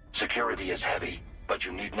 Security is heavy, but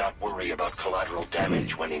you need not worry about collateral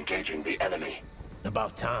damage when engaging the enemy.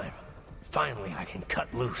 About time. Finally, I can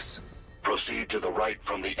cut loose. Proceed to the right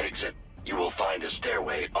from the exit. You will find a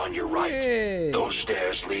stairway on your right. Yay. Those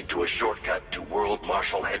stairs lead to a shortcut to World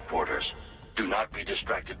Marshal Headquarters. Do not be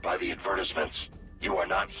distracted by the advertisements. You are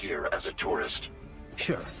not here as a tourist.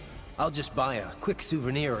 Sure. I'll just buy a quick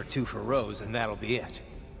souvenir or two for Rose and that'll be it.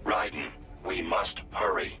 Raiden, we must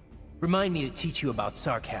hurry. Remind me to teach you about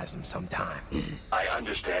sarcasm sometime. I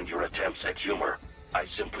understand your attempts at humor. I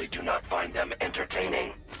simply do not find them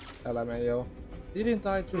entertaining. LMAO. Didn't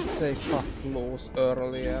I just say cut loose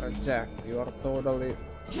earlier, Jack? You are totally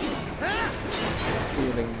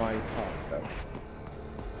stealing my thunder.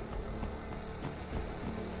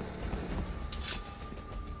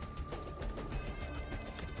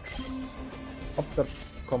 After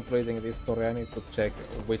completing this story, I need to check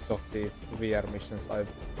which of these VR missions I've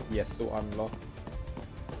yet to unlock.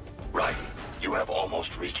 Right. You have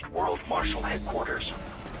almost reached World Marshal Headquarters.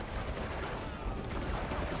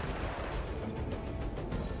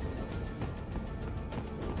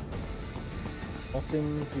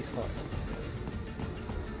 Nothing behind.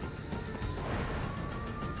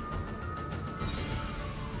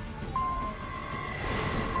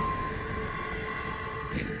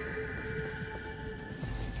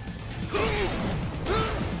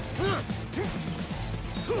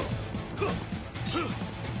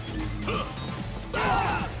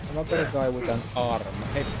 Another guy with an arm.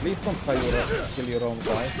 Hey, please don't try to kill your own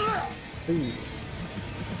guy. Please.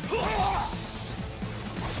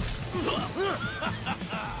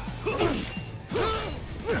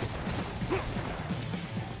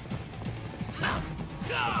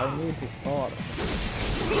 I need his arm.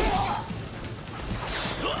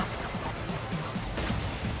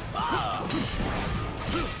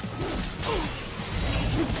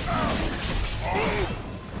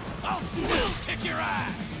 I'll still kick your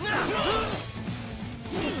ass!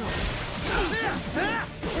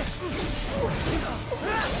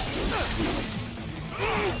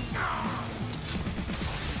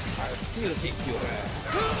 I still kick your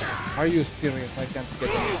ass. Are you serious? I can't get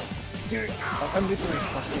it. Serious? I'm literally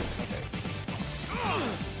stuck. Okay.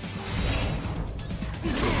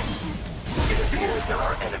 It appears there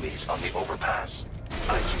are enemies on the overpass.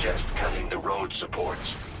 I suggest cutting the road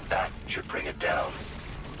supports. That should bring it down.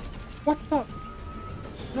 What the?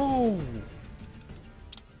 No!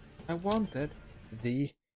 I wanted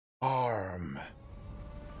the arm.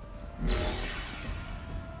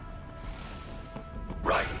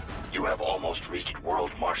 Right. You have almost reached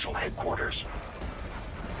World Marshal Headquarters.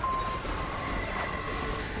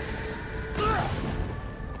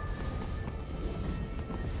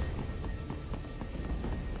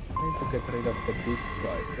 I need to get rid of the big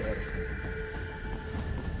guy first.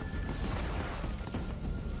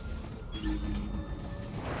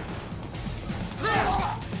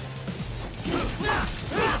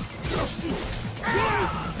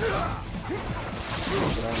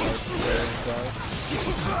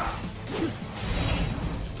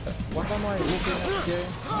 What am I looking at here?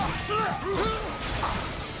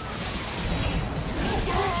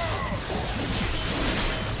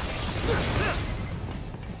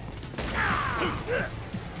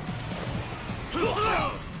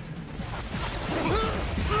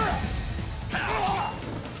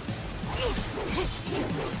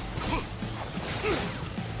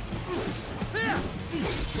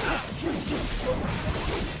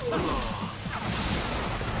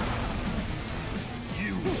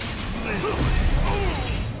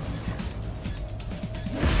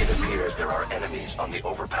 It appears there are enemies on the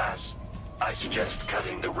overpass. I suggest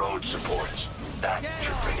cutting the road supports. That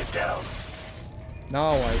should bring it down.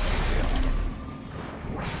 Now I see.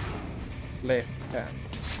 Left hand.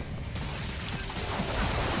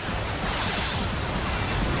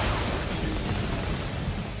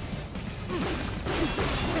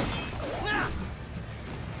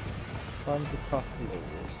 Time to cut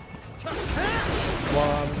loose.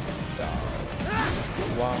 One down.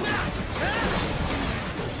 One.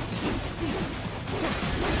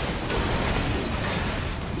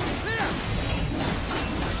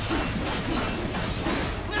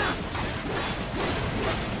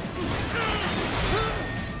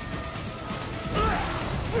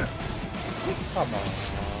 Come on.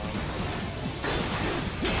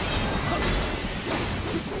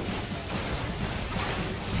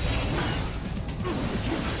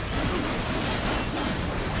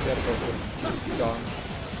 There goes John.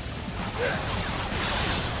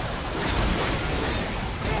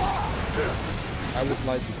 I would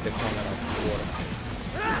like to get camera to work.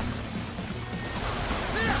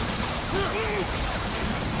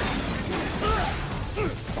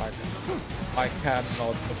 I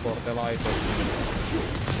cannot support the light of me.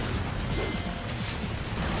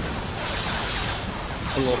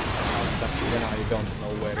 Look, then I don't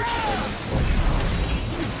know where it's coming from.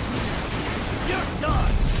 You're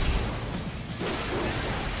done!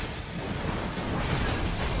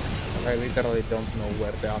 I literally don't know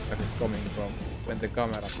where the attack is coming from when the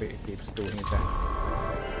camera keeps doing that.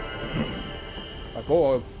 Like,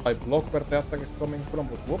 oh, I block where the attack is coming from,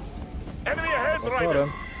 but whoops. Enemy ahead, Ryder!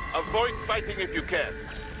 Avoid fighting if you can.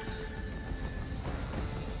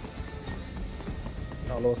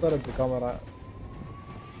 All of a sudden the camera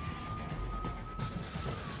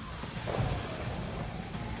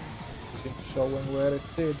isn't showing where it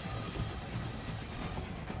did.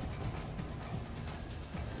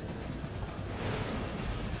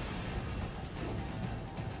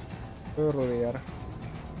 Earlier.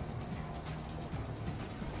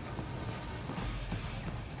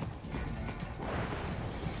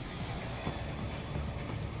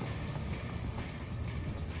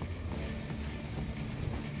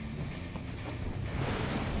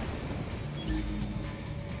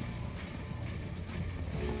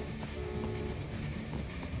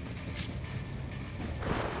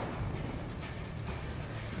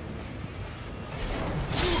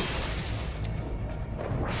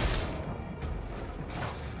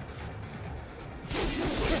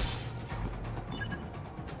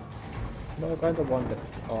 No, I kind of wanted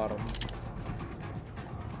his arm.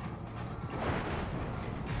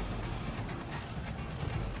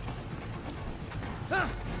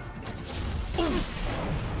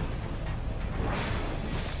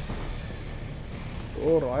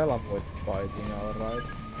 Or I'll avoid fighting, alright.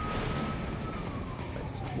 I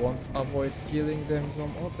just won't avoid killing them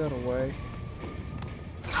some other way.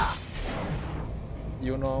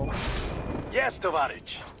 You know. Yes,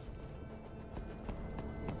 Tovarich.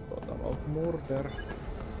 Total of murder.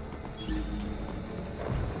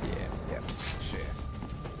 Yeah, shit.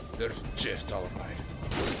 there's a chest, alright.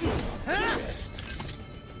 Chest.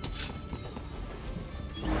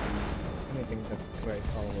 Anything that's great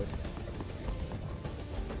always is.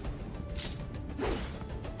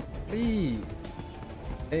 Please.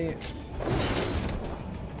 Hey.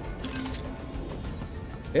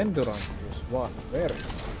 Endurance plus 1. Very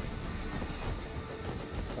nice.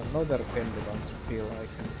 Another endurance skill I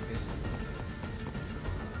can pick.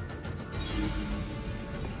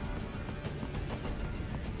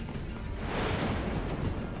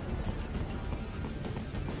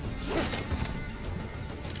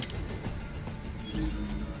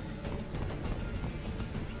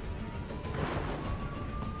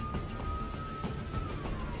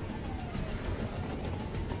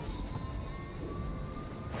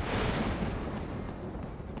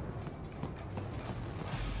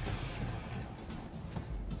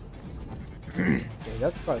 Okay,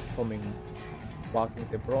 that guy's coming, walking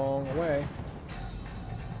the wrong way.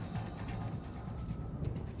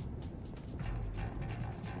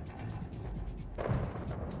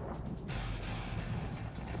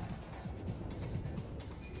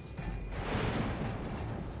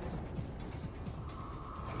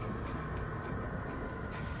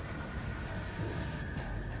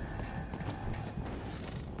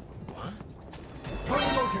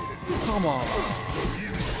 Come on.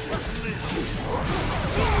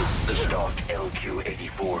 The stalked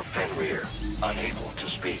LQ-84 Fenrir, unable to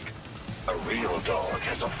speak. A real dog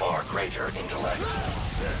has a far greater intellect.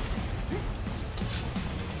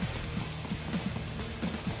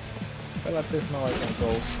 Well, at least now I can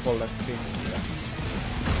go collect things.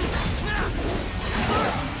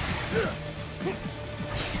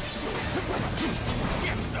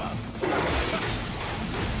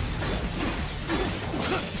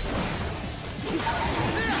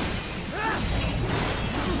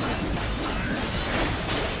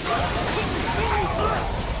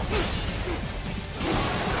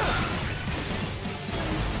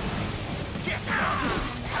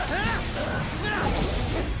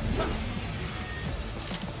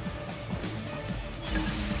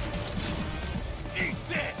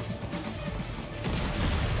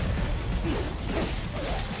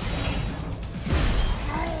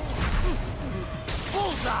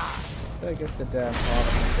 I get the damn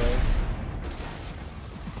bottom there.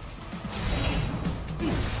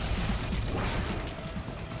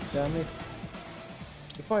 Damn it.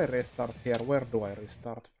 If I restart here, where do I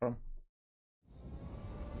restart from?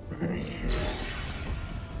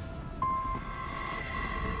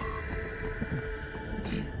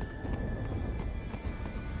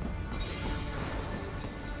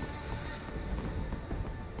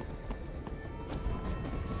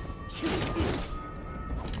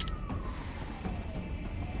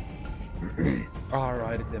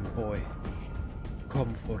 Alright then, boy.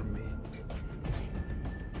 Come for me.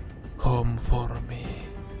 Come for me.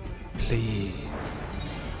 Please.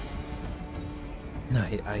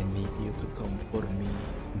 I need you to come for me.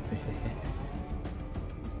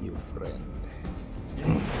 You friend.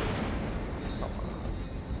 Come on.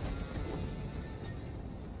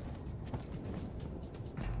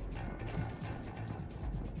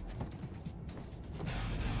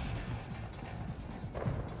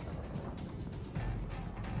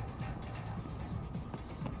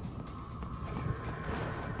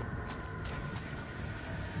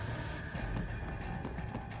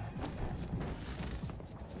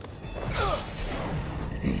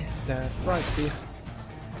 Right here.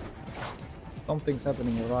 Something's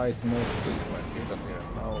happening right most frequently, you don't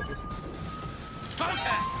even notice.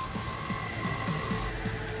 Contact!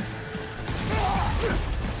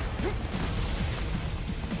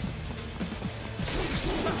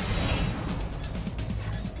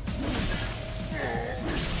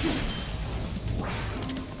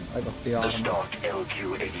 I got the armor. The stalked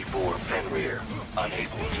LQ-84 Fenrir,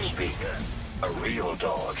 unable to speak. A real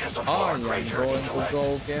dog has a far greater intellect. I am going to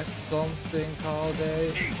go get something all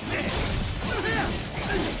day.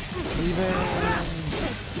 Revenge!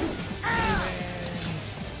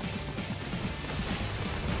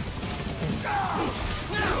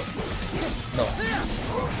 No.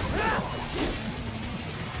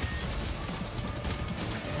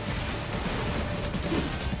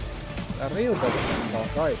 A real dog is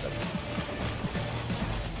not either.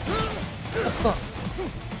 That's not.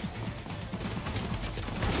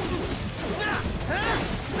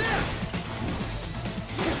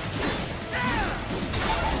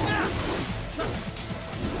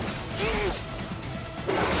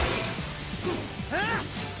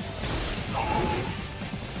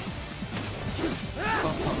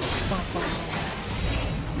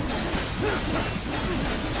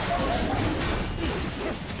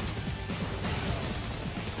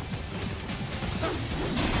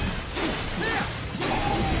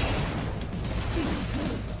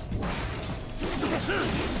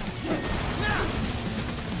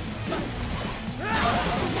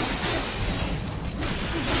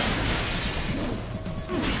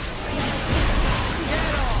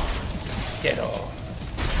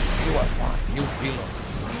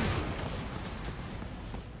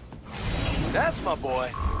 That's my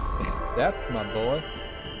boy. That's my boy.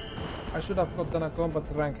 I should have gotten a combat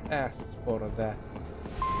rank S for that.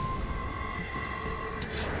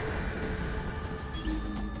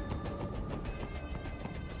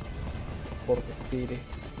 Portapidi.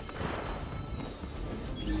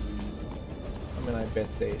 I mean, I bet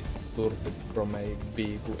they turfed it from a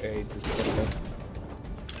B to A to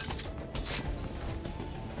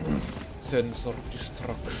sensor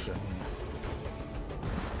destruction.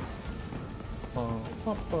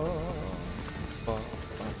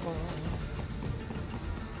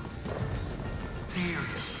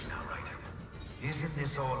 Seriously now, Ryder. Isn't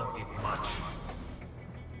this all a bit much?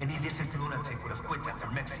 Any decent lunatic would have quit after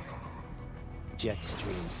Mexico.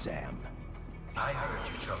 Jetstream, Sam. I heard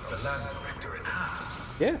you chopped the land director in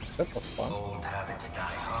half. Yeah, that was fun. Old habits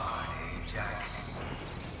die hard, eh, Jack?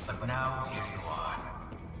 But now here you are.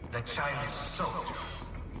 The child's soldier,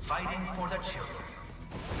 fighting for the children.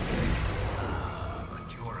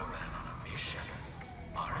 But you're a man on a mission,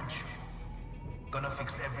 aren't you? Gonna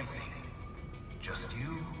fix everything. Just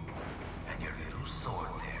you and your little sword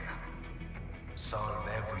there. Solve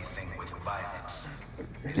everything with violence.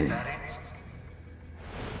 Is that it?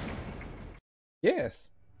 Yes.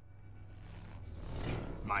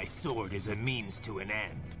 My sword is a means to an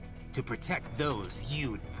end. To protect those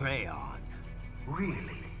you'd prey on.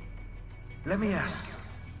 Really? Let me ask you.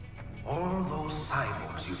 All those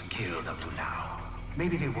cyborgs you've killed up to now,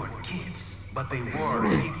 maybe they weren't kids, but they were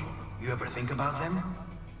people. You ever think about them?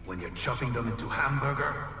 When you're chopping them into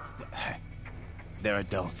hamburger? They're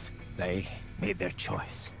adults. They made their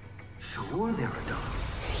choice. Sure they're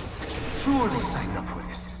adults. Sure they signed up for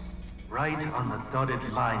this. Right on the dotted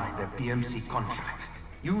line of their PMC contract.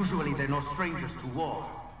 Usually they're no strangers to war.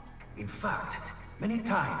 In fact, many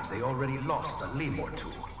times they already lost a limb or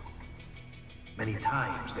two. Many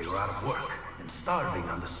times they were out of work and starving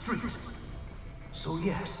on the street. So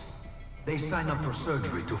yes, they sign up for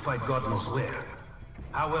surgery to fight God knows where.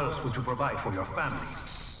 How else would you provide for your family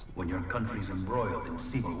when your country's embroiled in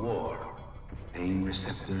civil war? Pain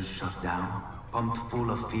receptors shut down, pumped full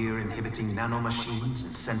of fear-inhibiting nanomachines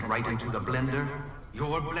and sent right into the blender?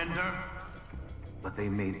 Your blender? But they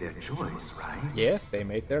made their choice, right? Yes, they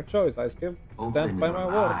made their choice. I still stand by my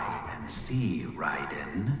word. And see,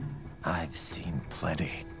 Raiden. I've seen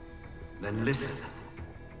plenty. Then listen.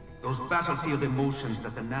 Those battlefield emotions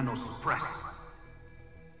that the nanos suppress.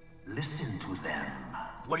 Listen to them.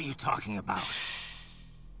 What are you talking about? Shh.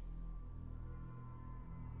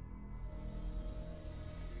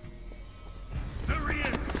 There he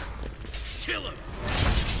is! Kill him!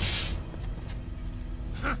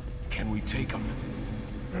 Huh. Can we take him?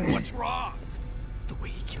 What's wrong? The way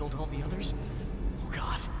he killed all the others? Oh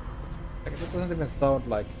God. Like, it doesn't even sound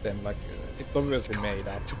like them, like, it's obviously made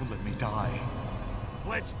up. Don't let me die.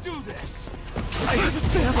 Let's do this! I have a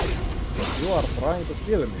family! You are trying to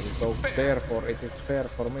kill me, so therefore it is fair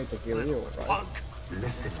for me to kill you, right? Punk.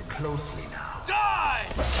 Listen closely now. Die!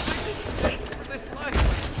 I didn't face for this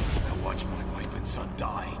life! I watched my wife and son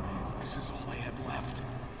die. This is all I had left.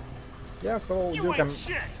 Yeah, so you ain't can...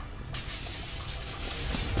 shit!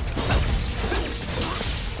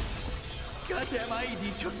 Goddamn IED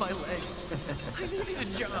took my legs. I needed a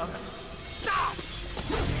job. Stop!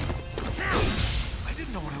 I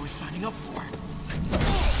didn't know what I was signing up for.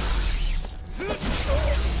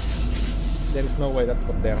 There is no way that's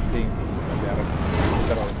what they're thinking when they're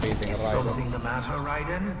literally beating Is Raiden. something the matter,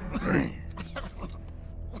 Raiden?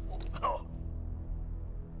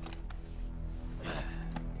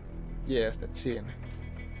 Yes, the chin.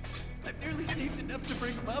 I barely saved enough to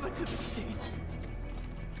bring Mama to the States.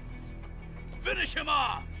 Finish him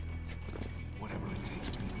off! Whatever it takes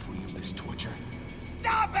to be free of this torture.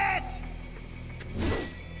 Stop it!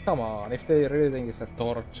 Come on, if they really think it's a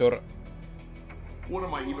torture. What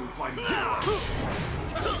am I even fighting for?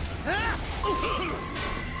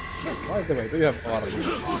 By the way, do you have armor?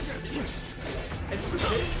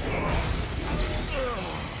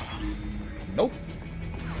 Nope.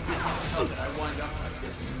 How did I wind up like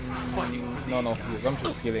this? Fighting for these No, guys. I'm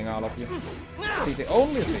just killing all of you. See, the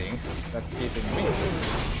only thing that's keeping me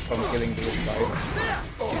from killing these guys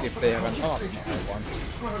is if they have an armor I want.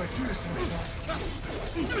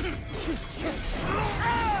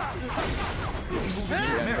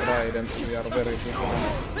 And Raiden, we are very different.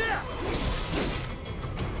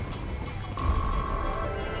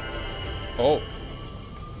 Oh!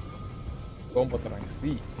 Combat rank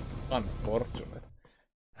C. Unfortunate.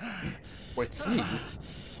 Wait, C?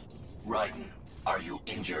 Raiden, are you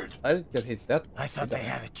injured? I didn't get hit that much. I thought they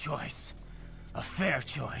had a choice. A fair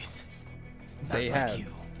choice. They Not like have.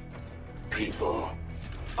 you. People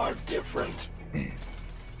are different.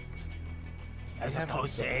 as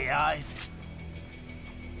opposed to AIs?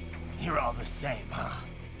 You're all the same, huh?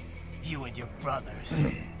 You and your brothers,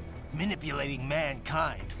 manipulating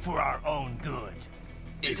mankind for our own good.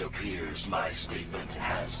 It appears my statement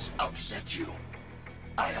has upset you.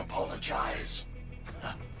 I apologize.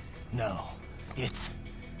 No,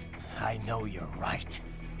 I know you're right.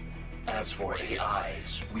 As for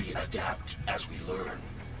AIs, we adapt as we learn.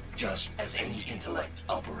 Just as any intellect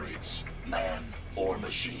operates, man or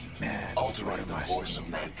machine. Altering the course of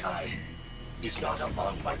mankind is not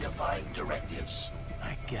among my defined directives.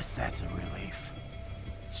 I guess that's a relief.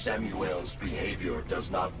 Samuel's behavior does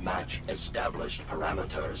not match established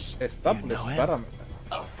parameters. Established parameters?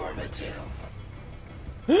 Affirmative.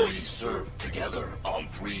 We served together on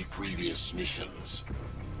 3 previous missions.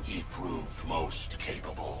 He proved most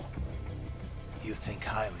capable. You think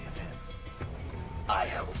highly of him? I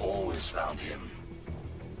have always found him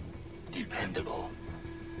dependable.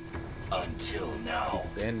 Until now.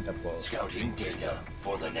 Dependable. Scouting data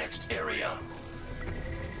for the next area.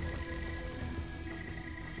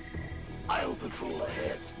 I'll patrol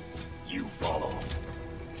ahead. You follow.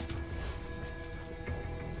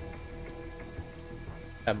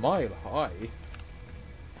 A mile high?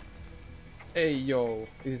 Hey yo,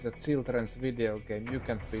 this is a children's video game. You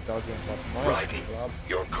can't be talking about my club.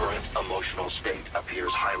 Your current emotional state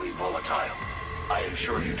appears highly volatile. I am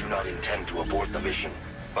sure you do not intend to abort the mission,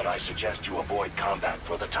 but I suggest you avoid combat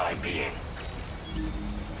for the time being.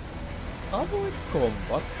 Avoid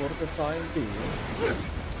combat for the time being?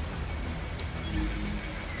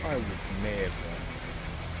 I would never.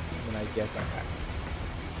 I mean, I guess I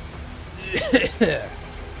have.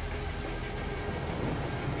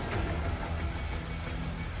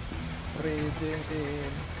 Breathing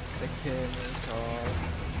in the chemical,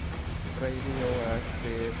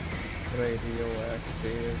 radioactive.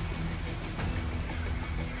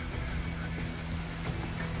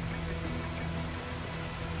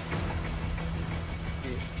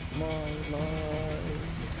 It's my life,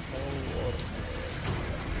 it's no worth it.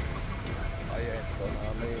 I ain't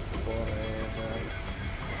gonna live forever.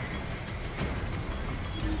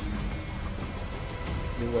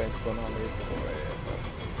 You ain't gonna live forever.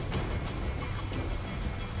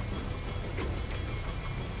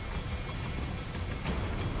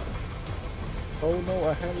 Oh no,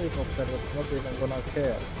 a helicopter that's not even gonna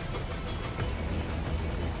care.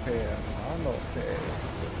 Care, I don't care.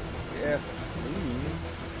 Yes, please.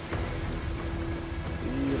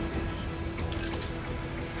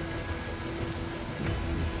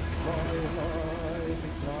 My life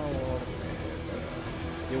is now or never.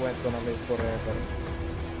 You ain't gonna live forever.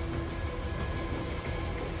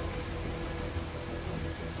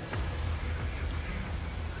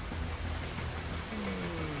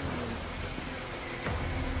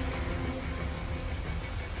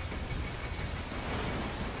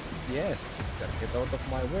 Yes, mister, get out of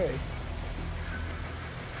my way.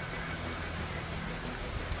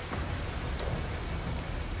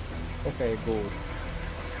 Okay, good.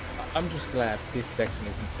 I'm just glad this section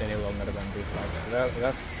isn't any longer than this. Like,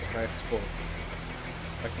 that's stressful.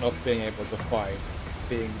 Like not being able to fight,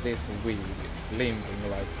 being this weak, limping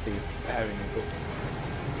like this, having to...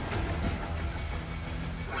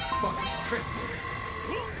 Fucking trick me.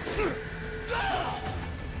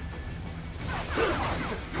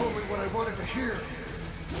 Just told me what I wanted to hear.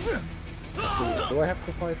 Do I have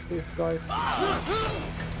to fight these guys?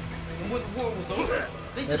 When the war was over,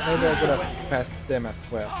 Maybe I could have passed them as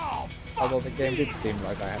well. Although the game did seem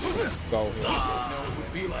like I had to go here. it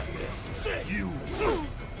would be like this. You.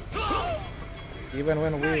 Even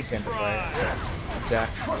when weakened by Jack,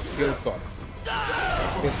 still got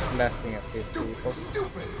keep slashing at these people.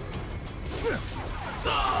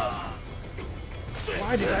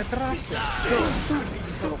 Why did I trust it? So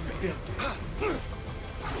stupid.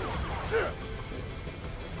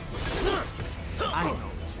 I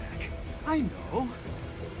know, Jack. I know.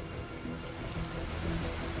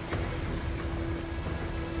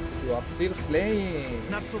 You are still slaying.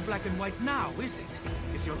 Not so black and white now, is it?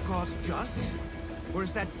 Is your cause just? Or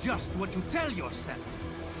is that just what you tell yourself?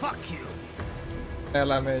 Fuck you.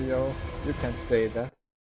 LMAO, you can't say that.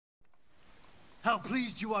 How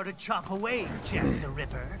pleased you are to chop away, Jack the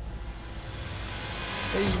Ripper.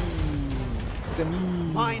 Hey, it's the me.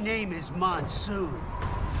 My name is Monsoon,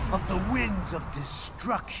 of the Winds of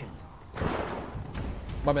Destruction.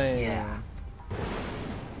 My man. Yeah.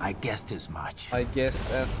 I guessed as much. I guessed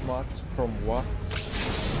as much from what?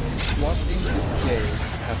 What in this game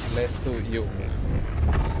has led to you?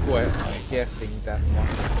 Well, guessing that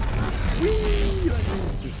much. Whee!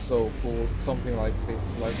 This is so cool. Something like this,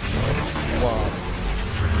 like wow.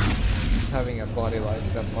 having a body like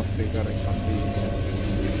that must be very convenient.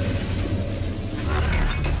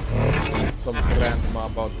 Some grandma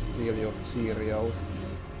about to steal your Cheerios.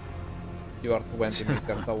 You are 20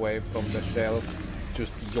 meters away from the shelf.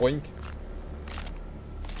 Just yoink.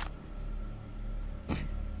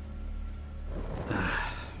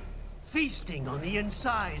 Feasting on the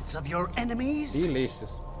insides of your enemies?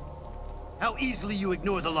 Delicious. How easily you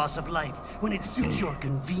ignore the loss of life when it suits your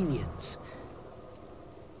convenience.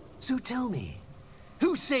 So tell me,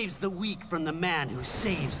 who saves the weak from the man who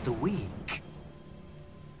saves the weak?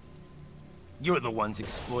 You're the ones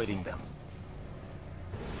exploiting them.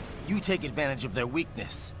 You take advantage of their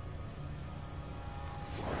weakness.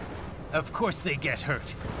 Of course they get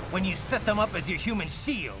hurt when you set them up as your human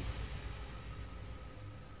shield.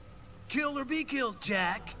 Kill or be killed,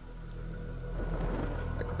 Jack.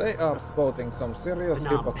 Like they are spotting some serious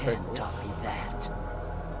hypocrisy. Taught me that.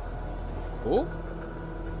 Who?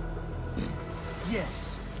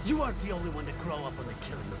 Yes, you aren't the only one to grow up on the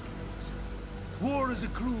killing fields. War is a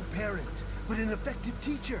cruel parent, but an effective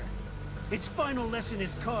teacher. Its final lesson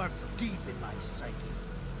is carved deep in my psyche.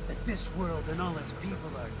 That this world and all its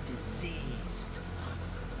people are diseased.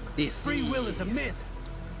 Free will is a myth.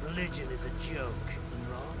 Religion is a joke.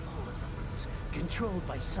 We're all pawns, controlled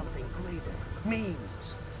by something greater.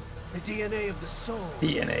 Memes. The DNA of the soul.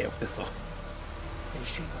 DNA of the soul. They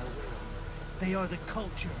shape our will. They are the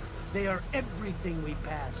culture. They are everything we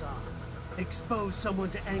pass on. Expose someone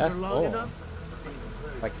to anger long enough, they will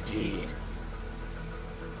learn like genes.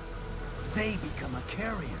 They become a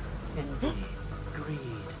carrier. Envy, greed,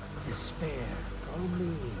 despair, all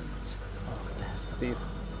means, all past the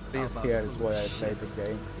This here is why I play the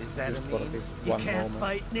game. Is that just a for meme? this You one can't moment.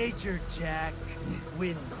 fight nature, Jack.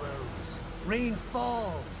 Wind blows, rain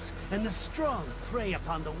falls, and the strong prey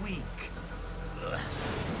upon the weak.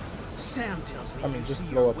 Sam tells me I mean, you just see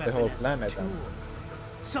blow your up the weapon whole as a planet tool. and...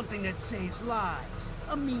 Something that saves lives,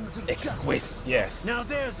 a means of Exquisite, justice. yes. Now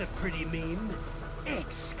there's a pretty meme.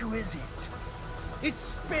 Exquisite. It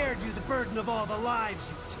spared you the burden of all the lives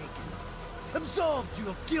you've taken. Absolved you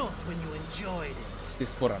of guilt when you enjoyed it.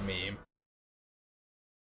 This for a meme.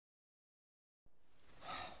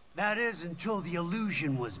 That is until the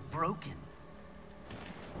illusion was broken.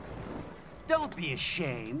 Don't be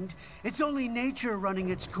ashamed. It's only nature running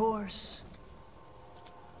its course.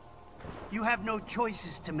 You have no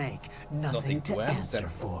choices to make, nothing to answer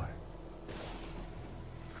for.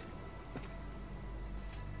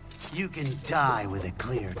 You can die with a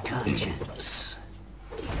clear conscience.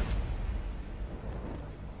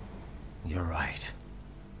 You're right.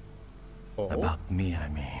 Oh. About me, I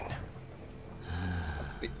mean.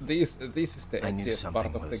 This is the I knew easiest something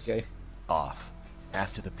part of the was game. off.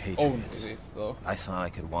 After the Only Patriots, this, though. I thought I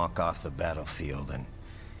could walk off the battlefield and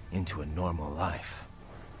into a normal life.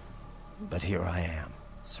 But here I am,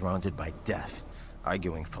 surrounded by death,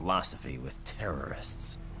 arguing philosophy with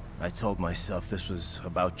terrorists. I told myself this was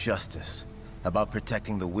about justice, about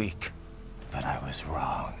protecting the weak, but I was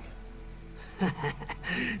wrong.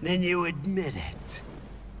 Then you admit it.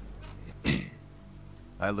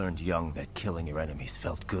 I learned young that killing your enemies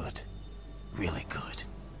felt good. Really good.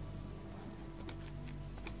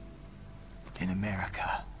 In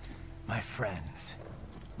America, my friends,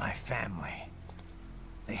 my family,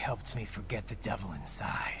 they helped me forget the devil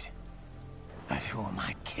inside. But who am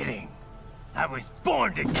I kidding? I was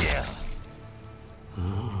born to kill!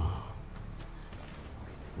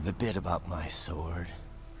 The bit about my sword,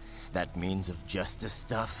 that means of justice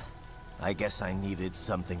stuff, I guess I needed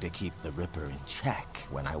something to keep the Ripper in check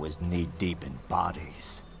when I was knee-deep in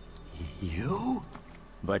bodies. You?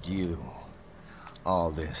 But you,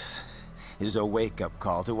 all this, is a wake-up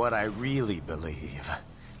call to what I really believe.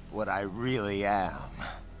 What I really am.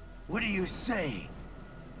 What do you say?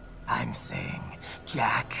 I'm saying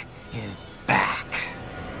Jack is back.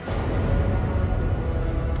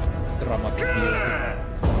 Dramatic music.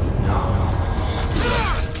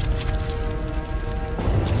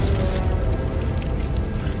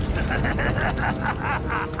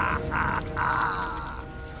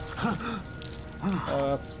 Oh,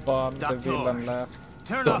 that's fun. Doctor, the villain laugh.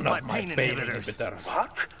 Turn off my pain inhibitors.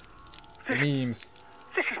 What? Memes.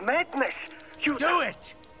 This is madness. You do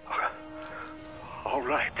it. All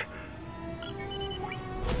right.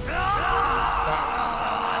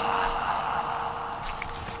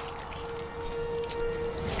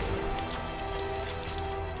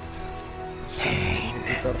 Pain.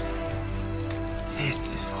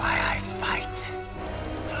 This is why I fight.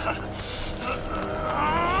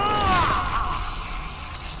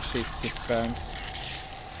 Shit his pants.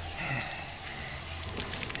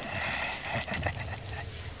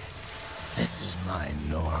 This is my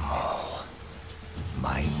normal.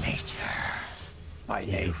 my nature. My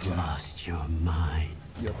You've nature. lost your mind.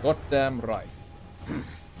 You're goddamn right.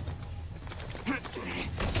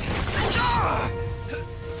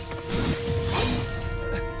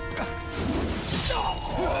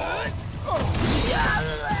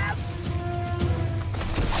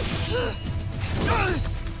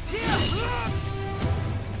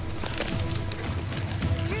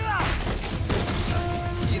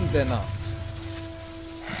 In the nuts.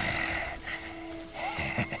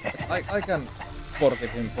 I can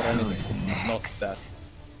forgive him for anything, not that.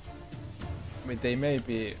 I mean, they may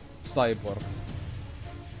be cyborgs.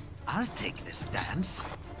 I'll take this dance.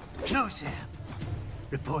 No, Sam.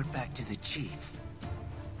 Report back to the chief.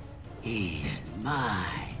 He's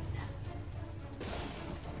mine.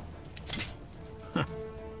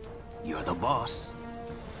 You're the boss.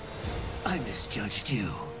 I misjudged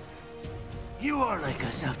you. You are like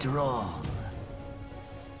us after all.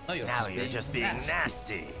 No, Now you're just being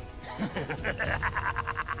nasty.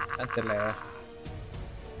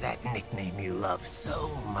 That nickname you love so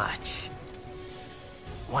much.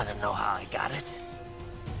 Wanna know how I got it?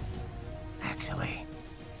 Actually,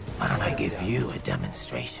 why don't I give you a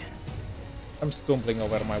demonstration? I'm stumbling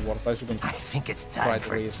over my words. I shouldn't. I think it's time try to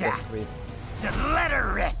for read Jack this. to let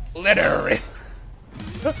her rip. Let her rip.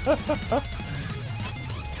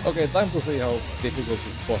 Okay, time to see how difficult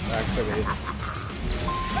this boss actually is.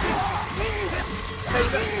 Hey,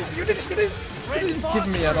 you didn't give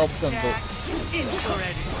me an option to.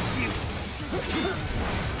 Infrared is useless.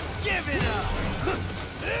 Give it up.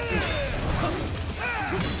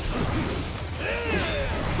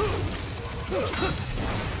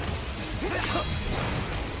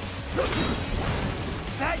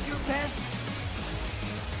 That your best?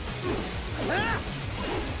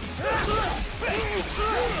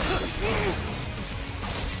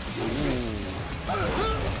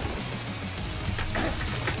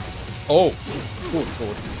 Oh, good,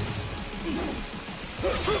 good.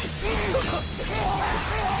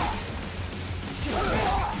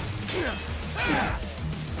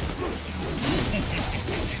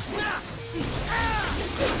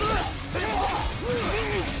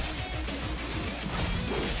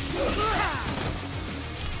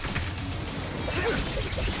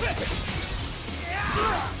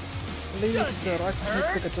 Please, sir, I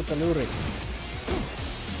can't pick it to the lyric.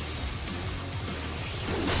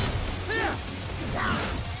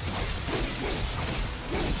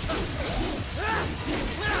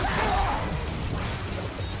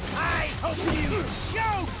 I hope you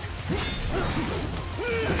choke!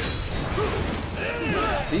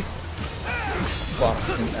 This part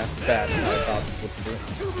isn't as bad as I thought it would be.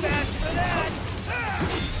 Too bad for that!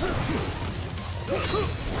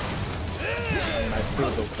 And I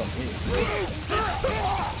still do some heat.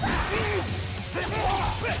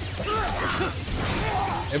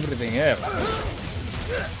 Everything else.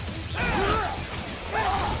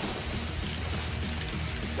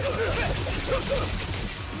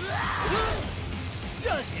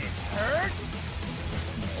 Does it hurt?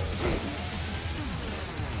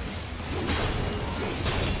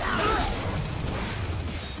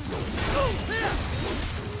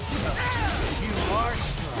 You are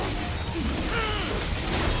strong.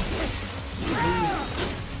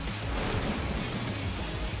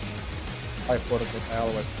 I forget, I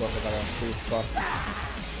always forget about this part.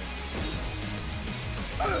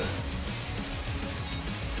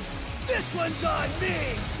 This one's on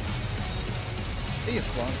me!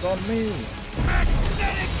 This one's on me!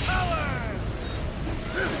 Magnetic power!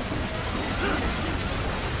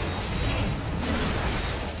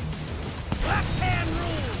 Black hand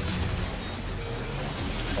rule!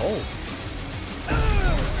 Oh!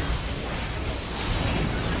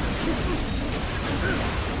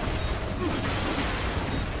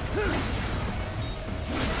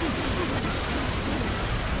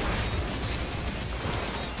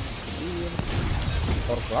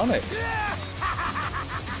 Or grenade.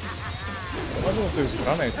 Why don't use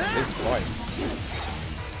grenades in this fight?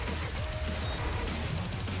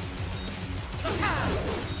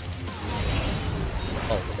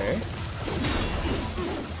 Okay.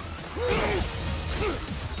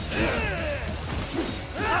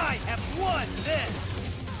 I have won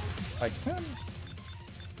this! I can.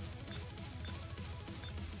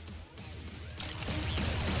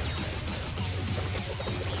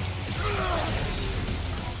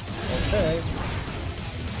 Okay.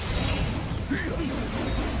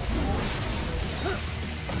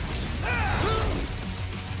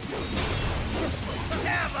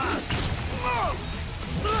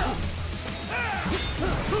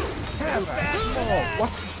 Oh,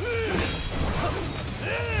 what?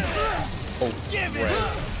 Oh, Give it right.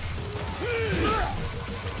 up!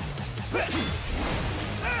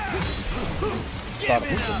 Start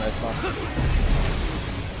with the mess up.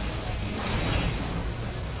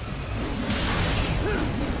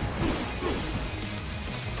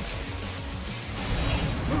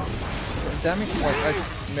 Damn it, like I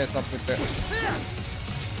mess up with the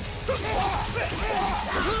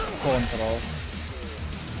control.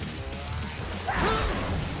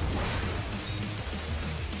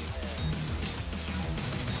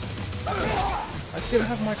 I still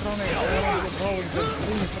have my grenade. I want to throw it.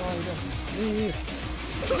 Please, Ryder. Please.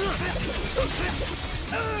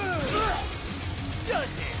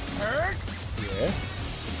 Does it hurt? Yes.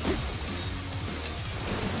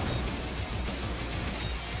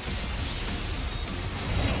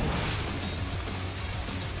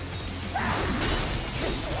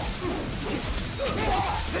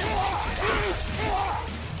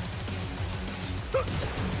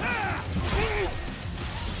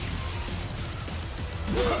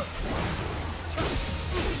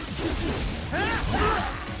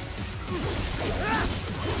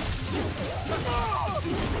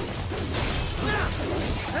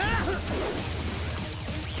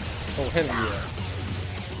 Oh hell yeah.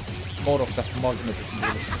 More of that magnetic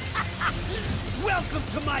bullet. Welcome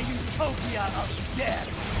to my utopia of death!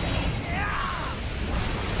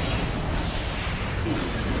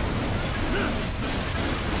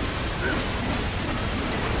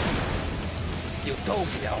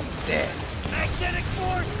 Utopia of death. Magnetic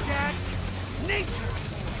force, Jack! Nature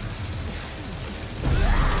force!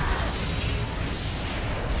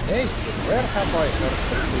 Hey, where have I heard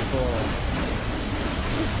that before?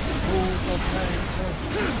 Rules of nature.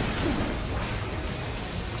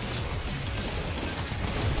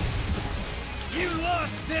 You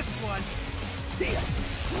lost this one!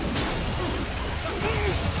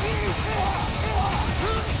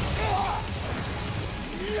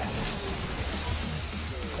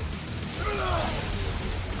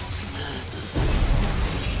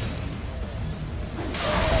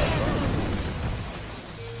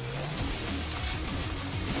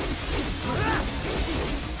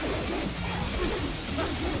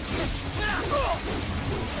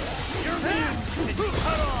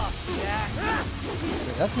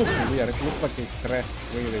 That looks weird. It looks like it crashed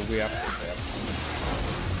really weird there.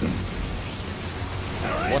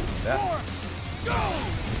 What's that? Go!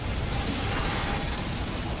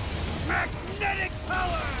 Magnetic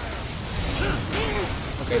power!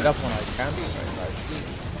 Okay, that one I can't do right.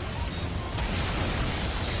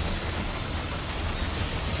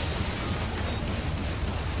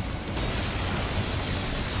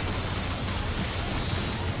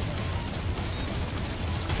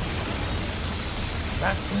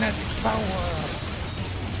 Magnetic power!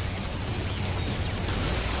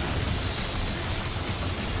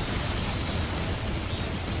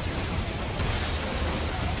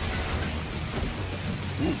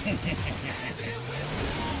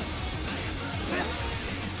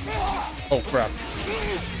 Oh crap.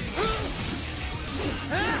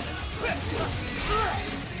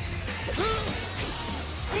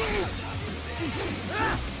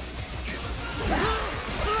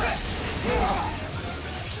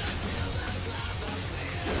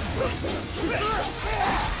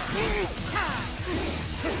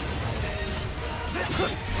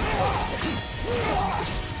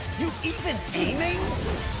 You even aiming?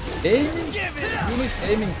 Aiming? You need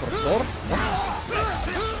aiming for sword?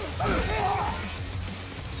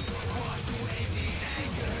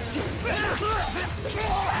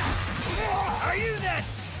 Are you that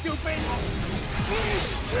stupid?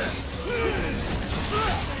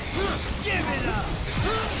 Give it up!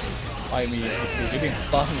 I mean, if you didn't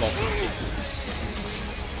stun-lock.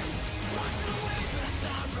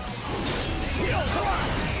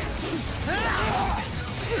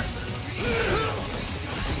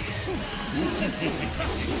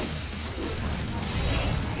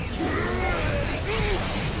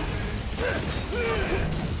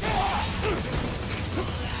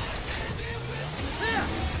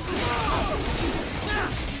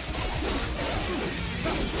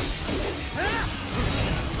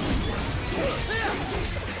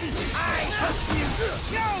 I hope you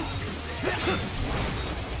choke!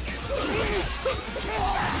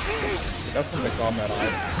 That's on the camera. I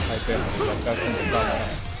definitely like that's on the camera.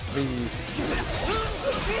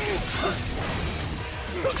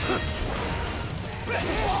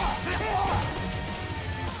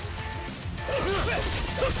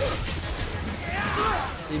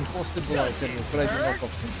 Impossible, I said, we're breaking out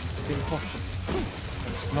of him. It's impossible.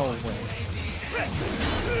 There's no way.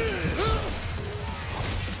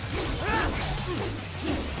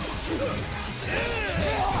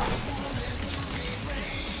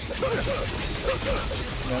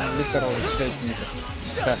 I'm literally taking it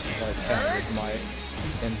as fast as I can with my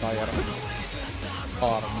entire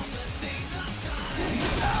arm.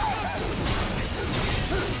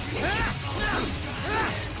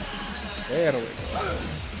 There we go.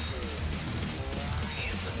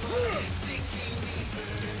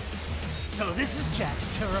 So this is Jack's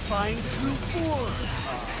terrifying true form.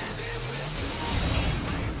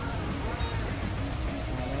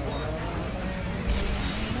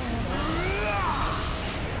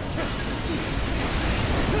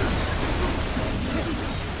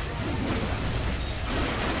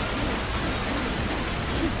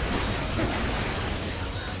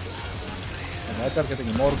 I'm either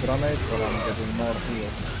getting more grenades or I'm getting more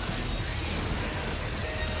heals.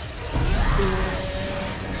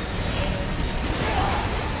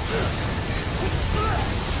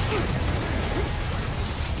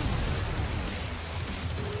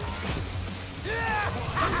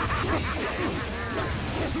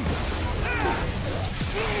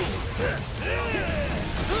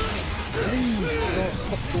 Please, don't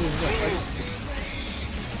stop doing that.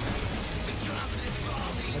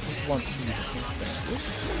 I just want to see this.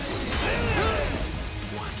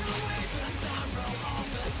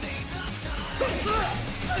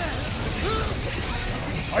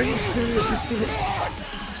 Are you serious? He's still...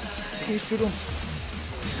 Please shoot him.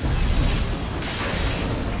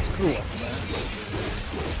 Screw up, man.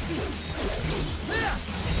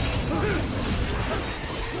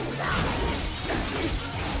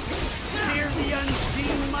 Fear the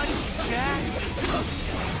unseen much, Jack?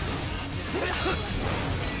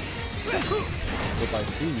 But I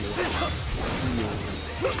see you.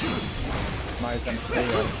 Nice and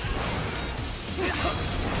clear.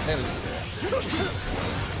 Hell yeah.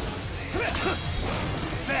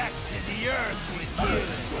 Back to the earth with you.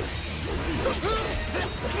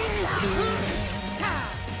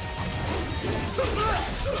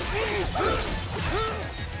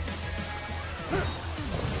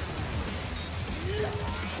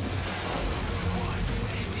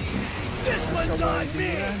 This one's on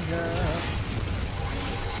me!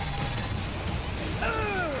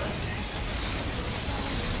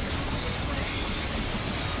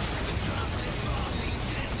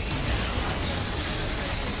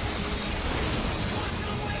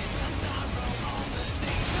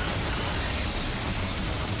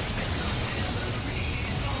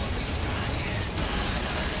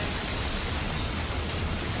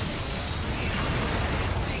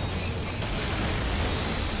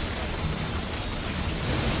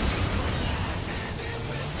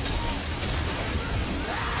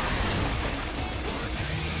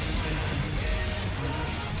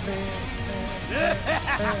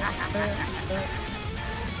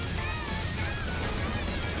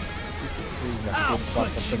 I'll put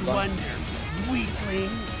you under,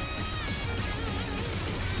 weakling.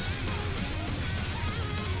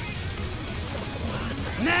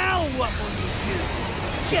 Now what will you do,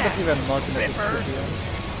 Jack Ripper?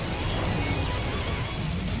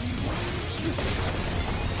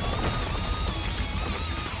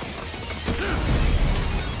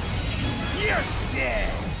 You're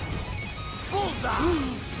dead.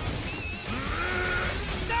 Bullseye.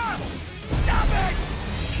 Stop! Stop it!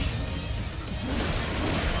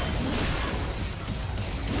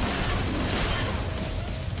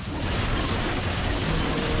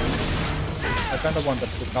 I kinda wanted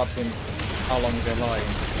to cut in along the line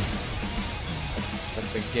of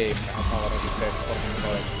the game. I've already said something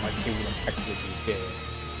about my cool and activity game.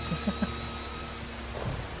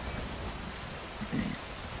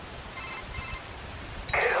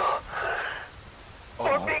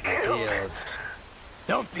 Or be killed.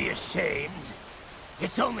 Don't be ashamed.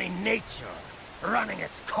 It's only nature running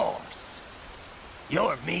its course.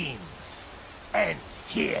 Your means end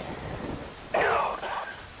here. No.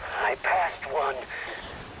 I passed one.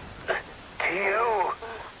 To you.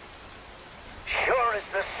 Sure as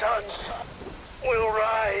the sun will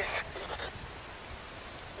rise.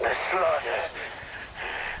 The slaughter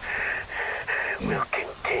will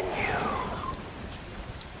continue.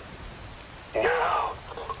 Now,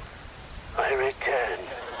 I return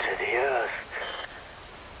to the earth.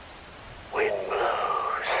 Wind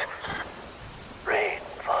blows. Rain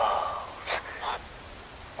falls.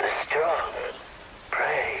 The strong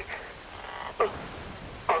prey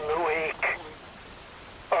on the weak.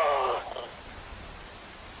 All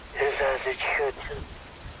is as it should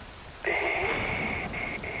be.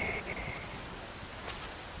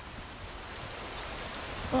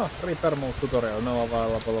 Repair mode tutorial now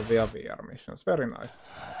available via VR missions. Very nice.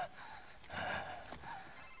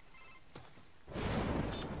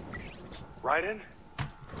 Raiden?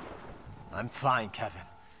 I'm fine, Kevin.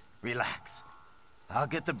 Relax. I'll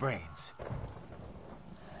get the brains.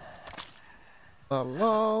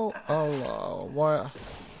 Hello, hello. Why?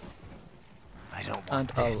 I don't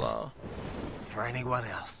want this hello. for anyone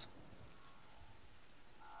else.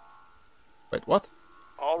 Wait, what?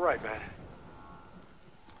 All right, man.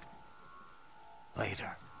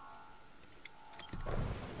 Later.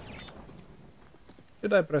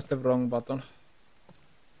 Did I press the wrong button?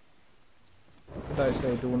 Did I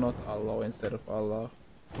say do not allow instead of allow?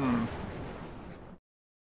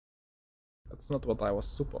 That's not what I was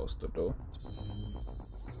supposed to do.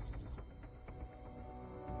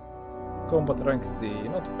 Combat rank C,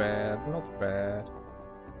 not bad, not bad.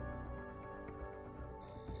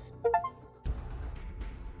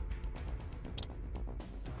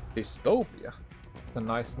 Dystopia. A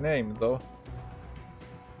nice name though.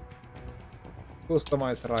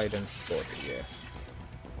 Customize Raiden's body, yes.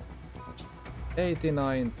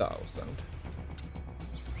 89,000.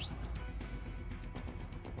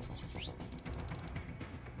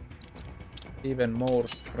 Even more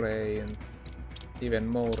strength, even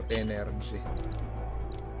more energy.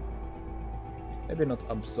 Maybe not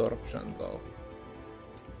absorption though.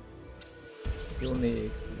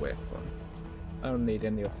 Unique weapon. I don't need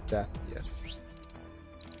any of that yet.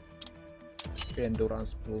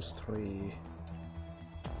 Endurance plus 3.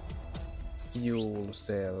 Fuel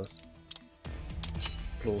cells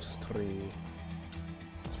plus 3.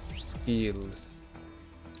 Skills.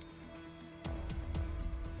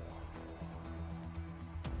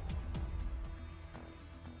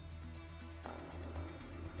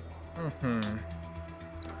 I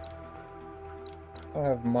don't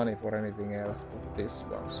have money for anything else but this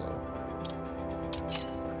one, so.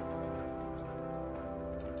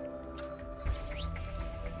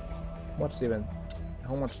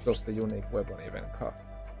 How much does the unique weapon even cost?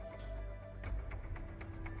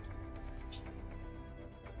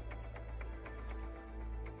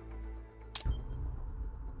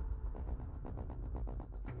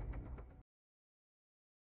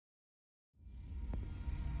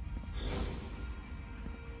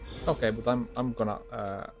 Okay, but I'm gonna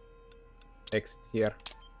exit here.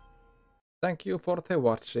 Thank you for the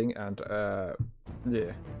watching, and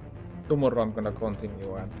yeah, tomorrow I'm gonna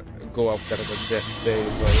continue and go after the Death Day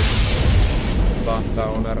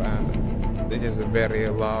Sundowner, and this is very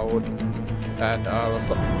loud, and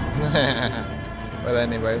also well,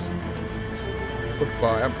 anyways,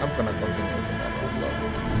 goodbye. I'm gonna continue tomorrow, so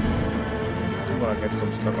I'm gonna get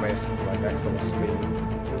some rest, like actual sleep.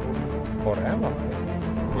 Or am I?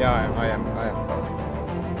 Yeah, I am.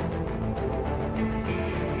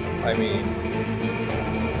 I mean,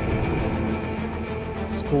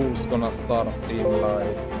 school's gonna start in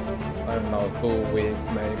like, I don't know, 2 weeks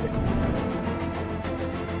maybe.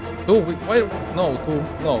 2 weeks? Wait, no,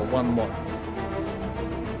 1 month.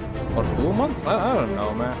 Or 2 months? I don't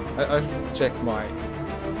know, man. I should check my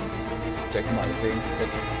things, but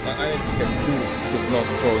I need to get used to not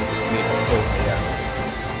going to sleep at 4 AM.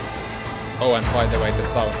 Oh, and by the way, the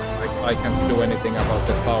sound. I can't do anything about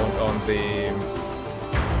the sound on the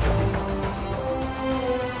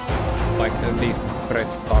this press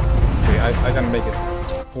start screen. I can make it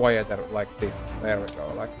quieter like this. There we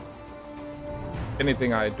go. Like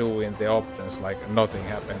anything I do in the options, like nothing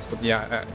happens. But yeah.